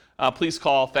address. Please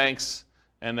call. Thanks.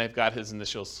 And they've got his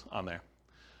initials on there.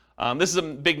 This is a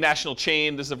big national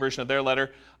chain. This is a version of their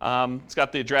letter. It's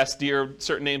got the address, dear,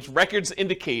 certain names. Records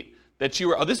indicate that you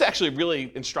are, oh, this is actually a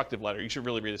really instructive letter. You should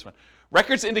really read this one.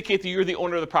 Records indicate that you're the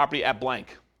owner of the property at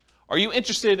blank. Are you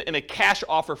interested in a cash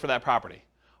offer for that property?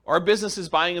 Our business is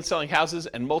buying and selling houses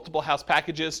and multiple house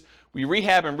packages. We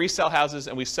rehab and resell houses,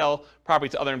 and we sell property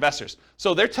to other investors.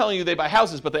 So they're telling you they buy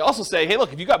houses, but they also say, hey,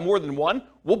 look, if you got more than one,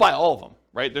 we'll buy all of them,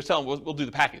 right? They're telling we'll do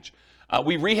the package.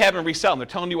 We rehab and resell them. They're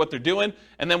telling you what they're doing,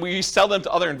 and then we sell them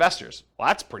to other investors. Well,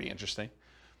 that's pretty interesting.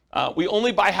 We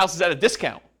only buy houses at a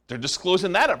discount. They're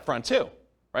disclosing that up front too,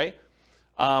 right?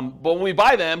 But when we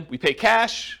buy them, we pay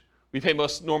cash. We pay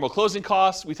most normal closing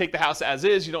costs. We take the house as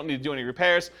is. You don't need to do any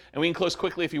repairs. And we can close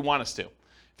quickly if you want us to.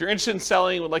 If you're interested in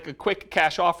selling and would like a quick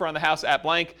cash offer on the house at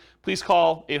blank, please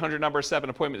call 800 number, set an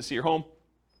appointment to see your home.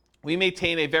 We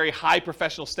maintain a very high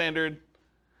professional standard.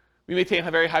 We maintain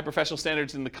very high professional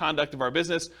standards in the conduct of our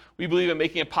business. We believe in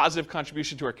making a positive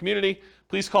contribution to our community.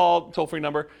 Please call toll-free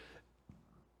number.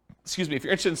 Excuse me, if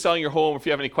you're interested in selling your home, or if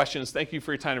you have any questions, thank you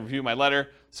for your time to review my letter.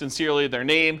 Sincerely, their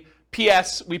name.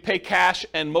 P.S. We pay cash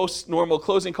and most normal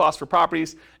closing costs for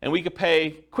properties, and we could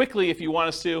pay quickly if you want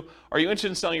us to. Are you interested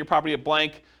in selling your property at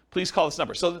blank? Please call this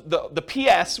number. So the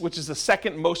P.S., which is the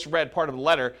second most read part of the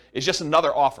letter, is just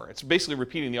another offer. It's basically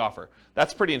repeating the offer.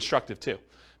 That's pretty instructive too.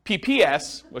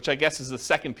 PPS, which I guess is the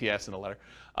second P.S. in the letter,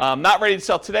 not ready to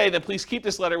sell today, then please keep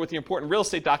this letter with your important real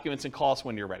estate documents and call us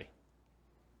when you're ready.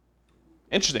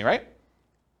 Interesting, right?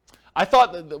 I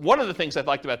thought that one of the things I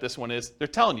liked about this one is they're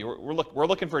telling you we're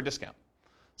looking for a discount.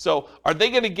 So are they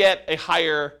going to get a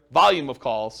higher volume of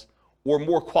calls or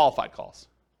more qualified calls?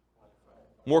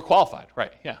 More qualified,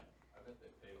 right? Yeah. I bet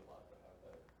they paid a lot to have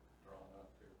that drawn up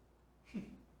too.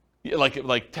 Yeah,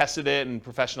 like tested it and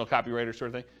professional copywriter sort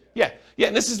of thing. Yeah.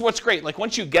 And this is what's great. Like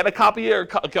once you get a copy or a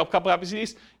couple copies of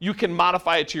these, you can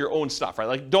modify it to your own stuff, right?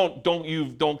 Like don't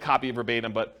copy it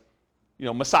verbatim, but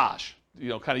massage.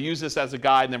 Kind of use this as a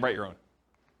guide and then write your own.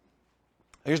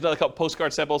 Here's another couple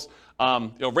postcard samples.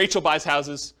 Rachel buys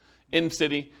houses in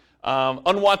city.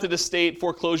 Unwanted estate,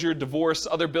 foreclosure, divorce,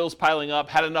 other bills piling up,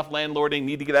 had enough landlording,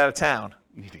 need to get out of town.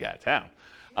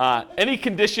 Any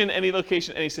condition, any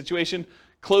location, any situation,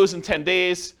 close in 10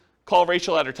 days. Call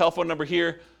Rachel at her telephone number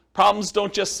here. Problems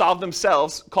don't just solve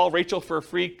themselves. Call Rachel for a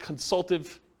free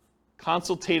consultative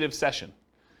session.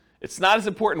 It's not as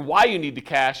important why you need the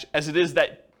cash as it is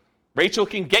that Rachel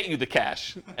can get you the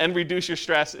cash and reduce your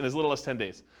stress in as little as 10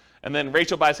 days. And then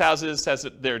Rachel buys houses, has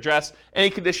their address, any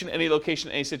condition, any location,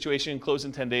 any situation, close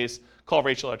in 10 days. Call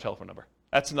Rachel at her telephone number.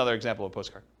 That's another example of a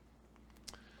postcard.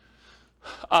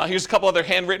 Here's a couple other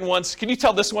handwritten ones. Can you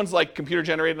tell this one's like computer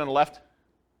generated on the left?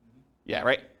 Yeah,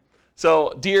 right?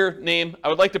 So, dear name, I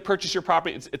would like to purchase your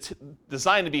property. It's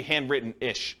designed to be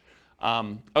handwritten-ish. I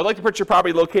would like to purchase your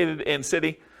property located in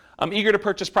city. I'm eager to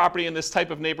purchase property in this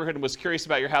type of neighborhood and was curious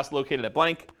about your house located at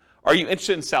blank. Are you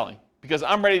interested in selling? Because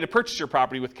I'm ready to purchase your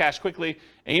property with cash quickly,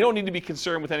 and you don't need to be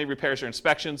concerned with any repairs or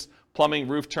inspections, plumbing,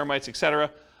 roof, termites,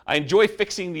 etc. I enjoy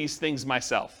fixing these things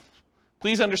myself.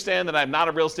 Please understand that I'm not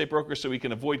a real estate broker, so we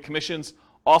can avoid commissions.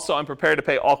 Also, I'm prepared to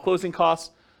pay all closing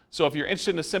costs. So if you're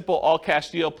interested in a simple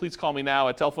all-cash deal, please call me now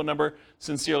at telephone number.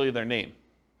 Sincerely, their name.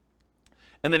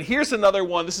 And then here's another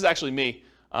one. This is actually me.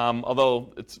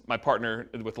 Although it's my partner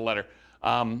with the letter.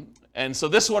 And so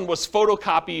this one was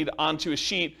photocopied onto a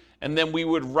sheet, and then we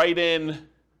would write in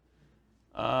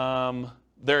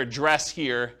their address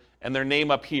here and their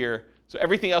name up here. So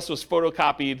everything else was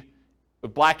photocopied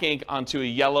with black ink onto a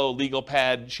yellow legal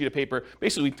pad sheet of paper.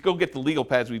 Basically, we'd go get the legal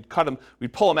pads, we'd cut them,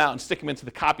 we'd pull them out and stick them into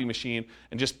the copy machine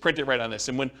and just print it right on this.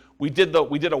 And when we did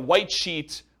a white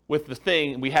sheet with the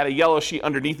thing, we had a yellow sheet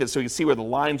underneath it so you could see where the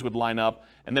lines would line up,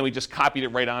 and then we just copied it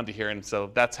right onto here, and so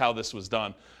that's how this was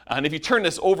done. And if you turn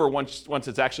this over once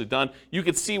it's actually done, you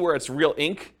could see where it's real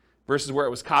ink versus where it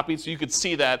was copied, so you could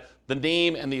see that the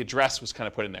name and the address was kind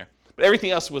of put in there. But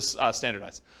everything else was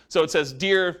standardized. So it says,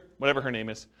 dear, whatever her name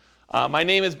is, my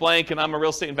name is blank, and I'm a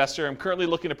real estate investor. I'm currently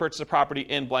looking to purchase a property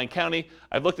in blank county.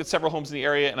 I've looked at several homes in the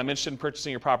area, and I'm interested in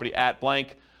purchasing your property at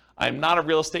blank. I'm not a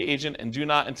real estate agent and do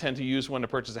not intend to use one to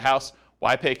purchase a house.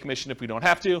 Why pay a commission if we don't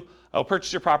have to? I will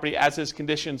purchase your property as is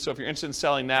conditioned, so if you're interested in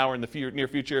selling now or in the near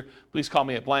future, please call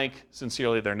me at blank.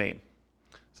 Sincerely, their name.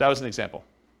 So that was an example.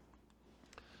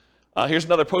 Here's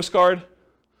another postcard.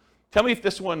 Tell me if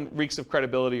this one reeks of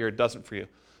credibility or doesn't for you.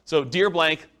 So, dear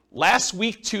blank, last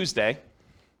week Tuesday,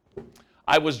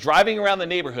 I was driving around the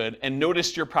neighborhood and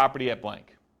noticed your property at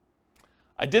blank.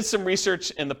 I did some research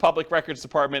in the public records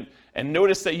department and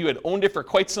noticed that you had owned it for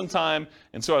quite some time,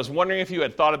 and so I was wondering if you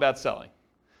had thought about selling.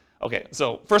 Okay,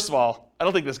 so first of all, I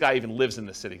don't think this guy even lives in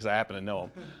this city because I happen to know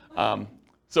him.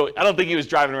 So I don't think he was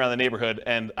driving around the neighborhood,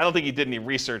 and I don't think he did any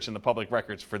research in the public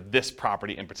records for this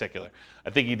property in particular.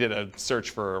 I think he did a search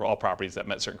for all properties that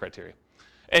met certain criteria.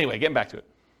 Anyway, getting back to it.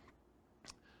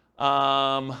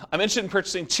 I'm interested in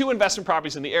purchasing 2 investment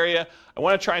properties in the area. I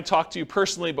want to try and talk to you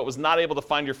personally, but was not able to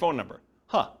find your phone number.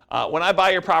 When I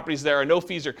buy your properties, there are no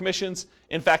fees or commissions.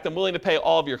 In fact, I'm willing to pay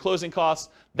all of your closing costs.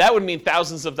 That would mean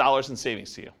thousands of dollars in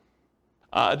savings to you.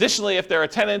 Additionally, if there are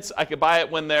tenants, I could buy it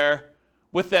when they're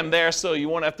with them there, so you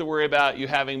won't have to worry about you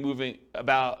having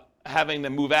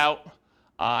them move out.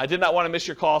 I did not want to miss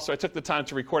your call, so I took the time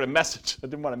to record a message. I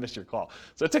didn't want to miss your call.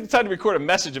 So I took the time to record a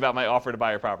message about my offer to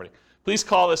buy your property. Please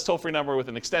call this toll-free number with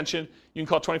an extension. You can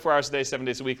call 24 hours a day, 7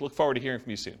 days a week. Look forward to hearing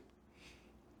from you soon.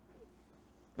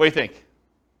 What do you think?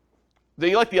 Do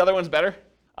you like the other ones better?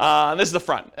 This is the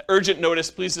front. Urgent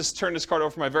notice. Please just turn this card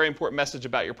over for my very important message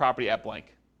about your property at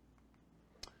blank.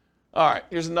 All right,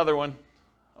 here's another one.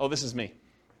 Oh, this is me.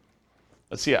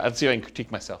 Let's see if I can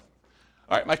critique myself.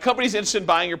 All right, my company's interested in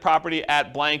buying your property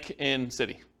at blank in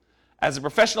city. As a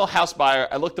professional house buyer,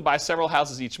 I look to buy several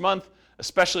houses each month,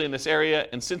 especially in this area,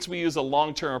 and since we use a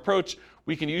long-term approach,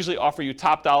 we can usually offer you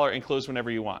top dollar and close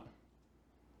whenever you want.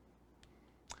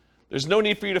 There's no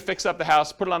need for you to fix up the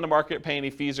house, put it on the market, pay any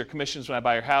fees or commissions when I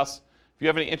buy your house. If you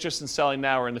have any interest in selling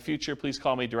now or in the future, please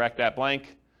call me direct at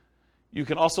blank. You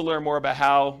can also learn more about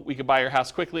how we can buy your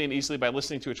house quickly and easily by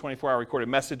listening to a 24-hour recorded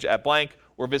message at blank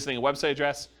or visiting a website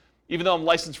address. Even though I'm a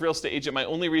licensed real estate agent, my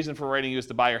only reason for writing you is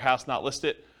to buy your house, not list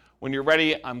it. When you're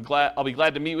ready, I'll be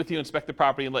glad to meet with you, inspect the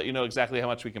property, and let you know exactly how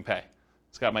much we can pay.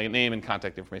 It's got my name and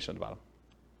contact information on the bottom.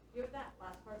 That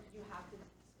last part, you have to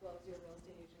disclose your real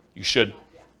estate agent. You should.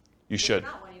 Yeah. You should. If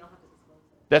you're not one, you don't have to disclose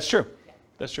it. That's true. Yeah.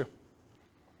 That's true.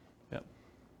 Yeah.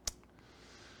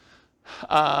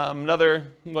 Another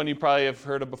one you probably have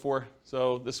heard of before.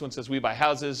 So this one says, we buy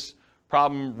houses,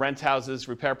 problem, rent houses,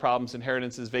 repair problems,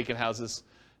 inheritances, vacant houses.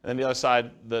 And then the other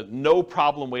side, the no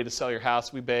problem way to sell your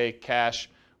house. We pay cash.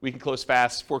 We can close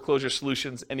fast. Foreclosure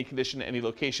solutions, any condition, any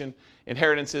location.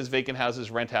 Inheritances, vacant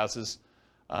houses, rent houses.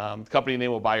 The company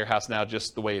name will buy your house now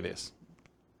just the way it is.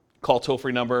 Call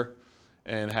toll-free number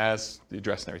and has the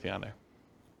address and everything on there.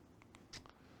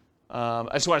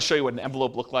 I just want to show you what an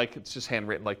envelope looked like. It's just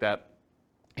handwritten like that.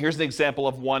 Here's an example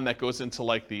of one that goes into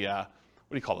like the, what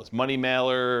do you call this, money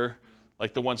mailer,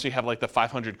 like the ones you have like the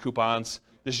 500 coupons.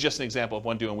 This is just an example of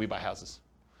one doing We Buy Houses.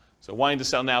 So wanting to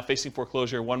sell now, facing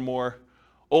foreclosure, one more,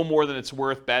 owe more than it's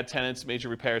worth, bad tenants, major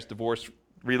repairs, divorce,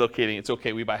 relocating. It's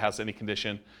okay, We Buy House, any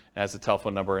condition. It has a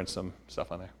telephone number and some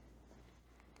stuff on there.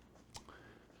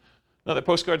 Another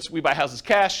postcards, We Buy Houses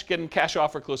cash, getting cash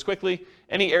offer, close quickly.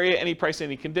 Any area, any price,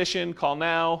 any condition, call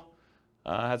now.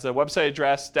 Has a website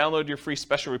address, download your free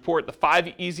special report, the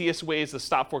 5 easiest ways to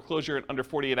stop foreclosure in under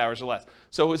 48 hours or less.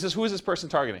 So who is this person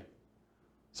targeting?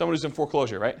 Someone who's in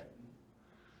foreclosure, right?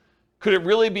 Could it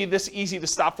really be this easy to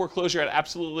stop foreclosure at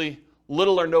absolutely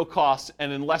little or no cost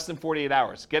and in less than 48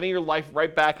 hours? Getting your life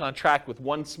right back on track with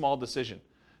one small decision.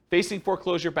 Facing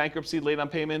foreclosure, bankruptcy, late on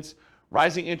payments,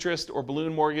 rising interest or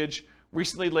balloon mortgage,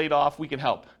 recently laid off, we can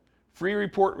help. Free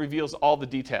report reveals all the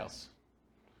details.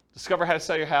 Discover how to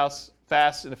sell your house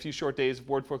fast in a few short days,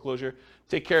 avoid foreclosure,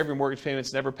 take care of your mortgage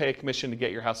payments, never pay a commission to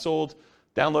get your house sold.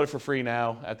 Download it for free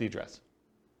now at the address.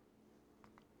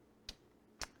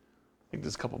 I think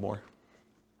there's a couple more.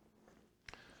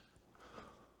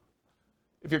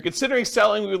 If you're considering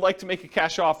selling, we would like to make a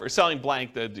cash offer, selling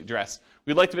blank, the address.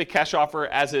 We'd like to make cash offer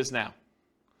as is now.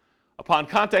 Upon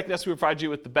contacting us, we provide you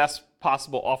with the best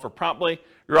possible offer promptly.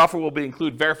 Your offer will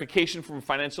include verification from a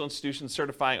financial institution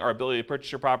certifying our ability to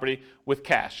purchase your property with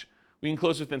cash. We can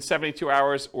close within 72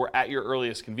 hours or at your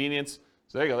earliest convenience.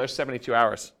 So there you go, there's 72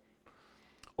 hours.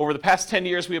 Over the past 10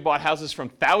 years, we have bought houses from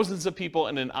thousands of people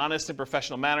in an honest and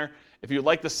professional manner. If you'd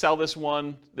like to sell this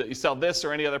one, that you sell this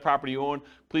or any other property you own,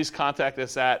 please contact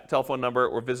us at telephone number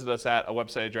or visit us at a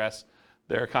website address.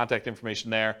 There are contact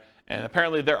information there. And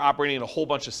apparently they're operating in a whole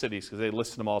bunch of cities because they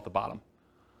listed them all at the bottom.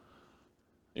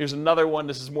 Here's another one.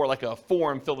 This is more like a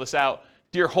form. Fill this out.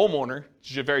 Dear homeowner,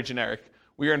 which is very generic.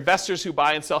 We are investors who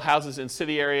buy and sell houses in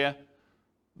city area.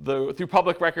 Through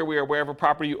public record, we are aware of a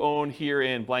property you own here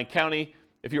in blank county.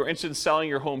 If you're interested in selling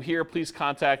your home here, please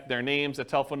contact their names, a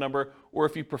telephone number, or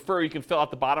if you prefer, you can fill out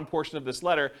the bottom portion of this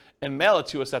letter and mail it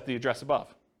to us at the address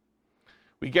above.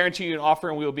 We guarantee you an offer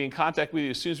and we will be in contact with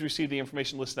you as soon as we receive the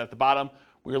information listed at the bottom.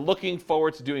 We are looking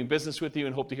forward to doing business with you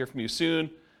and hope to hear from you soon.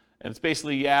 And it's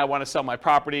basically, yeah, I want to sell my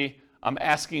property. I'm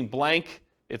asking blank.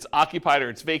 It's occupied or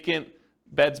it's vacant.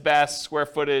 Beds, baths, square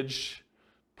footage,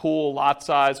 pool, lot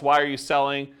size. Why are you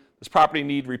selling? Does property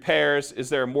need repairs? Is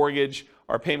there a mortgage?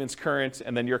 Are payments current?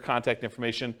 And then your contact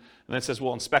information. And then it says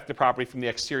we'll inspect the property from the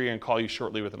exterior and call you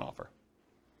shortly with an offer.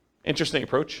 Interesting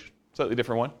approach. Slightly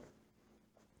different one.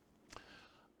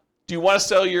 Do you want to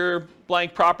sell your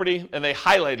blank property? And they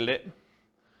highlighted it.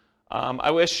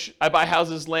 I buy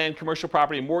houses, land, commercial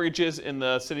property, and mortgages in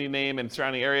the city name and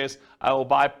surrounding areas. I will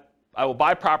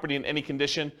buy property in any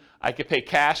condition. I could pay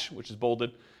cash, which is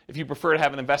bolded. If you prefer to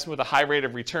have an investment with a high rate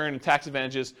of return and tax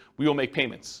advantages, we will make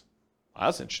payments. Wow,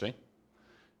 that's interesting.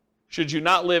 Should you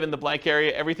not live in the blank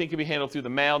area, everything can be handled through the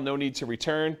mail, no need to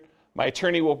return. My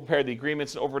attorney will prepare the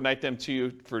agreements and overnight them to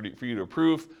you for you to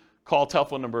approve. Call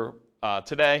telephone number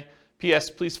today. P.S.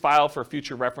 Please file for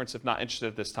future reference if not interested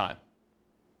at this time.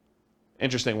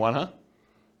 Interesting one, huh?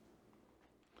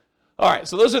 All right,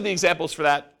 so those are the examples for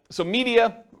that. So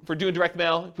media, for doing direct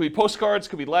mail, it could be postcards,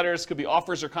 could be letters, could be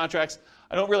offers or contracts.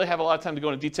 I don't really have a lot of time to go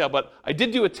into detail, but I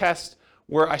did do a test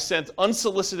where I sent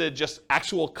unsolicited, just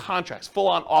actual contracts,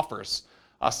 full-on offers,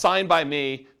 signed by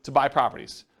me to buy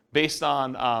properties based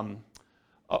on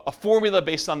a formula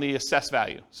based on the assessed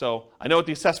value. So I know what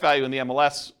the assessed value in the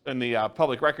MLS and the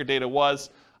public record data was.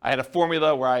 I had a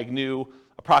formula where I knew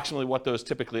approximately what those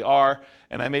typically are,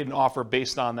 and I made an offer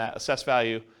based on that assessed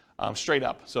value straight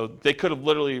up. So they could have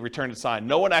literally returned it signed.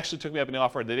 No one actually took me up on the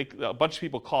offer. A bunch of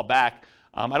people called back.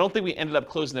 I don't think we ended up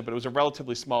closing it, but it was a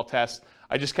relatively small test.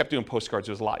 I just kept doing postcards.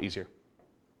 It was a lot easier.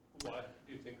 Why?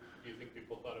 Do you think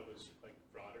people thought it was like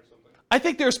fraud or something? I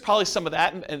think there's probably some of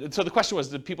that. And so the question was,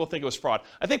 did people think it was fraud?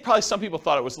 I think probably some people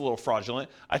thought it was a little fraudulent.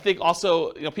 I think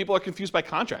also, people are confused by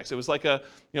contracts. It was like a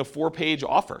 4-page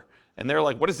offer. And they're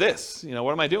like, what is this?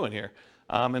 What am I doing here?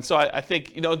 And so I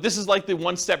think, this is like the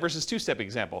 1-step versus 2-step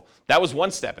example. That was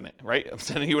 1 step in it, right? I'm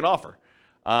sending you an offer.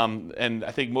 And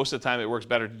I think most of the time it works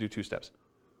better to do 2 steps.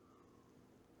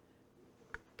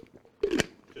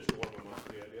 Just warm them up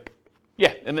to the idea.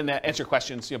 Yeah, and then answer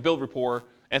questions, build rapport,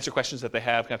 answer questions that they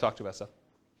have, kind of talk to about stuff.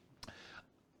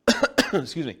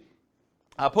 Excuse me.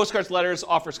 Postcards, letters,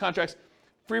 offers, contracts,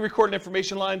 free recorded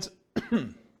information lines,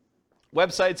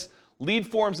 websites, lead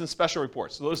forms, and special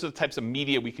reports. So those are the types of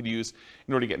media we could use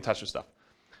in order to get in touch with stuff.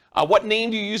 What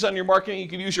name do you use on your marketing? You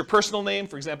can use your personal name.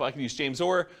 For example, I can use James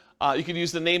Orr. You could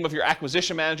use the name of your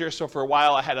acquisition manager. So for a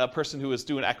while, I had a person who was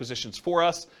doing acquisitions for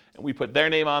us, and we put their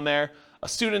name on there. A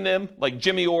pseudonym like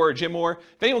Jimmy Orr or Jim Orr.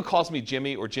 If anyone calls me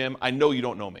Jimmy or Jim, I know you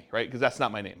don't know me, right? Because that's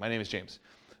not my name. My name is James.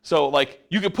 So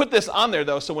you could put this on there,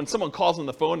 though, so when someone calls on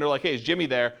the phone, they're like, hey, is Jimmy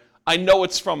there? I know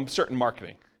it's from certain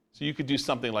marketing. So you could do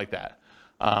something like that.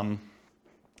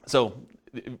 So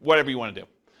whatever you want to do.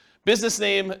 Business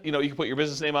name, you can put your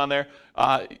business name on there.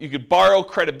 You could borrow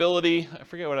credibility. I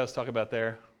forget what I was talking about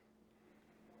there.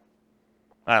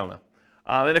 I don't know.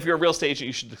 And if you're a real estate agent,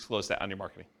 you should disclose that on your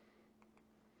marketing.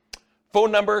 Phone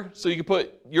number, so you can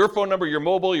put your phone number, your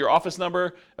mobile, your office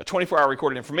number, a 24-hour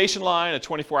recorded information line, a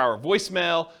 24-hour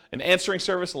voicemail, an answering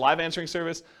service, a live answering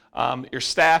service, your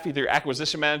staff, either your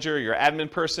acquisition manager or your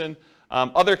admin person.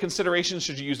 Other considerations,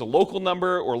 should you use a local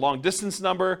number or long distance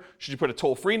number? Should you put a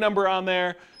toll-free number on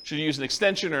there? Should you use an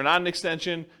extension or not an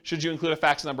extension? Should you include a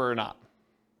fax number or not?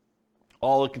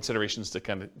 All the considerations to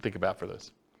kind of think about for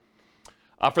this.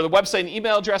 For the website and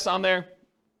email address on there,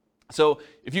 so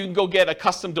if you can go get a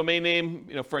custom domain name,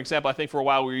 for example, I think for a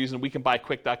while we were using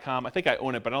wecanbuyquick.com. I think I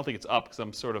own it, but I don't think it's up because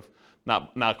I'm sort of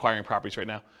not acquiring properties right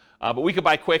now. But We Could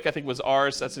Buy Quick, I think, was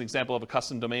ours. That's an example of a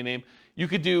custom domain name. You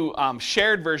could do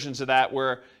shared versions of that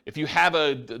where if you have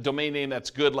a domain name that's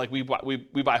good, like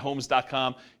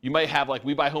WeBuyHomes.com, you might have like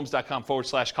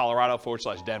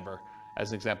WeBuyHomes.com/Colorado/Denver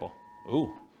as an example.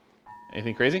 Ooh,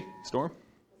 anything crazy? Storm?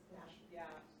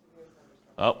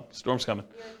 Oh, storm's coming.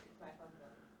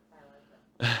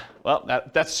 Well,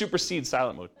 that supersedes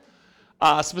silent mode.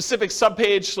 Specific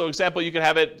subpage, so example, you could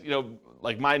have it,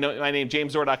 like my name,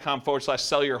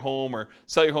 jamesorr.com/sellyourhome or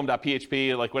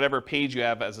sellyourhome.php, like whatever page you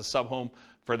have as a subhome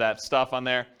for that stuff on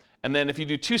there. And then if you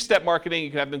do 2-step marketing, you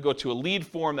can have them go to a lead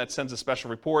form that sends a special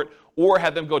report, or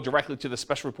have them go directly to the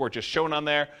special report just shown on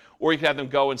there, or you can have them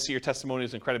go and see your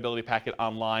testimonials and credibility packet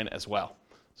online as well.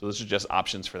 So those are just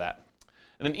options for that.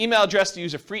 And then email address, do you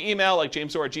use a free email like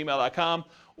jamesorr@gmail.com,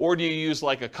 or do you use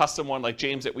like a custom one like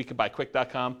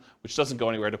james@wecoulddbuyquick.com, which doesn't go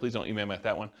anywhere, so please don't email me at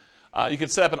that one. You can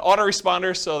set up an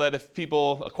autoresponder so that if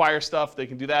people acquire stuff, they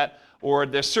can do that. Or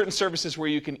there's certain services where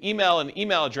you can email an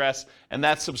email address, and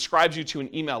that subscribes you to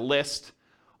an email list,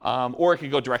 or it can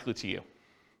go directly to you,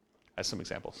 as some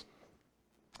examples.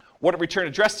 What return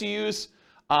address to use?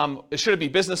 Should it be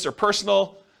business or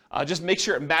personal? Just make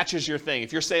sure it matches your thing.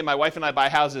 If you're saying my wife and I buy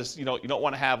houses, you don't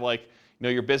want to have like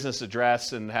your business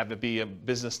address and have it be a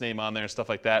business name on there and stuff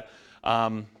like that.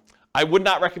 I would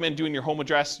not recommend doing your home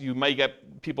address. You might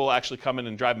get people actually coming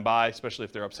and driving by, especially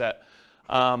if they're upset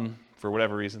for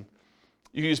whatever reason.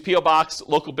 You can use P.O. Box,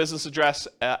 local business address,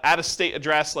 out-of-state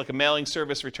address, like a mailing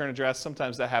service return address.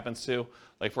 Sometimes that happens too,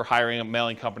 like if we're hiring a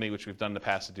mailing company, which we've done in the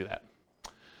past to do that.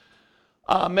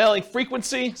 Mailing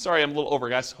frequency. Sorry, I'm a little over,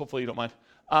 guys. Hopefully you don't mind.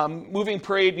 Moving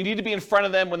parade. You need to be in front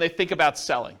of them when they think about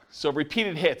selling. So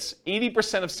repeated hits.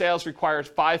 80% of sales requires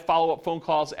 5 follow-up phone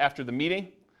calls after the meeting.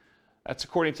 That's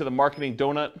according to the Marketing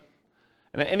Donut.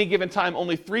 And at any given time,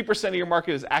 only 3% of your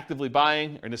market is actively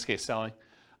buying, or in this case, selling.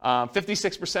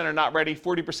 56% are not ready.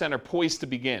 40% are poised to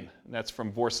begin. And that's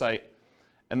from Vorsight.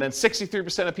 And then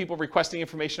 63% of people requesting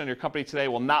information on your company today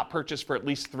will not purchase for at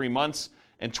least 3 months.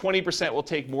 And 20% will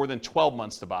take more than 12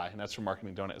 months to buy. And that's from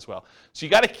Marketing Donut as well. So you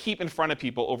got to keep in front of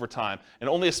people over time. And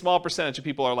only a small percentage of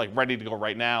people are like ready to go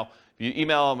right now. If you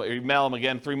email them or email them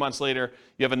again 3 months later,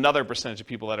 you have another percentage of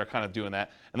people that are kind of doing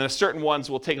that. And then certain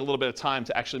ones will take a little bit of time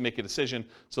to actually make a decision.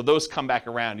 So those come back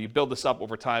around. You build this up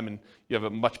over time and you have a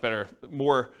much better,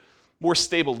 more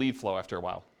stable lead flow after a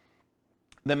while.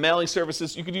 Then mailing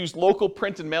services, you could use local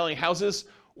print and mailing houses,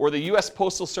 or the U.S.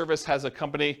 Postal Service has a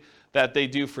company that they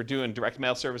do for doing direct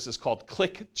mail services called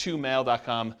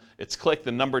click2mail.com. It's click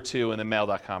the number 2 and then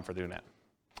mail.com for doing that.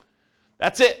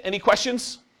 That's it. Any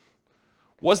questions?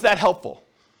 Was that helpful?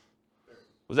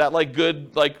 Was that like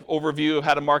good overview of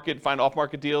how to market, find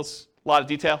off-market deals? A lot of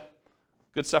detail?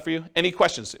 Good stuff for you? Any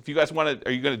questions? If you guys want to,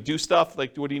 are you going to do stuff?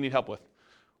 Like, what do you need help with?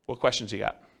 What questions you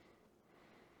got?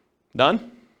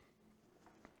 None?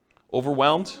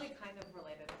 Overwhelmed? Only kind of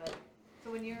related, but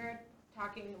so when you're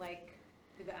talking like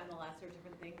to the MLS or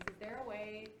different things, is there a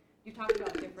way, you talked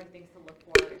about different things to look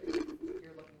for if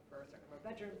you're looking for a certain number of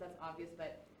bedrooms, that's obvious,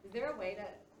 but is there a way to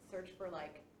search for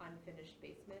like unfinished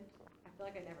basement? I feel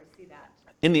like I never see that.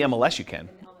 In the MLS you can,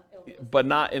 but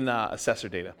not in assessor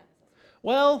data.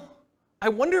 Well, I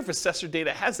wonder if assessor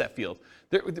data has that field.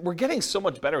 We're getting so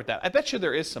much better at that. I bet you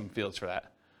there is some fields for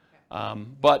that. Okay.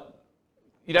 But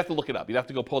you'd have to look it up. You'd have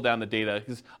to go pull down the data,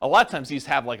 because a lot of times these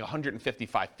have like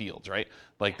 155 fields, right?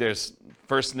 Like there's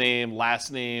first name,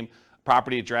 last name,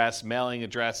 property address, mailing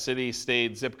address, city,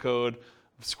 state, zip code,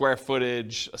 square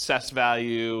footage, assessed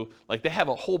value. Like they have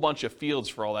a whole bunch of fields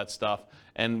for all that stuff,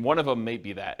 and one of them may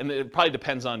be that. And it probably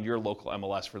depends on your local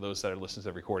MLS for those that are listening to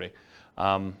the recording.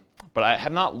 But I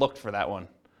have not looked for that one.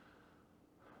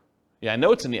 Yeah, I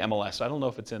know it's in the MLS. So I don't know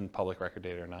if it's in public record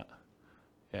data or not.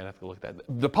 Yeah, I'd have to look at that.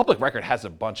 The public record has a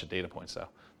bunch of data points, though.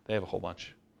 They have a whole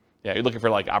bunch. Yeah, you're looking for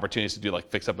like opportunities to do like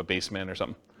fix up a basement or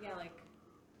something. Yeah, I think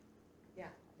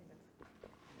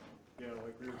that's. Yeah,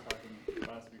 like we were talking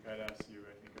last week, I'd asked you,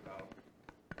 I think, about,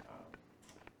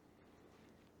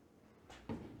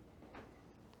 I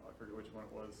forget which one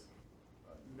it was,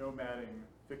 nomading,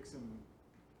 fix and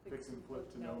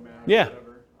flip to nomad, Yeah. or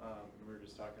whatever. We were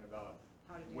just talking about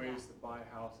ways to buy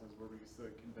houses where we still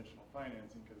get conventional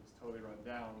financing because it's totally run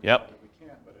down. We probably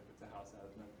can't, but if it's a house that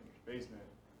has an unfinished basement,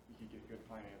 you can get good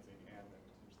financing and then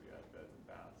potentially add beds and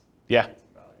baths. Yeah. Get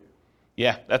some value.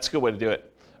 Yeah, that's a good way to do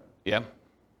it. Yeah.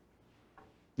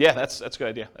 Yeah, that's a good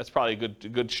idea. That's probably a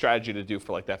good strategy to do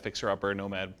for like that fixer-upper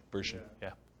nomad version.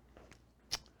 Yeah.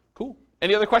 Cool.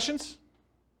 Any other questions?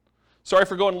 Sorry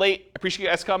for going late. I appreciate you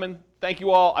guys coming. Thank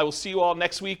you all. I will see you all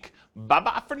next week.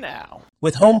 Bye-bye for now.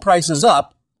 With home prices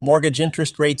up, mortgage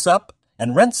interest rates up,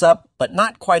 and rents up, but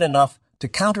not quite enough to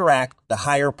counteract the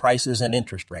higher prices and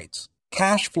interest rates.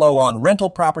 Cash flow on rental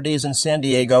properties in San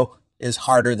Diego is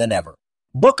harder than ever.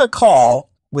 Book a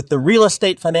call with the Real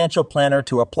Estate Financial Planner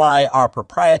to apply our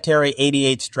proprietary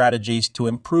 88 strategies to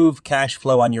improve cash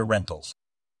flow on your rentals.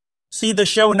 See the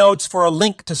show notes for a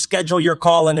link to schedule your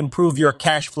call and improve your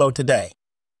cash flow today.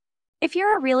 If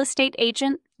you're a real estate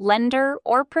agent, lender,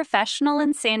 or professional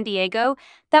in San Diego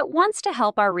that wants to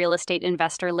help our real estate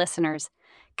investor listeners,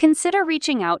 consider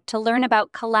reaching out to learn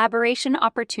about collaboration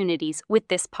opportunities with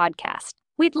this podcast.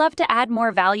 We'd love to add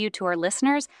more value to our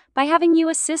listeners by having you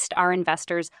assist our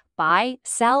investors buy,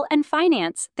 sell, and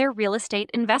finance their real estate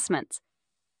investments.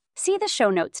 See the show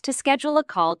notes to schedule a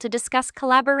call to discuss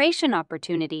collaboration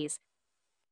opportunities.